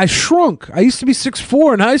Joe. Yeah, I shrunk. I used to be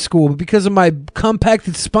 6'4" in high school, but because of my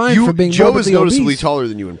compacted spine for being Joe is morbidly noticeably obese, taller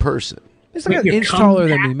than you in person. he's like an inch taller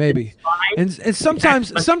than me, maybe. And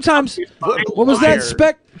sometimes, what was that,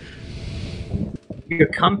 Spec? Your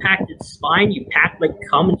compacted spine, you pack like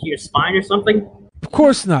cum into your spine or something? Of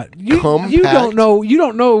course not. You don't know. You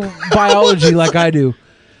don't know biology like I do.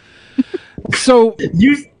 So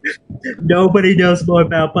nobody knows more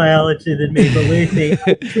about biology than me. Believe me.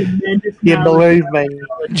 Tremendous believe me.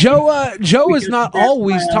 Joe is not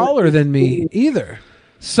always taller than me either.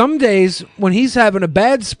 Some days when he's having a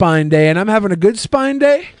bad spine day and I'm having a good spine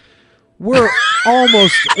day, we're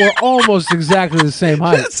almost exactly the same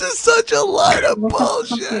height. This is such a lot of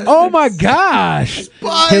bullshit. Oh my gosh!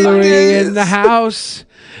 Hillary in the house.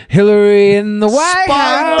 Hillary in the White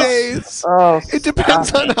House. Days. Oh, it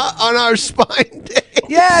depends on our spine day.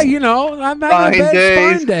 Yeah, you know, I'm having a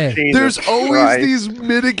bad spine day. There's always these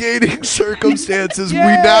mitigating circumstances.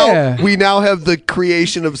 Yeah. We now have the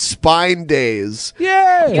creation of spine days.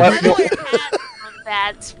 Yeah.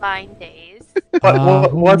 Bad spine days.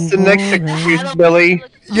 What's the next excuse, Billy?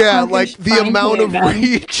 Yeah, like the amount of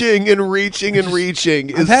reaching and reaching and reaching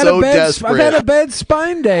is so desperate. I've had a bad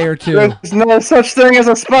spine day or two. There's no such thing as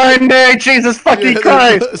a spine day. Jesus fucking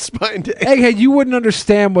Christ! Spine day. Hey, you wouldn't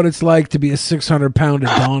understand what it's like to be a 600-pound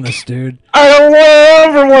Adonis, dude. I don't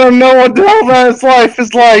ever want to know what the hell that life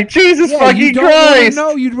is like. Jesus fucking you don't Christ!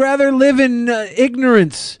 No, you'd rather live in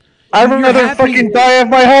ignorance. I'd rather fucking die of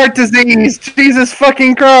my heart disease. Jesus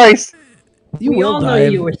fucking Christ! You will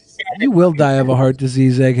die of a heart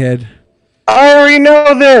disease, Egghead. I already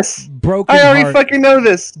know this. Broken I already heart. fucking know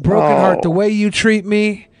this. Broken heart. The way you treat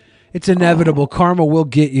me, it's inevitable. Karma will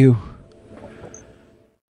get you.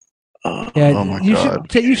 Yeah, oh my you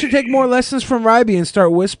God. you should take more lessons from Ryby and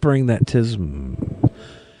start whispering that tism.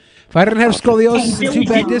 If I didn't have scoliosis and 2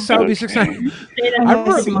 bad discs, I would be 6'9". I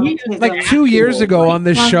remember, like 2 years ago on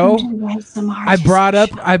this show, I brought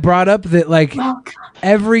up that like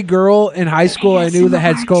every girl in high school I knew that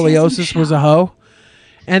had scoliosis was a hoe,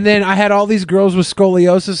 and then I had all these girls with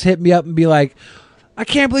scoliosis hit me up and be like, "I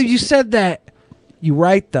can't believe you said that." You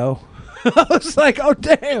right though. I was like, "Oh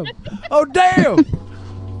damn! Oh damn!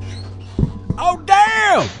 Oh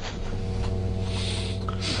damn!"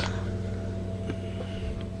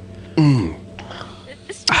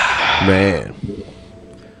 Man,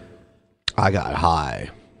 I got high.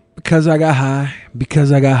 Because I got high.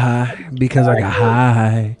 Because I got high. Because I got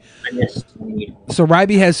high. So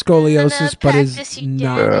Ryby has scoliosis, but is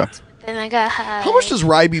not. Then I got high. How much does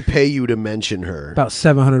Ryby pay you to mention her? About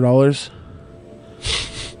 $700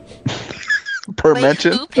 per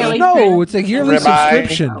mention. No, it's a yearly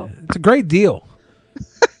subscription. It's a great deal.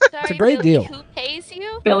 It's a great deal. Who pays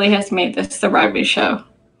you? Billy has made this the Ryby show.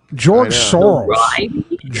 George Soros.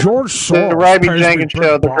 George Soros. The Ryby Jenkins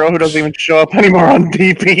show, the girl who doesn't even show up anymore on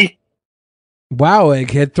DP. Wow,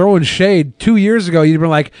 Egghead, throwing shade. 2 years ago, you'd been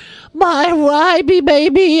like, "My Ryby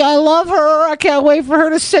baby, I love her. I can't wait for her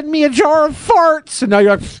to send me a jar of farts." And now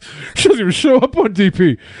you're like, "She doesn't even show up on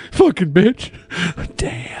DP. Fucking bitch."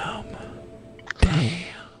 Damn.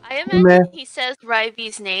 I imagine he says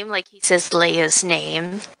Ryby's name like he says Leia's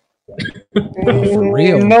name. For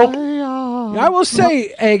real. Nope. I will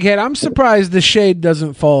say, Egghead, I'm surprised the shade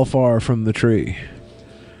doesn't fall far from the tree.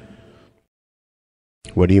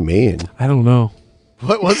 What do you mean? I don't know.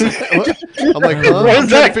 What was it? I'm like, huh? What I'm is trying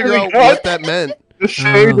that? to figure out what that meant. The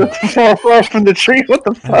shade doesn't fall far from the tree. What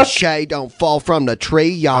the The fuck? shade don't fall from the tree,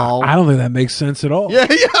 y'all. I don't think that makes sense at all. Yeah.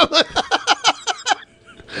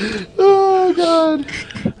 Oh God.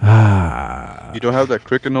 You don't have that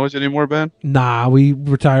cricket noise anymore, Ben? Nah, we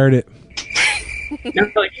retired it. No,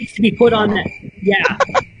 it needs to be put on that. Yeah.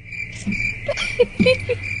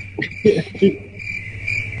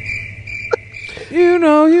 You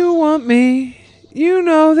know you want me. You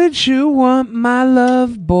know that you want my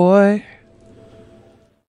love, boy.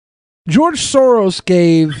 George Soros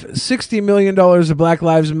gave $60 million to Black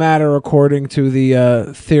Lives Matter, according to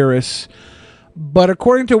the theorists. But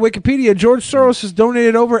according to Wikipedia, George Soros has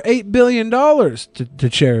donated over $8 billion to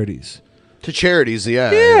charities. To charities,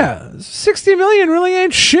 yeah. Yeah, $60 million really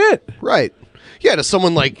ain't shit. Right. Yeah, to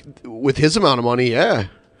someone like with his amount of money, yeah.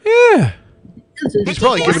 Yeah. He's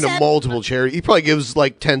probably giving to multiple charities. He probably gives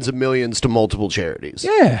like tens of millions to multiple charities.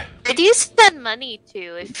 Yeah. Where do you send money to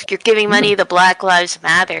if you're giving money to Black Lives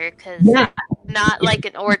Matter? Because not like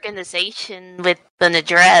an organization with an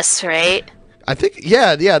address, right? I think,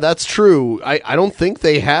 yeah, that's true. I don't think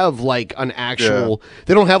they have like an actual.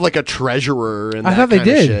 They don't have like a treasurer and I that thought they kind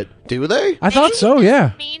of did. shit. Do they? I thought so,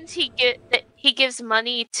 yeah. Means he gives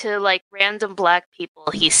money to like random black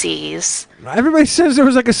people he sees. Everybody says there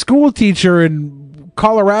was like a school teacher in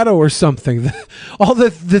Colorado or something. All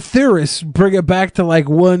the theorists bring it back to like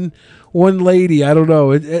one lady. I don't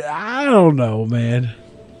know. I don't know, man.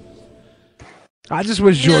 I just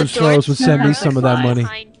wish George Soros would send me some of that money.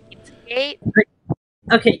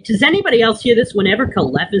 Okay, does anybody else hear this? Whenever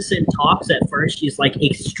Caleficent talks at first, she's like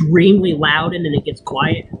extremely loud and then it gets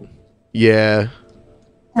quiet. Yeah.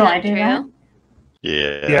 No, I do that.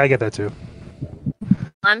 Yeah. Yeah, I get that too.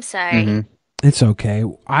 I'm sorry. It's okay.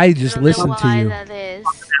 I just listen to you. That is.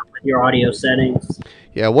 With your audio settings.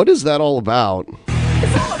 Yeah, what is that all about?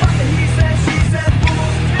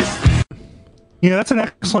 Yeah, that's an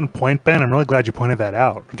excellent point, Ben. I'm really glad you pointed that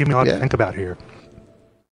out. Give me a lot to think about here.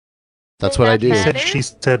 That's what I do. She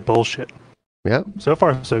said bullshit. Yeah. So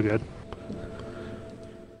far, so good.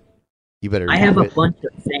 You better. I have a bunch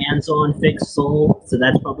of fans on Fixed Soul, so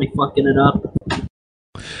that's probably fucking it up.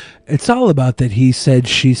 It's all about that he said,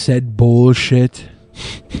 she said bullshit.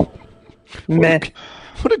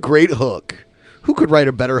 What a great hook. Who could write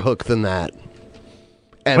a better hook than that?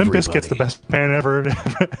 Limp Bizkit's the best band ever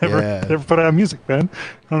put out music, man.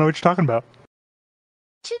 I don't know what you're talking about.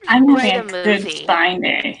 I'm write having a a good movie. spine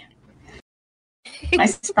day. My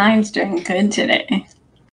spine's doing good today.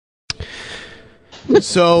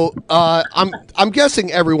 So I'm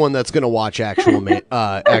guessing everyone that's going to watch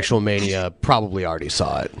Actual Mania probably already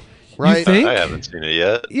saw it, right? You think? I haven't seen it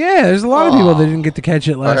yet. Yeah, there's a lot of people that didn't get to catch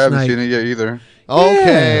it last I haven't night. seen it yet either.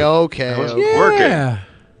 Okay, Yeah. okay. I was Yeah. working.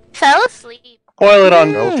 Fell asleep. Spoil it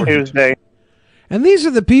on Yeah. Tuesday. And these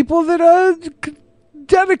are the people that are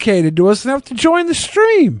dedicated to us enough to join the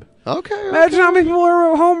stream. Okay. Imagine how many people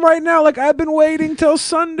are at home right now. Like, I've been waiting till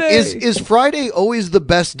Sunday. Is Friday always the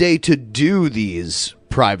best day to do these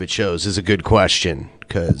private shows? Is a good question,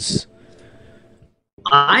 because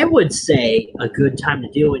I would say a good time to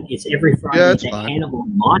do it is every Friday that's that fine. Hannibal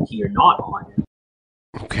and Monty are not on.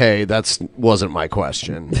 okay, that's wasn't my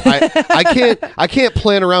question. I can't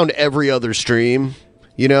plan around every other stream.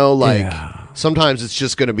 You know, like sometimes it's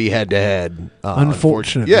just going to be head to head.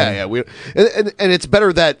 Unfortunately. Yeah. And it's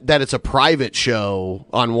better that it's a private show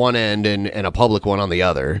on one end and a public one on the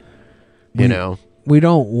other. You know, we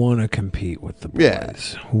don't want to compete with the boys. Yeah.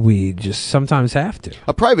 We just sometimes have to.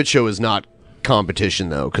 a private show is not competition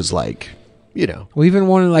though, because like, you know, We even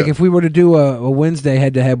wanted, like, if we were to do a Wednesday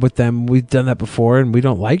head to head with them, we've done that before, and we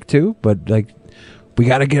don't like to, but like, we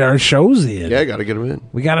got to get our shows in. yeah, got to get them in.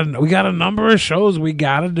 We got a number of shows we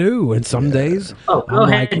got to do, and some days. Oh, go I'm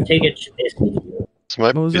ahead like, and take it. This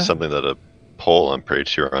might What was be that? something that a poll I'm pretty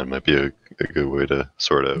sure on might be a good way to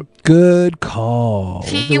sort out. Good call.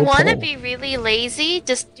 If We'll you do a want to poll. be really lazy,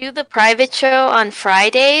 just do the private show on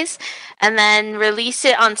Fridays and then release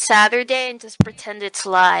it on Saturday and just pretend it's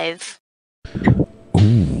live.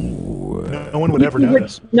 No one would ever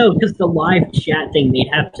notice. No, because the live chat thing, they'd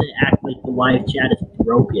have to act like the live chat is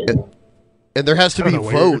broken. And there has to I don't be know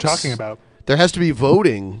what you're votes. talking about. There has to be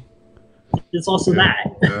voting. There's also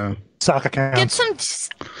that. Sock Get accounts. some,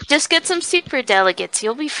 just get some super delegates.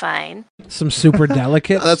 You'll be fine. Some super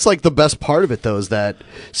delicate. That's like the best part of it, though, is that,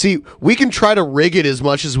 see, we can try to rig it as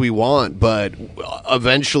much as we want, but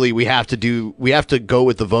eventually we have to go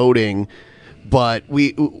with the voting. But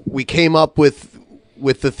we came up with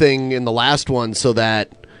the thing in the last one so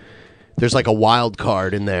that there's like a wild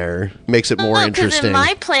card in there, makes it more Because interesting. in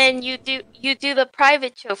my plan, you do the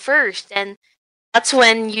private show first, and that's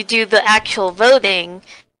when you do the actual voting.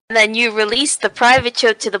 And then you release the private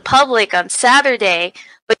show to the public on Saturday,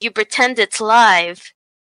 but you pretend it's live.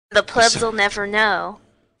 The plebs will never know.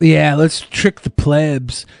 Yeah, let's trick the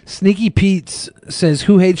plebs. Sneaky Pete says,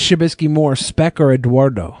 "Who hates Shabisky more, Speck or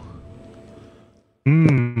Eduardo?"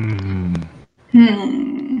 Hmm.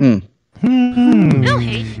 No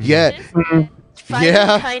hate. Yeah. fighting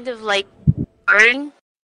Yeah. kind of like boring?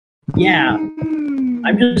 Yeah.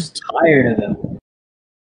 I'm just tired of him.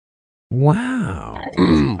 Wow. I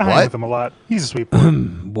hang What? with him a lot. He's a sweet boy.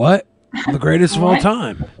 What? The greatest of all What?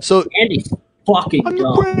 time. So Andy's fucking I'm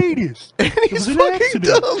dumb. the greatest. It was an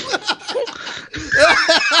accident.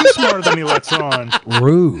 He's smarter than he lets on.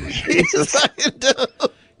 Rude.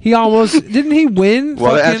 He almost didn't he win?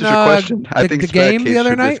 Well, that fucking, answers your question. I the, think the Spec game the hates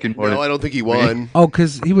other night. Trubisky more No, than I don't think he me. won. Oh,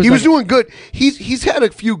 because he was doing good. He's had a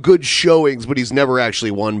few good showings, but he's never actually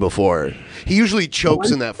won before. He usually chokes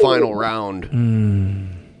in that final round.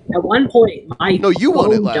 At one point, my No, you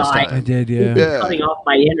won it phone last died. time. I did, It yeah. was cutting off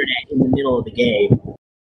my internet in the middle of the game.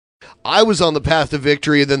 I was on the path to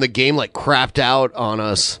victory, and then the game like crapped out on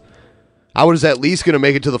us. I was at least going to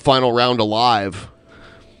make it to the final round alive.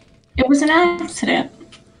 It was an accident.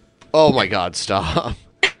 Oh my God! Stop.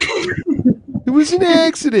 It was an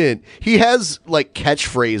accident. He has like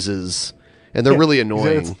catchphrases, and they're really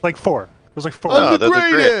annoying. It's like 4. It was like 4. I'm the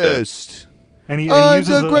greatest. And he I'm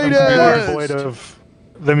uses the them greatest. devoid of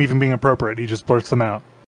them even being appropriate. He just blurts them out.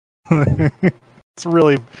 It's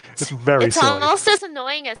very It's silly. almost as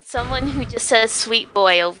annoying as someone who just says "sweet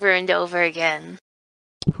boy" over and over again.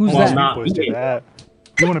 Who's Well, that? sweet boys do that.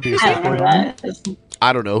 You want to be a sweet boy, don't you?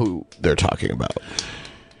 I don't know who they're talking about.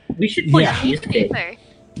 We should play Yeah. music.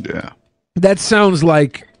 Yeah. That sounds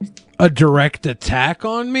like a direct attack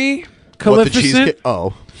on me, What, the Calificent. cheesecake?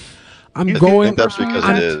 Oh, I'm I going. think that's because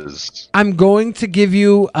I'm, it is. I'm going to give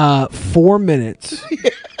you 4 minutes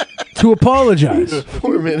to apologize,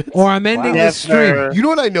 4 minutes. or I'm ending this stream. You know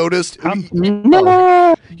what I noticed? You know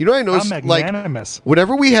what I noticed? I'm Like, magnanimous.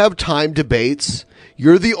 whenever we have time debates,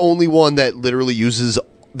 you're the only one that literally uses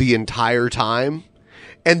the entire time.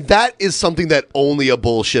 And that is something that only a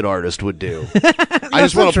bullshit artist would do. I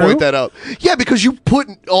just want to point that out. Yeah, because you put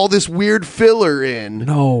all this weird filler in.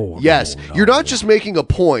 No. Yes. You're not just making a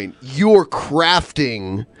point, you're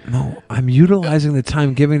crafting. No, I'm utilizing the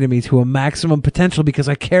time given to me to a maximum potential because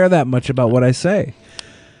I care that much about what I say.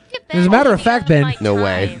 As a matter of fact, Ben. No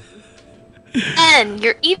way. Ben,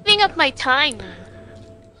 you're eating up my time.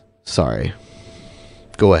 Sorry.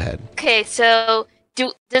 Go ahead. Okay, so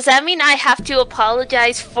does that mean I have to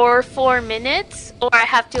apologize for 4 minutes, or I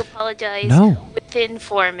have to apologize within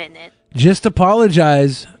 4 minutes? Just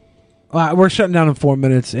apologize. We're shutting down in 4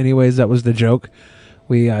 minutes, anyways. That was the joke.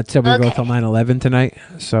 We said we'd go till 9/11 tonight.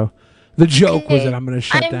 So the joke was that I'm going to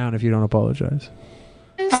shut down if you don't apologize.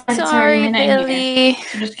 I'm sorry, Billy.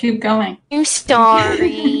 Just keep going. I'm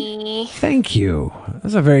sorry. Thank you.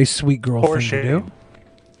 That's a very sweet girl thing to do.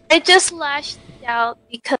 I just lashed out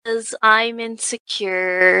because I'm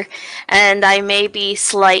insecure, and I may be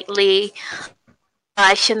slightly.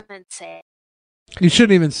 I shouldn't say. You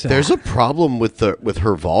shouldn't even say. There's a problem with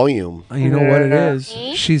her volume. You know what it is?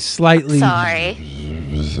 She's slightly. Sorry.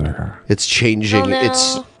 It's changing. Oh, no.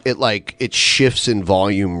 It shifts in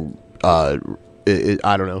volume. I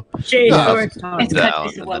don't know.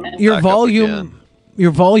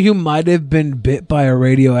 Your volume might have been bit by a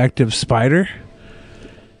radioactive spider.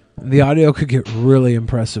 The audio could get really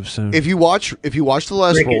impressive soon. If you watch the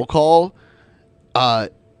last roll call,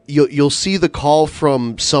 you'll see the call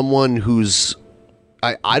from someone who's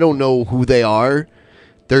I don't know who they are.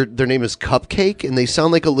 Their name is Cupcake, and they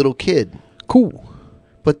sound like a little kid. Cool,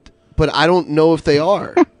 but I don't know if they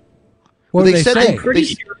are. What do they said say? I'm pretty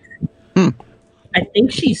sure. I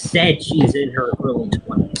think she said she's in her early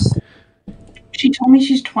 20s. She told me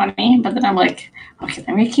she's 20, but then I'm like, okay,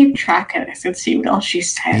 let me keep track of this and see what else she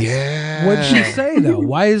says. Yeah. What'd she say though?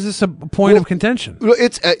 Why is this a point of contention?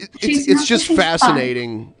 It's She's just not- she's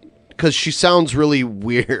fascinating because she sounds really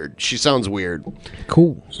weird. She sounds weird.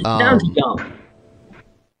 Cool. Sounds dumb.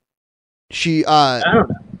 She I don't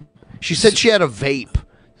know. she said she had a vape,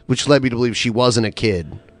 which led me to believe she wasn't a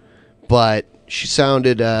kid, but she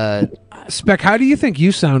sounded. Spec, how do you think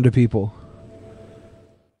you sound to people?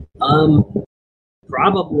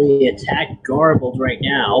 Probably a tad garbled right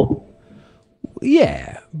now.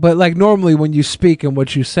 Yeah, but like normally when you speak and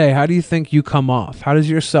what you say, how do you think you come off? How does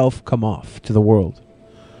yourself come off to the world?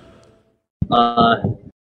 A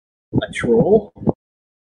troll?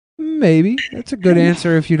 Maybe. That's a good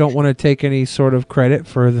answer if you don't want to take any sort of credit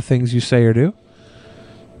for the things you say or do.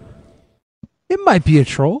 It might be a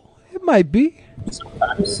troll. It might be.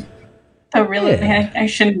 Sometimes. So really, Yeah. I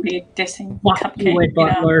shouldn't be dissing Cupcake. Boy You know?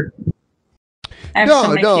 Butler. I have No, so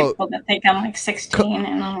many no. people that think I'm like 16,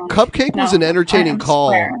 and I'm like, Cupcake was an entertaining I'm call.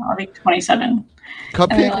 square. I'll be 27. And they're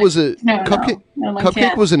Cupcake like, was a no. cupcake. And I'm like, Cupcake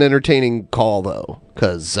yeah. was an entertaining call though,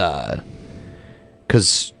 because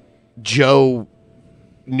Joe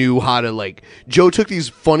knew how to Joe took these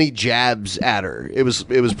funny jabs at her. It was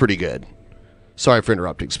pretty good. Sorry for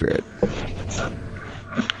interrupting, Spirit.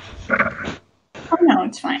 Oh no,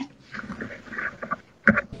 it's fine.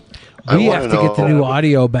 We have to get the new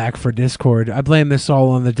audio back for Discord. I blame this all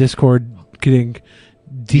on the Discord getting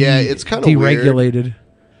it's kind of deregulated.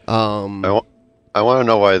 I want to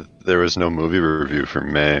know why there was no movie review for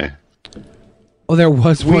May. Well, there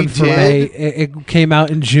was one for May. It came out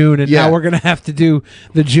in June, and now we're gonna have to do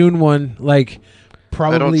the June one, like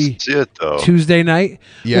probably I don't see it, though. Tuesday night.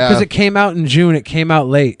 Yeah. because it came out in June. It came out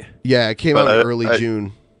late. Yeah, it came out in early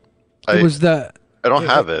June. It was the. I don't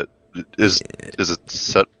have it. Is it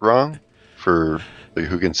set wrong for like,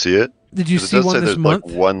 who can see it? Did you 'Cause see it does one say this there's month?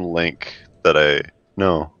 Like one link that I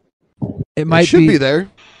no. It might should be there.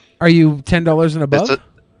 Are you $10 and above?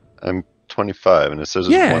 I'm 25, and it says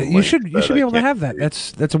there's Yeah, one you link should that be able to have that.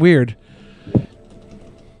 That's weird.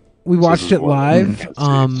 We watched it live at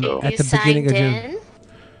the beginning of June.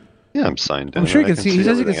 Yeah, I'm signed in. I'm sure you I can see. He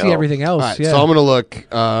says you can see everything else. All right, yeah. so I'm gonna look.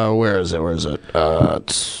 Where is it?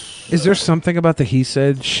 Is there something about the he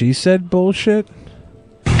said, she said bullshit?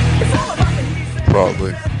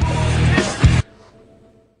 Probably.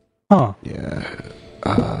 Huh. Yeah.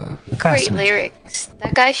 Great lyrics.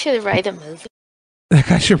 That guy should write a movie. That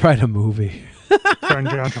guy should write a movie. John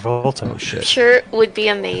Travolta. Oh shit. Sure, it would be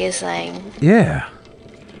amazing. Yeah.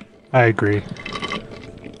 I agree.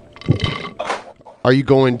 Are you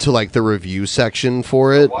going to like the review section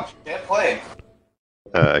for it? Can't play.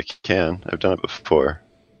 I can. I've done it before.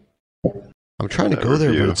 I'm trying to go there,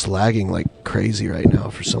 but Review. it's lagging like crazy right now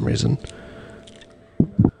for some reason.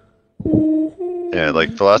 Yeah,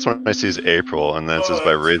 like the last one I see is April, and then it says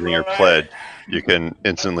by raising your pledge, you can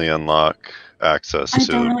instantly unlock access I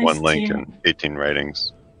to don't really one see link it. and 18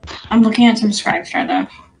 ratings. I'm looking at some Scribestar though,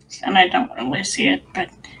 and I don't really see it, but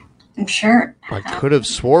I'm sure. I could have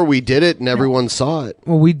swore we did it and everyone saw it.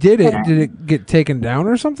 Well, we did it. Did it get taken down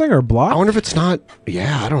or something or blocked? I wonder if it's not.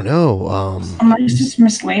 Yeah, I don't know. Unless it's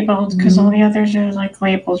mislabeled because all the others are like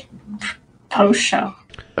labeled post show.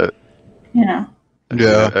 You know.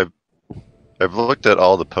 Yeah, I've looked at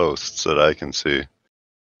all the posts that I can see.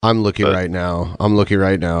 I'm looking right now.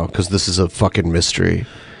 Because this is a fucking mystery.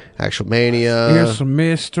 Actual Mania. Here's some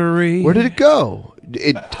mystery. Where did it go?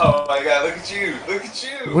 Oh my god, look at you! Look at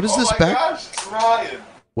you! What is this my back? Gosh, it's Ryan.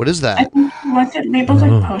 What is I that? think was it labeled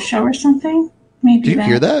like post show or something? Maybe. Do you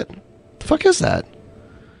hear that? The fuck is that?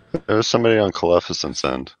 There was somebody on Caleficent's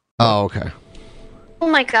end. Oh, okay. Oh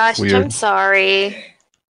my gosh, Weird. I'm sorry.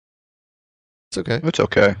 It's okay. It's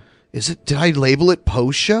okay. Is it? Did I label it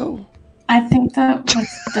post show? I think that was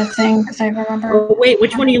the thing because I remember. Oh, wait,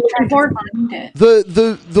 which one are you looking for? Find it.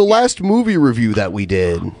 The last movie review that we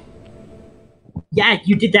did. Yeah,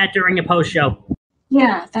 you did that during a post show.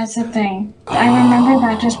 Yeah, that's the thing. I remember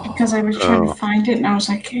that just because I was trying to find it, and I was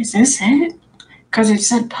like, "Is this it?" Because it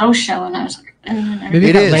said post show, and I was like, Maybe It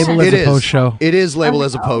it got is. labeled as It a post is. show. It is labeled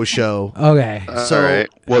as a post show. Okay. So all right.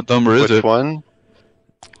 What number is it? Which one?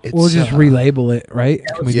 We'll just relabel it, right?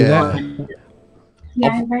 Can we do that? Yeah,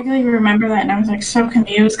 I regularly remember that, and I was like so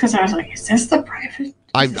confused because I was like, "Is this the private?"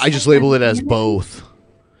 I just labeled it as both.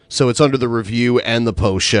 So it's under the review and the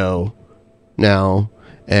post show now.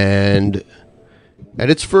 And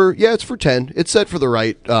it's for it's for 10. It's set for the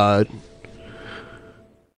right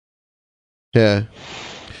yeah.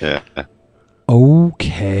 Yeah.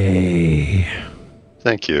 Okay.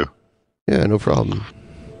 Thank you. Yeah, no problem.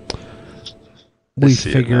 We see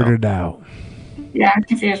it figured now. it out. Yeah, I'm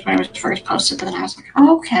confused when it was first posted, but then I was like,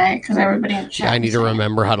 "Oh, okay," because everybody in the chat. I need to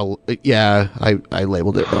remember how to I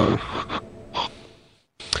labeled it wrong. All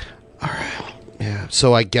right. Yeah.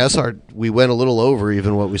 So I guess we went a little over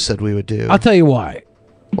even what we said we would do. I'll tell you why.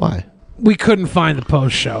 Why? We couldn't find the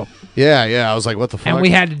post show. Yeah. I was like, what the fuck? And we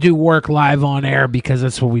had to do work live on air because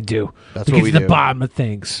that's what we do. That's we what get we to the do. bottom of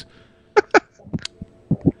things.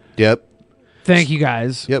 Yep. Thank you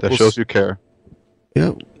guys. Yep. That shows you care.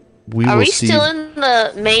 Yep. Are will we see. still in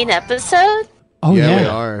the main episode? Oh yeah, yeah. we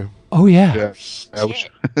are. Oh yeah.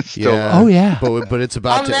 Yeah. Oh, yeah. But it's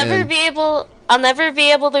about I'll to never end. be able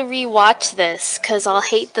to rewatch this because I'll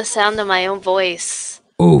hate the sound of my own voice.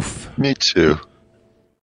 Oof. Me too.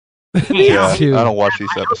 Yeah, too. I don't watch these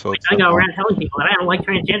episodes. I go around telling people that I don't like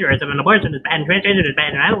transgenderism and abortion is bad and transgender is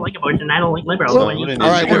bad and I don't like abortion and I don't like liberals. Well, And you- all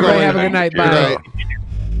right, we're Everybody going. have a good night. Good Bye.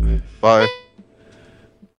 night. Bye.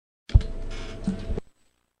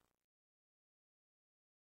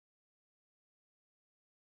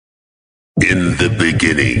 In the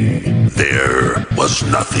beginning, there was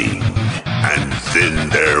nothing. And then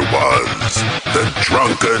there was the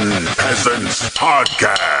Drunken Peasants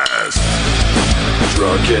Podcast.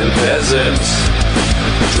 Drunken Peasants.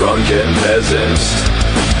 Drunken Peasants.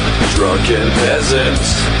 Drunken peasants.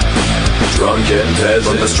 Drunken peasants.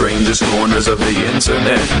 From the strangest corners of the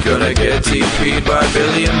internet. Gonna get TP'd by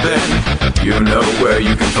Billy and Ben. You know where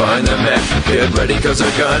you can find them at. Get ready cause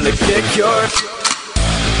they're gonna kick your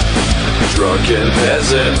drunken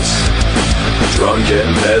peasants.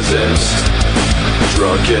 Drunken peasants.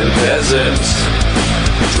 Drunken peasants.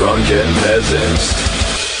 Drunken peasants.